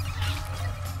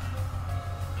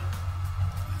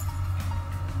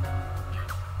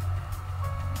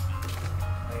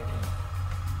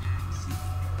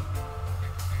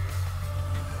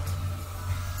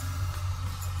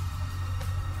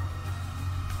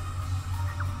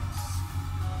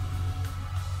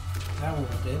 That would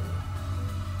have been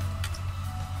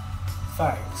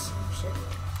fire extinguisher.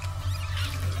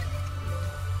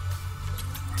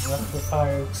 Left the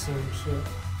fire extinguisher.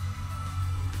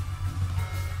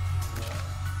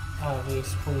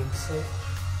 Obvious point safe.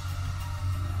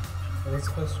 Next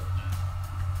question.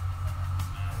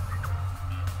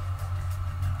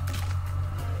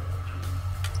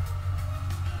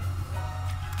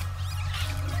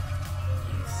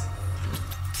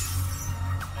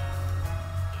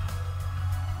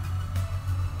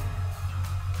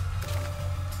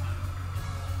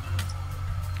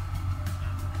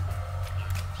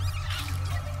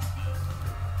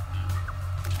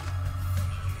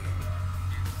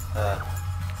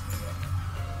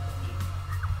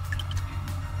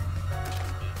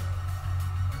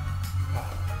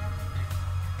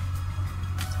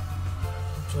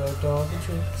 Drugged all the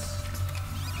drinks.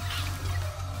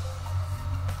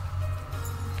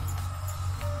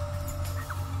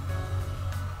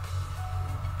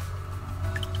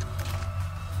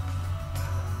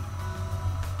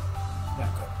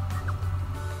 Not good.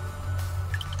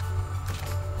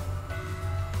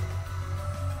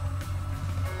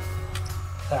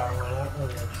 Power went out when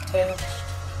it's attached.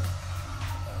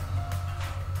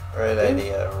 Right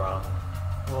idea, wrong.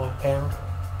 Wrong panel.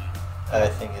 I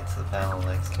think it's the panel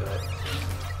next to it.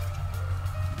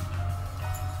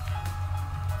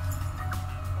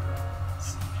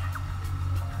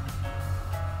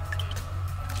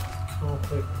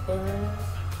 Culprit burn.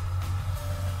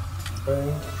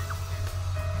 Burn.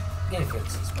 If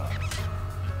it's his body.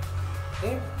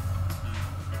 There.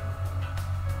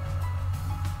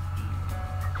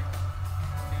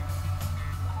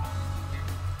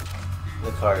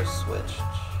 The car switched.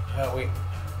 Oh, wait.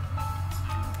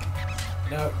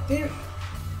 No, there.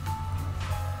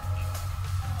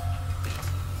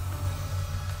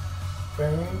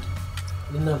 Burned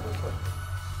the number plate.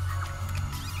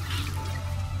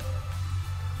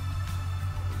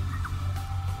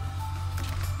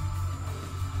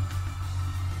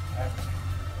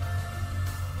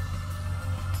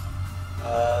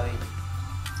 Uh,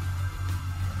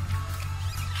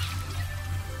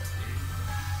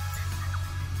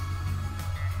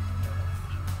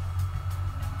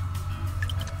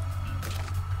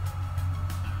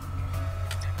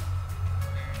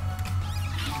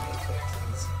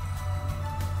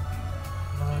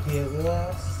 Nadia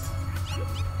lost.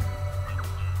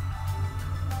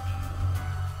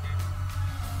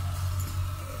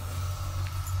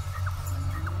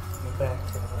 Go back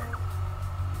to her.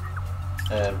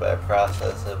 and by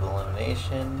process of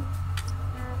elimination.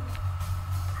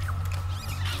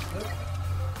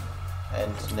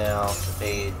 And now to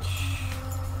page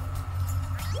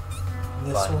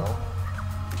This final. one.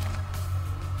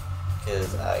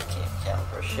 Because I can't count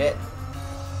for shit.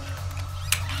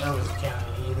 I wasn't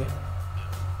counting either.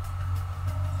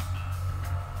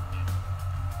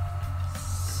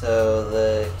 So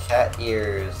the cat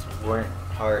ears weren't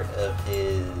part of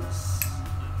his...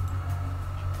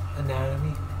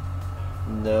 Anatomy.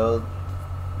 No,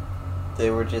 they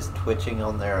were just twitching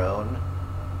on their own.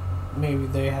 Maybe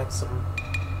they had some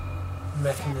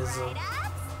mechanism. Right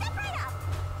up, step right up.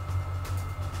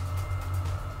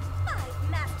 5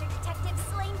 master detectives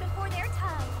slain before their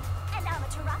time, and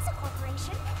Amaterasu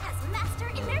Corporation has master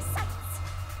in their sights.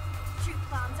 Truth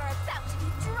bombs are about to be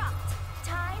dropped.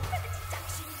 Time for the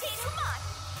deduction denouement.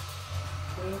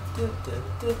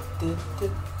 The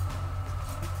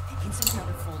incident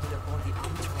unfolded aboard the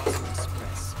Amaterasu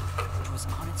Express, which was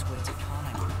on its way to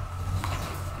Kanagawa.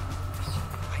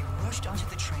 I rushed onto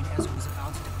the train as it was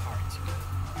about to depart.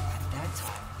 At that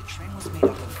time, the train was made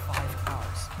up of 5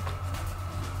 cars.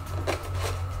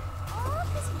 All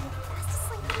because you were fast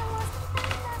asleep in the lost and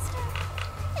found, Master.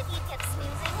 If you'd kept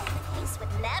snoozing, the case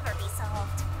would never be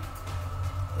solved.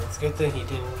 It's a good thing he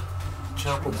didn't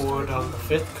jump aboard on the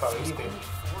 5th car It was either. only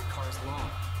 4 cars long.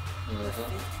 The 5th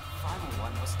and final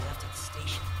one was left at the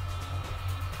station.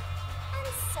 And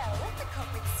so, if the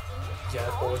culprit scheme had Got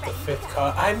aboard the already 5th begun,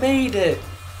 car. I made it!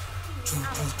 the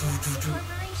Amaterasu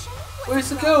Corporation was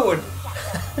Where's it wrong going? to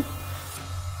get them.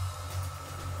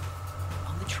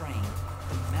 On the train,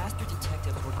 the master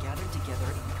detectives were gathered together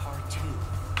in car 2.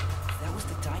 That was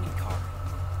the dining car.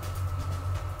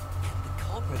 And the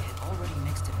culprit had already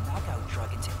mixed a knockout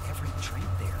drug into every drink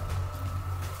there.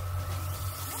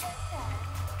 The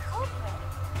culprit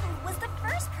was the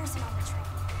first person on the train,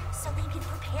 so they could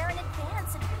prepare in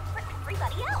advance and wait for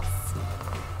everybody else.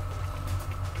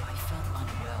 I felt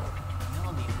unwell, and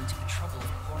Melanie went to the trouble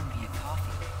of pouring me a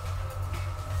coffee.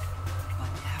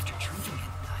 But after drinking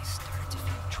it, I started to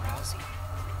feel drowsy.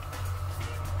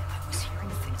 I was hearing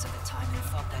things at the time and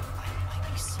thought that I might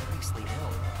be seriously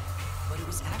ill. But it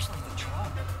was actually the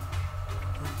drug.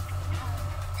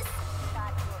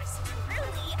 Thought yours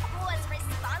truly was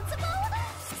responsible?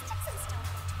 Sticks and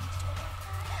stones don't do much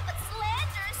good, but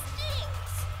slander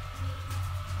stings.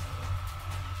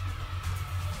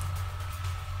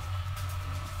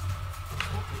 The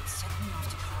culprit sent me off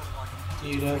to car 1. Do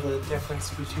you know the difference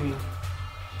between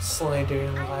slander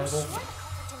and I'm libel? sure the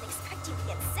culprit didn't expect you to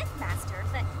get sick, Master,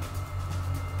 but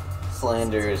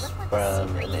Slander is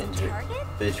from an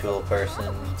individual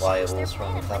person, libels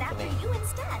from the company. you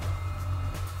instead.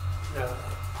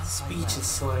 Speech is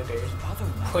slander. The other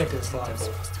Quint is detectives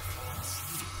libel. must have fallen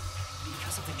asleep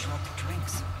because of the drugged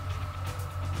drinks.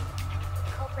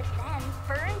 The culprit then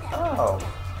burned them Oh. to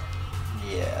death,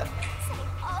 Yeah.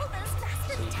 setting all those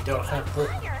master So you detectives don't have on the-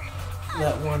 fire.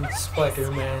 That On one purpose.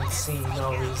 Spider-Man scene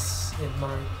always in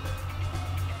mind.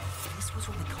 This was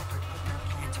when the culprit put their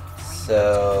plan to bring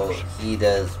So he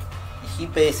does. He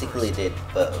basically did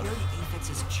both. Carried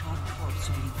Aphex's charred corpse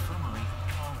to the infirmary in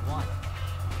car 1.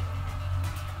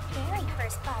 Very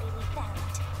first body we found.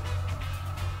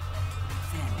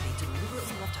 Then they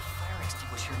deliberately left a fire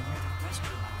extinguisher near the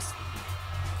restroom I was sleeping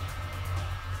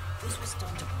in. This was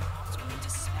done to prompt me into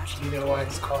smashing. Do you know why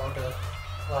it's called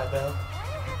libel?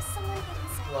 Why have someone get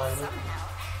inside Libel. somehow?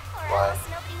 Or Why? else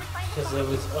nobody would find Because it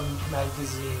was a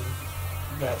magazine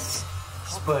that's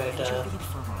spread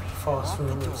false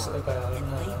rumors about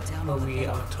Marie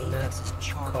Antoinette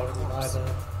called libel.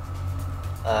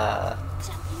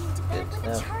 Jumping into bed good with to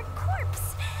a know. charred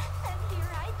corpse. And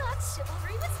here I thought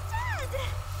chivalry was dead.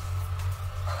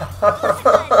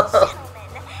 Listen,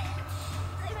 gentlemen.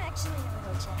 I'm actually a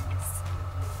little jealous.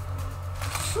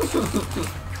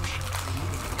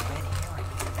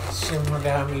 Shin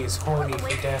Mogami is horny for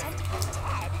death.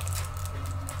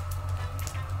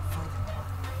 Furthermore,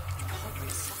 the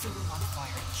culprit set the room on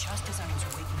fire just as I was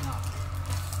waking up.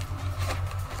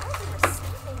 While we were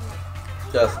sleeping,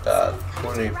 I Just felt someone come to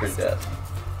horny the for rescue. death.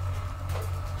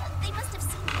 They must have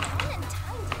seen me down and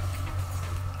timed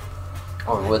it.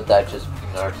 Or would that just be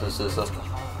narcissism? The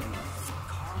hallway,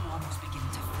 car 1 was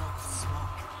beginning to fill with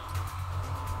smoke.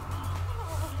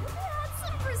 Oh, that's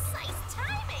some precise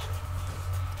timing.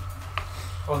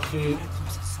 Well, What a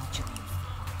glimpse of Selchuk being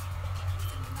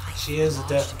fine. she is a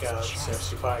death god, so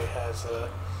she probably has a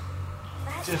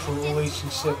That different didn't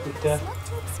relationship take with long death. for the smoke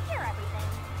to obscure everything.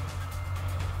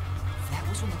 That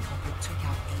was when the culprit took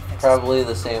out Apex's Probably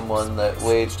the same one that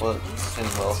Wade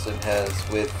Wilson has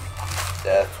with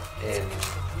death in.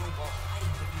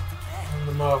 In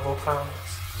the Marvel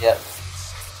comics. Yep.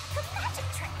 The magic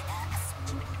trick.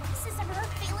 Switching places under a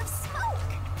veil of smoke.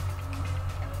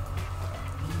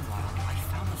 Meanwhile, I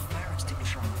found the fire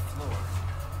extinguisher on the floor.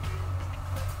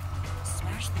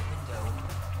 Smashed the window.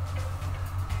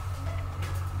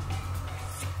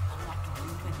 Unlocked the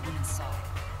room and went inside.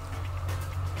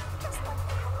 Just like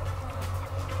the culprit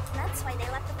planned. That's why they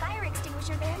left the fire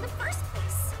extinguisher there in the first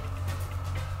place.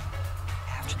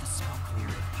 After the smoke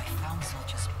cleared, I found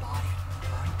Zelch's body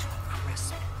burned to a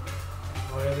crisp.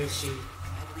 Whether she,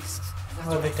 At least, that's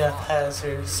whether what I death thought. has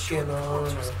her skin on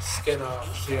or skin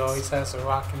off, she always has a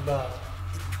rocking bottom.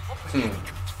 The culprit had me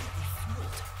completely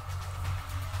fooled.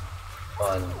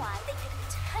 Fun. Why they picked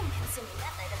a time-consuming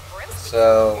method of roasting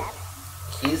So, to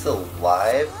death. he's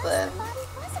alive Plus, then? the body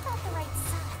was about the right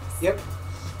size. Yep.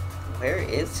 Where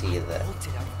is he then?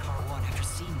 Bolted out of car 1 after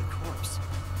seeing the corpse.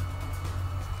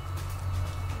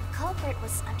 The culprit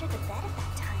was under the bed at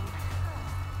that time.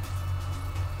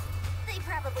 They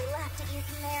probably laughed at you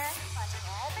from there, watching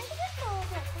everything unfold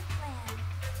like they planned.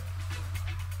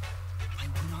 I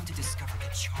went on to discover the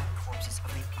charred corpses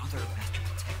of the other master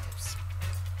detectives.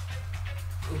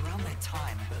 Around that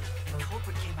time, the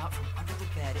culprit came out from under the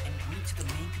bed and went to the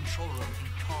main control room in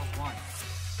car 1.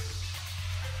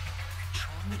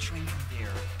 Controlling the train from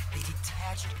there, they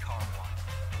detached car 1.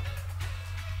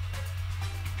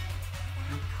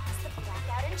 That caused the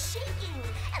blackout and shaking,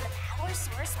 and the power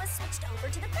source was switched over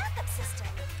to the backup system.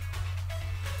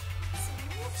 So when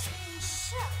the train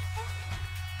shook,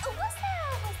 was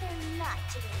there not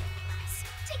jiggling?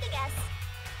 Take a guess.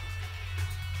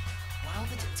 While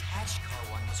the detached car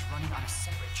 1 was running on a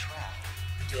separate track,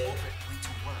 the culprit went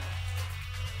to work.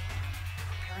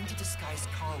 Preparing to disguise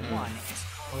car 1 as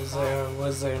car 5.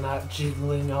 Was there not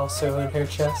jiggling also in her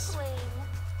chest? Juggling.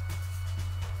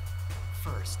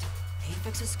 First,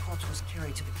 Apex's corpse was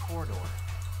carried to the corridor,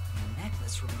 and the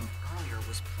necklace removed earlier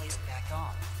was placed back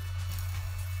on.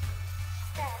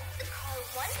 Then the car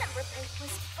 1 number plate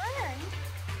was burned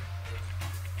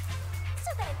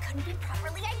so that it couldn't be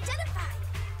properly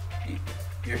identified.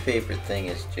 Your favorite thing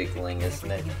is jiggling, isn't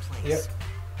it? Everything in place. Yep.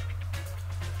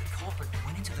 The culprit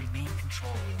went into the main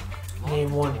control room, locked Name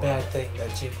the one door, bad thing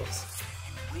that jiggles.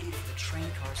 and waited for the train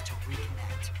cars to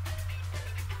reconnect.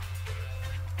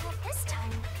 But this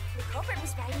time, the culprit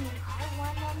was riding in car 1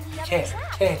 on the other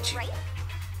track, Can't you? right?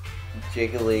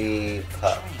 Jiggly The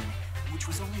pup. train, which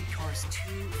was only cars 2,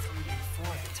 3, and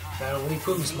 4 at the time, That only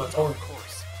proves my remained on point.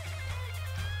 course.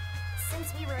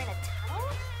 Since we were in a tunnel,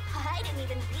 I didn't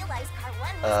even realize car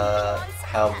 1 was alongside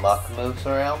How us. Muck moves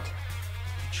around?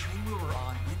 The train we were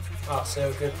on went through the Also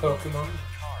a good Pokemon.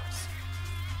 cars.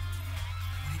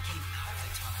 When it came out of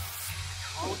the tunnel,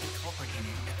 the car with the culprit in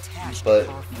it attached But to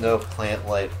car 4. no plant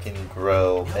life can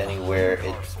grow Now anywhere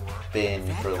behind car it's 4, been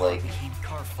that for car like became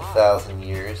car 5. 1,000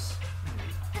 years.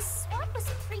 The swap was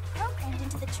pre-programmed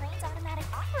into the train's automatic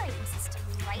operating system,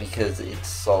 right? Because it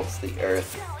salts the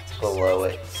earth below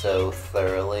it so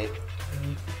thoroughly.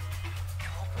 Mm,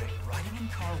 Culprit riding in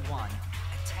car 1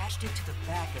 attached it to the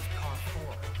back of car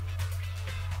 4.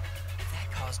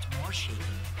 That caused more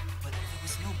shaking, but there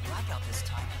was no blackout this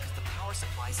time because the power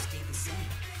supply stayed the same.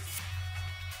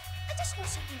 Additional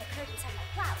shaking occurred inside my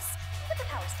blouse, but the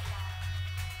power stayed on.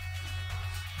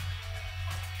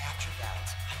 After that,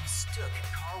 I mistook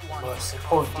car 1 Most for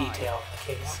car important 5 detail of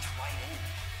the and case. walked right in.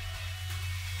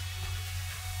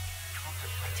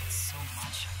 Culprit liked it so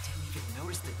much I didn't even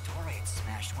notice the door I had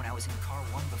smashed when I was in car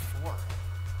 1 before.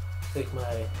 Take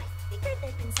my Figured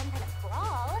there'd been some kind of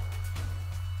brawl.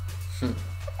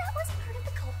 But that was part of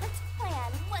the culprit's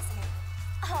plan, wasn't it?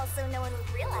 Also, no one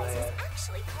would realize Yeah. it's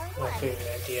actually Car My 1.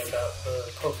 favorite idea about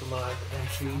Pokemon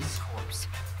entries Corpse.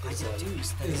 I is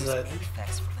deduced that is it was that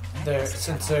Aphex from the they're necklace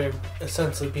since it had they're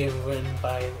essentially being written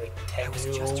by like on. I was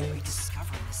just 10-year-olds,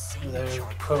 rediscovering the same they're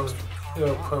chart prone from Car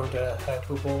they're 1. prone to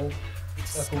hyperbole.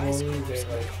 It's hyperbole. Sky's They're corpse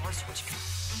and like, the car switch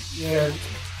yeah,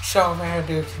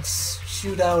 Charmander can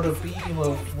shoot out a beam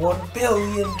of 1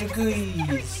 billion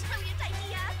degrees. Brilliant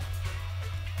idea.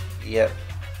 Yep,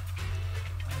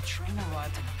 When the train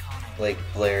arrived in Nakano, like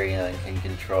Flareon can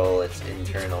control its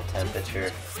internal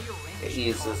temperature. It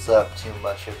uses up too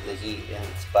much of the heat in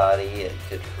its body and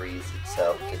could freeze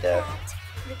itself to death.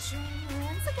 The train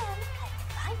once again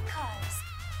had 5 cars.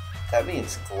 That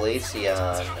means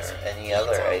Glaceon or any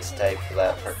other ice type for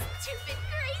that Stupid,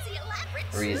 crazy,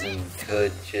 elaborate reason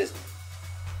could just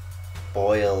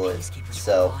boil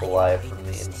itself alive from the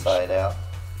inside out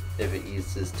if it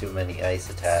uses too many ice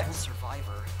sole attacks.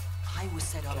 survivor, I was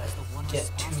set up as the one Get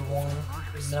too responsible warm. for the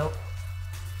murders. Nope.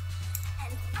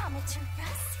 And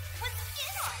Amaterasu was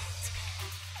in on it.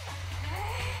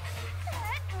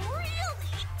 That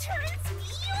really turns me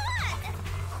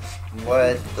on.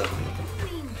 What the?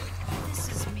 This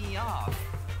is me off,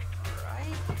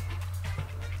 right?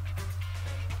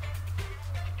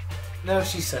 No,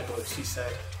 she said what she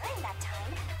said. During that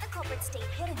time, the culprit stayed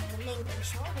hidden in the main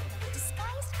control room of the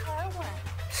disguised Car 1.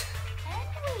 And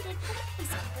waited for the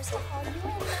peacekeepers to haul you in,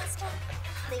 Master.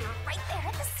 They were right there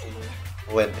at the scene.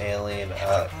 When alien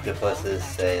octopuses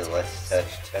say let's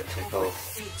touch Culprit tentacles.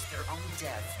 faked their own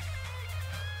death.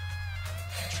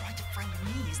 They tried to frame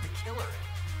me as the killer.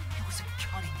 It was a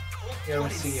cunning, You ever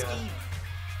cold-blooded see scheme.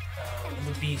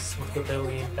 the beast with the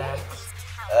billion backs?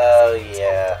 Oh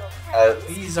yeah.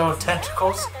 These aren't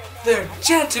tentacles, they're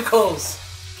genticles!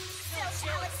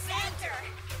 Alexander!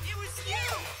 It was you!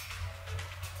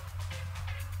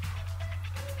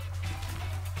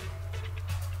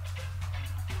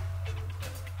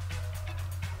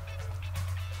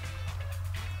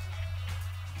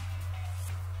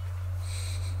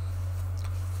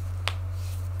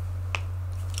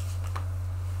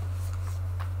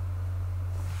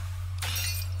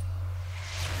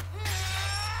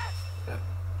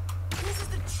 This is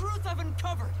the truth I've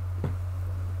uncovered.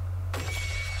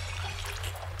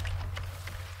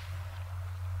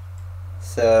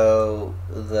 So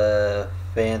the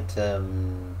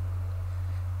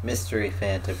mystery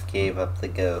phantom gave up the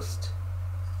ghost.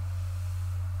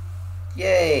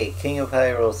 Yay! King of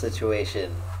Hyrule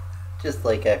situation. Just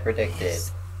like I predicted.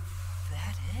 Is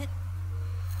that it?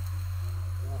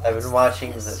 I've been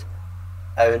watching this?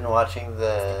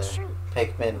 the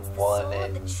Pikmin 1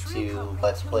 and 2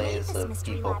 Let's Plays of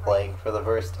people playing for the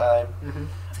first time.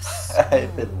 The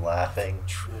I've been laughing.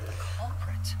 true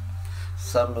culprit.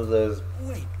 Some of those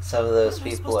Wait,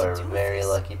 people are very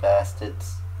lucky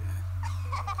bastards.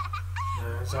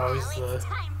 There's always It's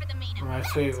time for the main my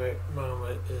event. favorite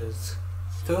moment is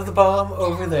throw the bomb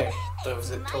over there. Throws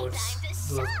it towards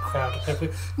the crowd of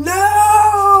people.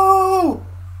 No!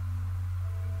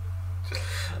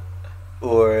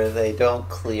 Or they don't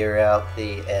clear out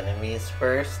the enemies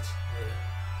first.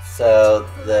 So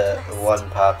the one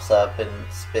pops up and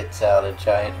spits out a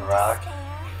giant rock.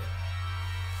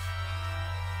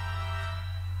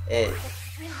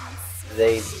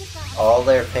 All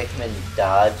their Pikmin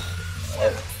dodge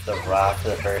the rock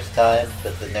the first time,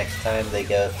 but the next time they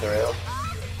go through,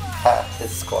 half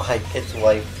his squad gets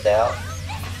wiped out.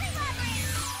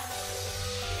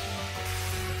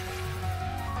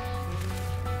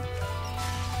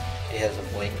 She has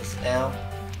wings now.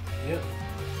 Yep.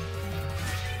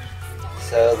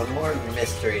 So the more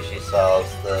mystery she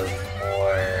solves, the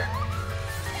more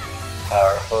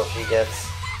powerful she gets.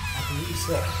 I believe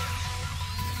so.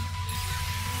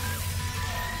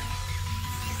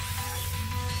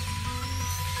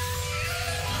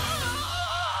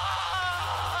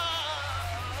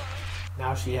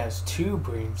 Now she has 2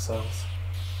 brain cells.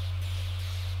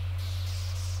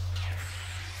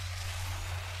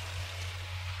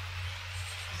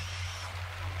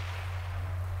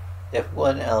 If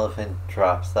one elephant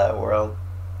drops that world,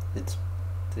 it's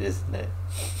isn't it?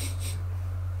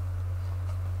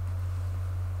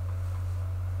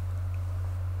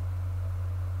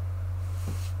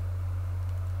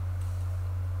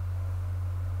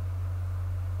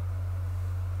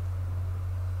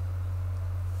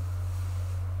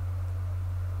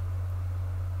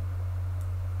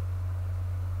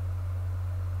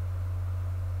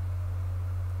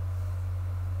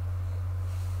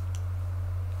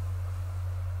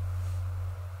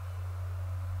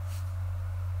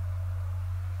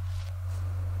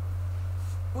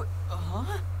 What?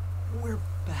 We're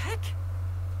back?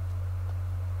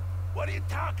 What are you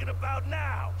talking about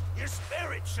now? Your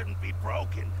spirit shouldn't be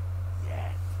broken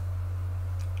yet.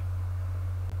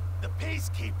 The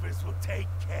Peacekeepers will take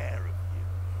care of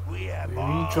you. We have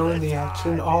all Rejoin the time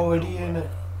action in the already in world.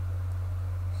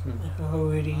 it.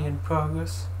 Already in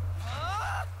progress.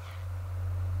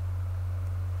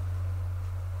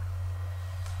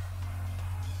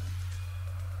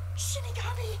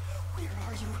 Shinigami, where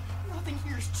are you? Nothing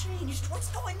here's changed.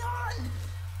 What's going on?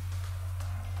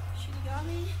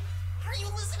 Shinigami, are you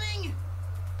listening?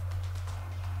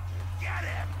 Get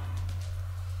him!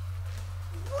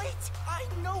 Wait, I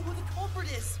know who the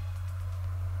culprit is.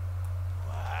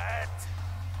 What?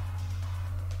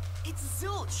 It's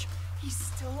Zilch. He's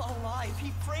still alive.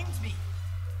 He framed me.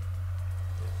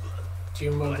 Do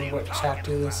you What remember are you what talking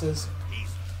chapter this about? is?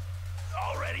 He's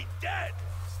already dead.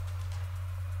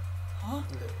 Huh?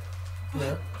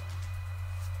 No.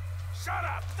 Shut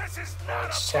up! This is not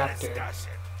Next a chapter.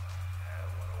 discussion.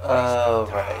 Oh,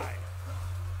 right.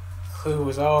 Clue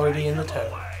was already in the Take him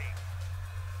title. away.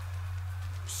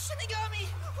 Shinigami,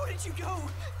 where did you go?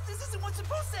 This isn't what's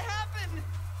supposed to happen.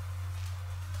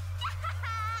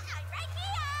 I'm right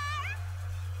here!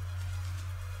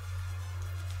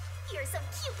 You're so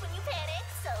cute when you panic,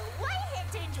 so why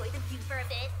ahead to enjoy the view for a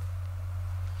bit?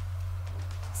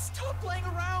 Stop playing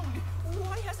around.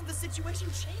 Why hasn't the situation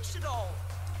changed at all?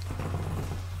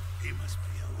 He must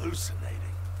be hallucinating.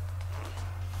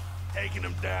 Taking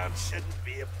him down shouldn't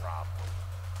be a problem.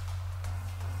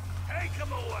 Take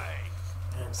him away!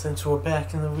 And since we're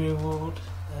back in the real world,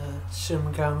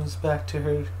 Shinigami's back to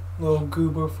her little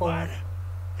goober form. What?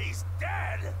 He's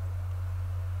dead?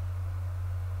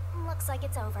 Looks like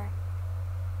it's over.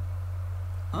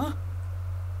 Huh?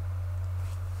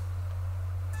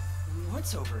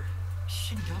 What's over?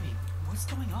 Shinigami, what's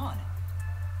going on?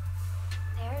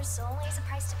 There's always a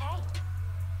price to pay.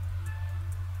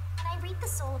 When I read the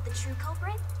soul of the true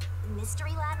culprit, the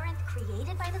mystery labyrinth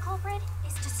created by the culprit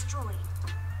is destroyed.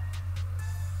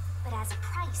 But as a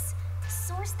price, the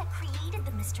source that created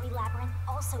the mystery labyrinth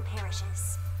also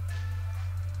perishes.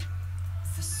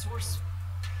 The source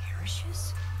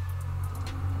perishes?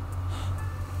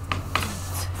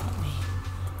 Tell me.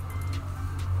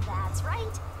 That's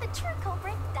right, the true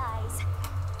culprit dies.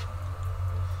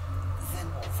 Then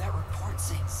that report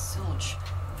saying Zilch,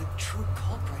 the true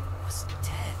culprit, was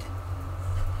dead.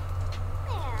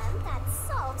 And that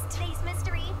solves today's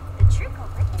mystery. The true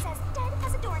culprit is as dead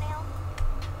as a doornail.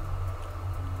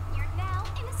 You're now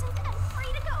innocent and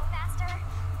free to go, Master.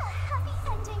 A happy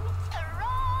ending.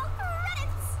 Roll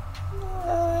credits!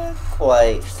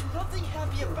 Quite. There's nothing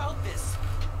happy about this.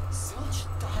 Zilch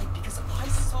died because I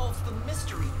solved the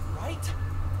mystery, right?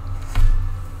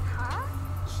 Huh?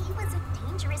 He was a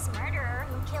dangerous murderer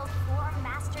who killed 4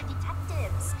 master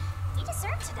detectives. He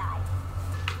deserved to die.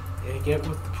 Yeah, get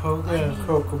with the program,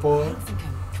 Croaker Boy. I don't think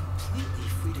I'm completely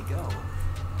free to go.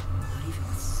 Not even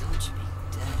with Zilch being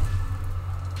dead.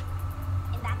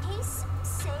 In that case,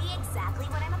 say exactly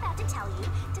what I'm about to tell you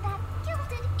to that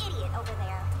gilded idiot over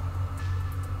there.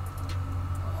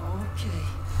 Okay.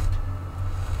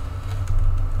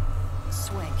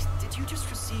 Swank, did you just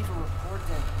receive a report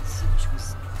that Zilch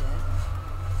was dead?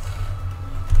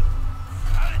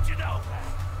 How did you know that?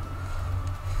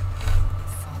 I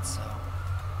thought so.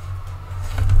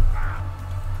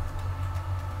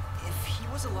 If he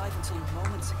was alive until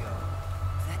moments ago,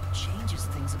 that changes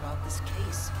things about this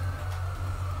case.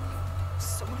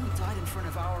 Someone who died in front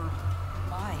of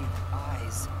my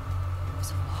eyes,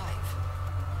 was alive.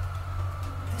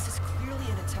 This is clearly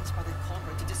an attempt by the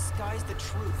culprit to disguise the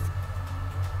truth.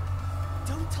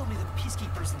 Don't tell me the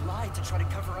Peacekeepers lied to try to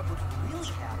cover up what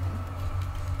really happened.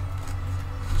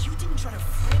 You didn't try to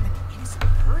frame an innocent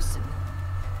person,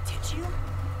 did you?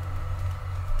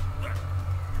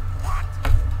 What?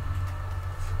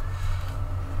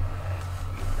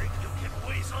 You think you can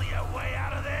weasel your way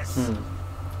out of this?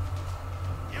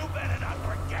 You better not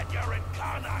forget you're in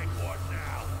Kanai Ward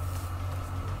now.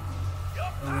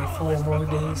 You're Only 4 powerless more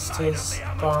before the days might to of the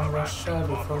spawn Rush Amaterasu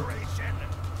Shadow Folk. Corporation.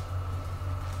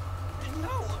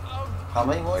 No, How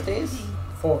many more days?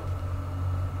 4.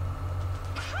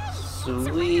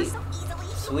 Sweet,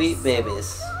 sweet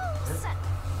babies.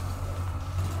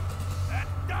 That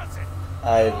does it.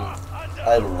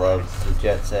 I love the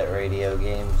Jet Set Radio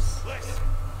games. Listen,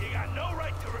 you got no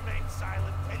right to remain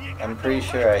silent, and you got I'm pretty no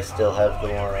sure right I to still follow have the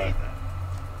lawyer one. either.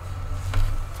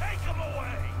 Take him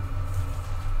away.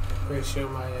 Pretty sure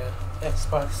my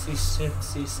Xbox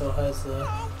 360 still has the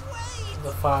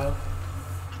file.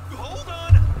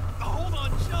 Hold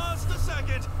on just a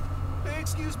second. Hey,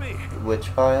 excuse me. Which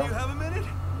Do file? you have a minute?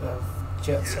 Of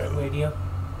Jet Set Radio.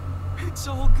 It's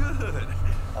all good.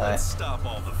 Let's stop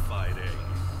all the fighting.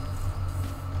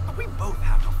 We both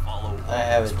have to follow. I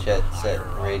have a Jet Set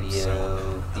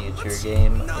Radio Future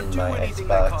game in my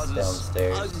Xbox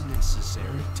downstairs.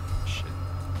 Unnecessary tension.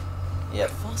 Yep.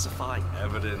 Falsifying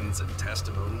evidence and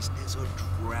testimonies is a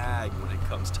drag when it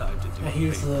comes time to do.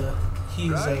 Here's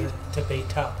a debate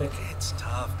topic. It's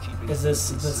tough keeping. Is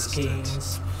this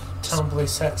game's Tumblr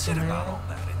sexy man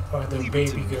or the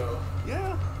baby girl?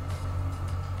 Yeah.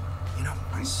 You know,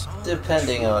 I saw.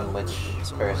 Depending on which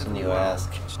person you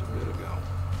ask. Just a bit ago.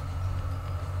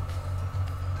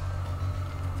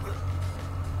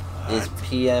 Is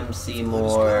PM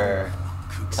Seymour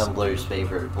Tumblr's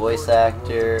favorite voice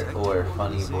actor or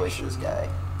funny voices guy?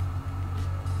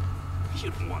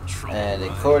 And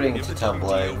according to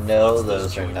Tumblr, no,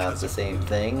 those are not the same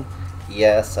thing.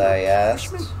 Yes, I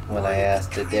asked. When I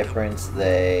asked the difference,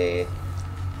 they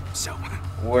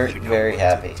weren't very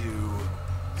happy.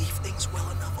 Leave things well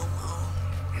enough alone,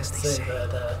 as they say.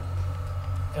 That,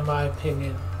 in my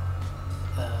opinion,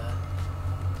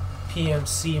 PM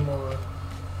Seymour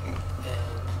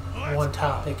and One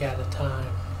Topic at a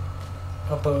Time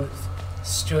are both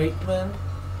straight men,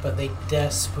 but they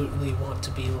desperately want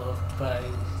to be loved by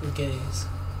the gays.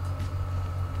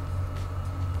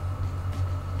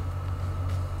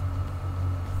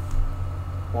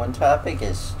 One Topic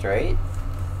is straight?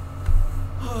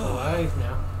 Oh, I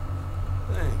know.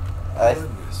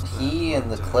 He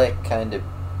and the Clique kind of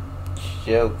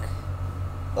joke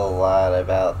a lot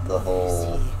about the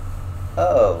whole,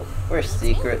 oh, we're a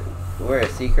secret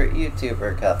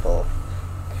YouTuber couple.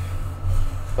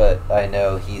 But I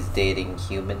know he's dating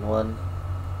Human One.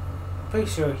 Pretty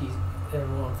sure he,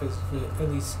 in one of his, at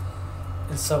least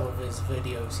in some of his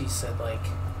videos, he said like,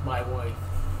 my wife.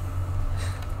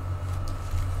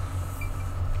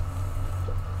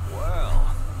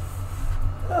 Well.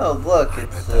 Oh, look,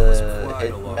 it's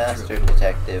a Master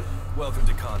Detective. Welcome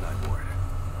to Conai Ward.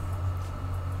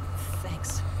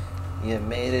 Thanks. You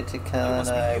made it to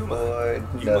Conai Ward.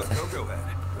 You look Coco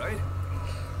Head, right?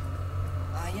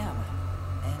 I am.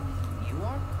 And you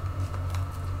are?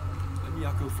 I'm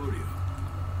Yako Furio.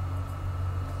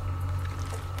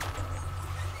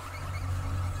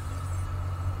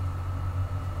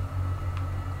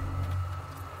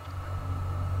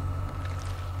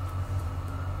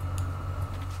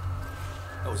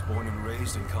 I was born and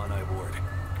raised in Conai Ward.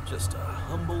 Just a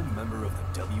humble member of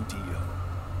the WDO.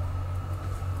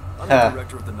 I'm the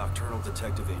director of the Nocturnal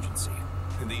Detective Agency,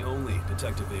 and the only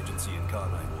detective agency in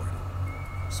Conai Ward.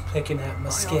 Just picking at my My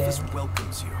skin. office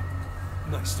welcomes you.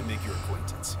 Nice to make your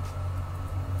acquaintance.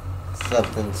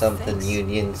 Something, something, Thanks.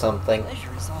 union, something.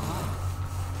 Pleasure is all mine.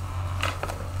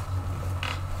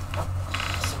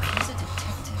 So he's a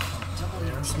detective.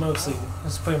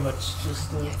 It's pretty much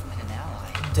just the I've met an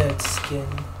ally. dead skin.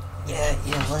 Yeah,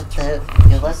 you let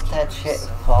that shit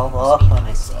fall off on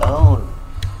its own.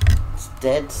 It's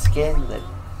dead skin that.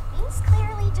 He's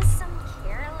clearly just some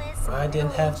careless. I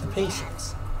didn't have the middle-aged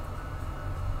patience. man.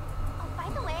 Oh, by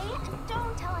the way,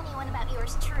 don't tell anyone about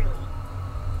yours truly.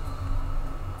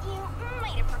 You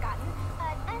might have forgotten,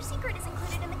 our secret is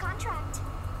included in the contract.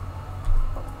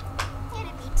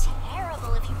 It'd be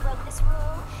terrible if you broke this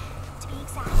rule. To be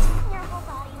exact, your whole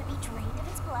body would be drained of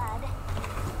its blood.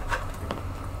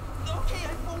 Okay, I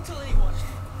won't tell anyone.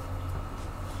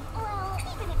 Well,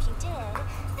 even if you did,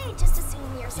 they'd just assume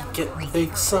you're some Get the crazy big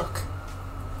person. suck.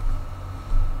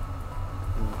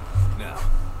 Now,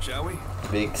 shall we?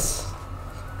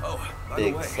 Oh, by the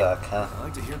Big way, suck, huh? I'd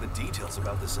like to hear the details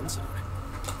about this incident.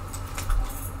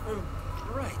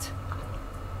 Right.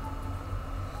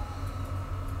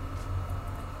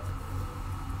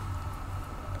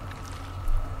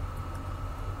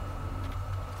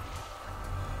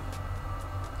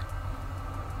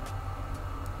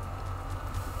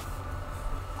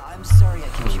 I'm sorry I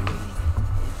kept you waiting.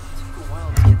 It took a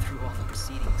while to get through all the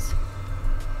proceedings.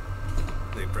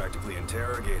 They practically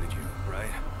interrogated you,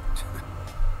 right?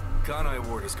 Conai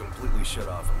Ward is completely shut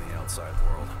off from the outside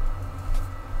world.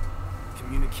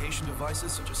 Communication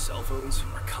devices such as cell phones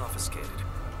are confiscated.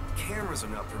 Cameras are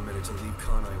not permitted to leave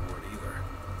Conai Ward either.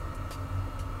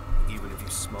 Even if you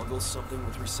smuggle something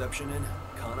with reception in,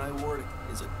 Conai Ward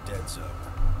is a dead zone.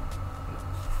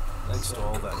 Thanks to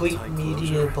all that Complete tight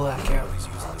media closure, blackout. nobody's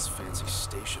using this fancy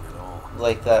station at all.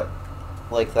 Like that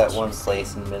one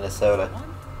place in Minnesota.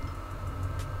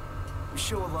 We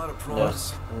show a lot of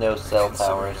promise. No cell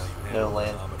Considering towers, how you no handle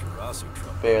land, Amaterasu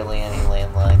trouble. barely any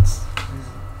landlines.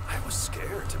 I was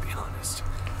scared, to be honest.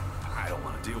 I don't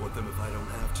want to deal with them if I don't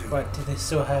have to. But do they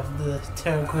still have the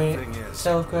Thing is,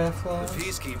 telegraph The laws?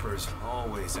 peacekeepers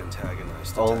always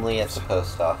antagonize Only at detectives. the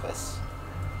post office.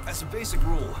 As a basic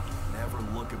rule, never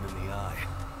look them in the eye.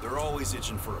 They're always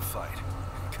itching for a fight.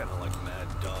 Kind of like mad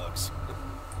dogs.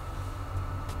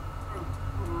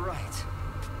 Right.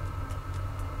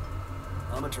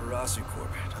 Amaterasu Corp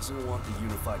doesn't want the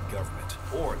unified government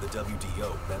or the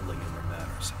WDO meddling in their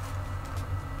matters.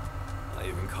 I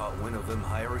even caught wind of them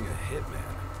hiring a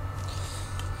hitman.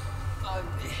 A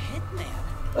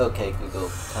hitman? Okay, Google.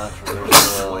 Wipe out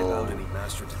Controversial. any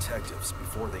master detectives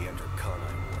before they entered Kanai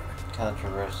Ward.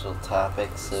 Controversial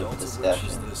topics of Result of which is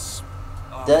discussion. this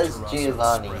Does Amaterasu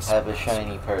Giovanni Express have a massacre.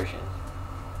 shiny Persian?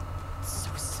 So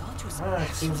Zilch was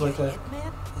It seems actually like a a.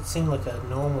 hitman? It seemed like a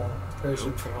normal person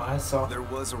Nope. from what I saw. There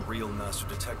was a real master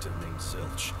detective named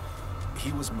Zilch.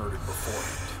 He was murdered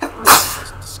beforehand.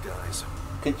 In disguise.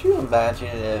 Could you imagine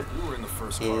if You were in the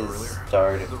first car his earlier.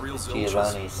 starter, The real Zilch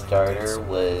Giovanni's was starter laying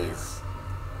was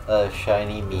a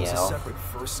shiny It was a meow? separate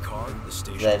first car in the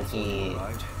station Then before he you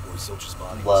arrived, where Zilch's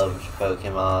body was Loved hidden.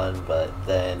 Pokemon, but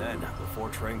Then, then before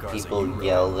train cars that people you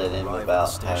yelled rode at him arrived at about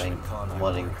the station having in Kanai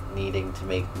wanting Ward. needing to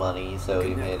make money, so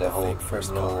he Connect made the a whole fake first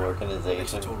criminal car. Makes a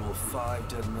organization. total of 5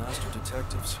 dead master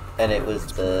detectives. And it was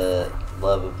the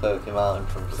love of Pokemon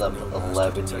from With some no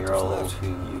master 11-year-old detectives left, who,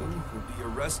 you would be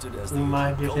arrested as the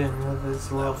Reminded culprit. him of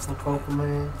his love for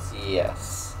Pokemon.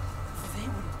 yes. They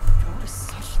would go to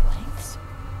such lengths?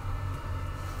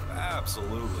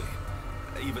 Absolutely.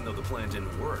 Even though the plan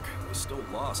didn't work, we still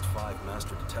lost 5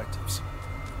 master detectives.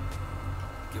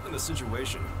 Given the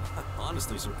situation, I'm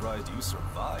honestly surprised you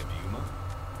survived, Yuma.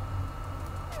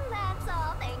 That's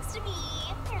all thanks to me.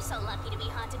 You're so lucky to be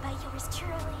haunted by yours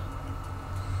truly.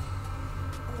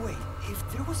 Wait, if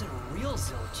there was a real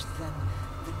Zilch, then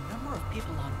the number of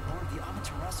people on board the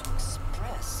Amaterasu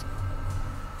Express,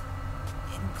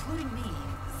 including me,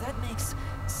 that makes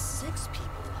 6 people.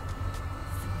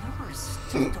 The numbers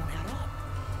still don't add up.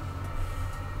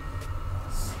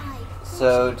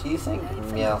 So, do you think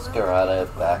Meowscarada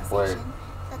backwards,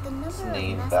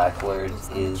 name backwards,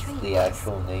 is the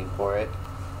actual name for it?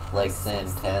 Like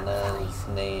Zantana's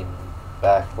name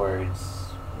backwards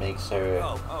makes her...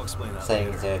 I'll explain that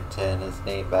Saying later. Zantana's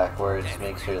name backwards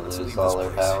makes her Let's lose leave all this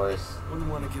her place. powers? Wouldn't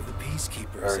want to give the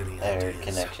peacekeepers Or any her ideas.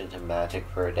 connection to magic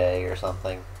for a day or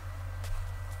something.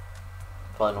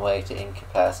 Fun way to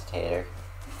incapacitate her.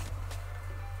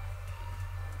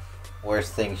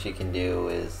 Worst thing she can do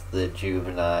is the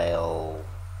juvenile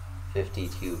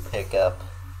 52 pickup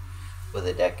with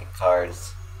a deck of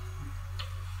cards.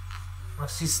 Well,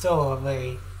 she's still a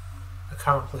very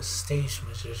accomplished stage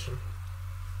magician.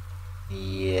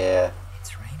 Yeah.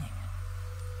 It's raining.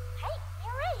 Hey,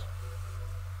 you're right.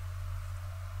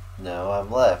 No,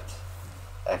 I'm left.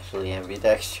 Actually,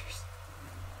 ambidextrous.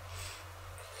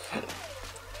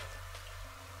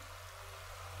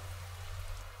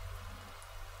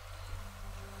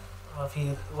 Well, if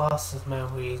he lost his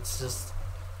memory, it's just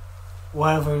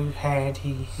whatever he had,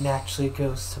 he naturally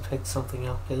goes to pick something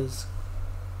up as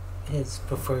his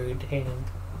preferred hand.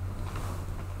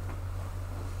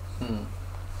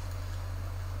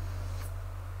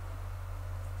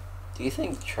 Do you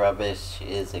think Trubbish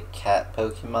is a cat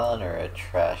Pokemon or a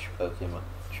trash Pokemon?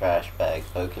 Trash bag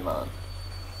Pokemon?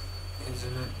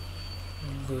 Isn't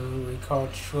it literally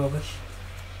called Trubbish?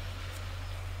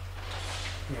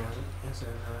 Yeah, isn't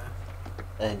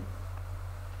And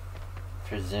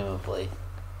presumably.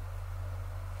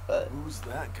 But Who's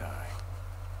that guy?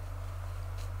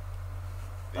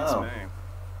 Oh.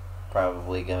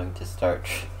 Probably going to start.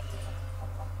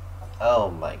 Oh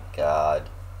my god.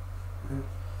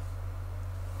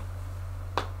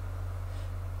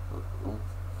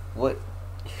 What?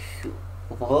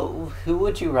 Who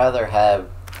would you rather have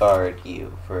guard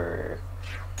you for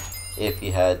if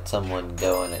you had someone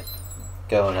going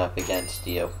up against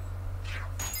you?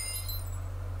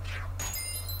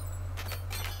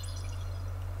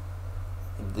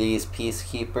 These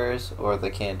peacekeepers or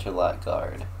the Canterlot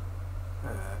guard?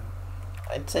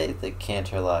 I'd say the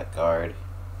Canterlot guard.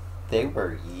 They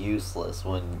were useless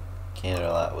when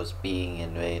Canterlot was being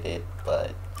invaded,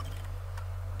 but...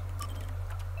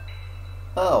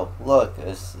 Oh, look,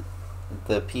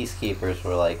 the peacekeepers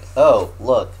were like, oh,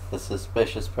 look, the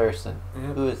suspicious person.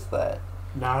 Yep. Who is that?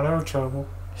 not our trouble.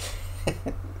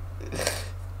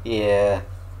 Yeah,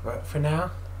 But for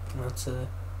now, let's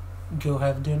go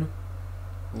have dinner.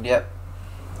 yep.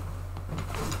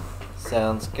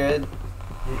 Sounds good.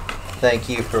 Thank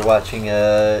you for watching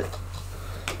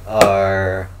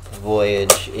our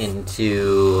voyage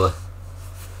into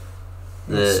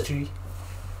the Mystery.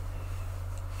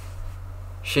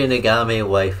 Shinigami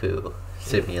Waifu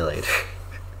Simulator.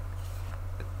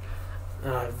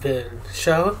 I've been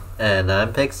Shaw. And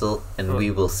I'm Pixel, and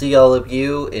we will see all of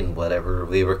you in whatever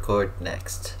we record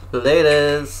next.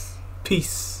 Laters!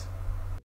 Peace.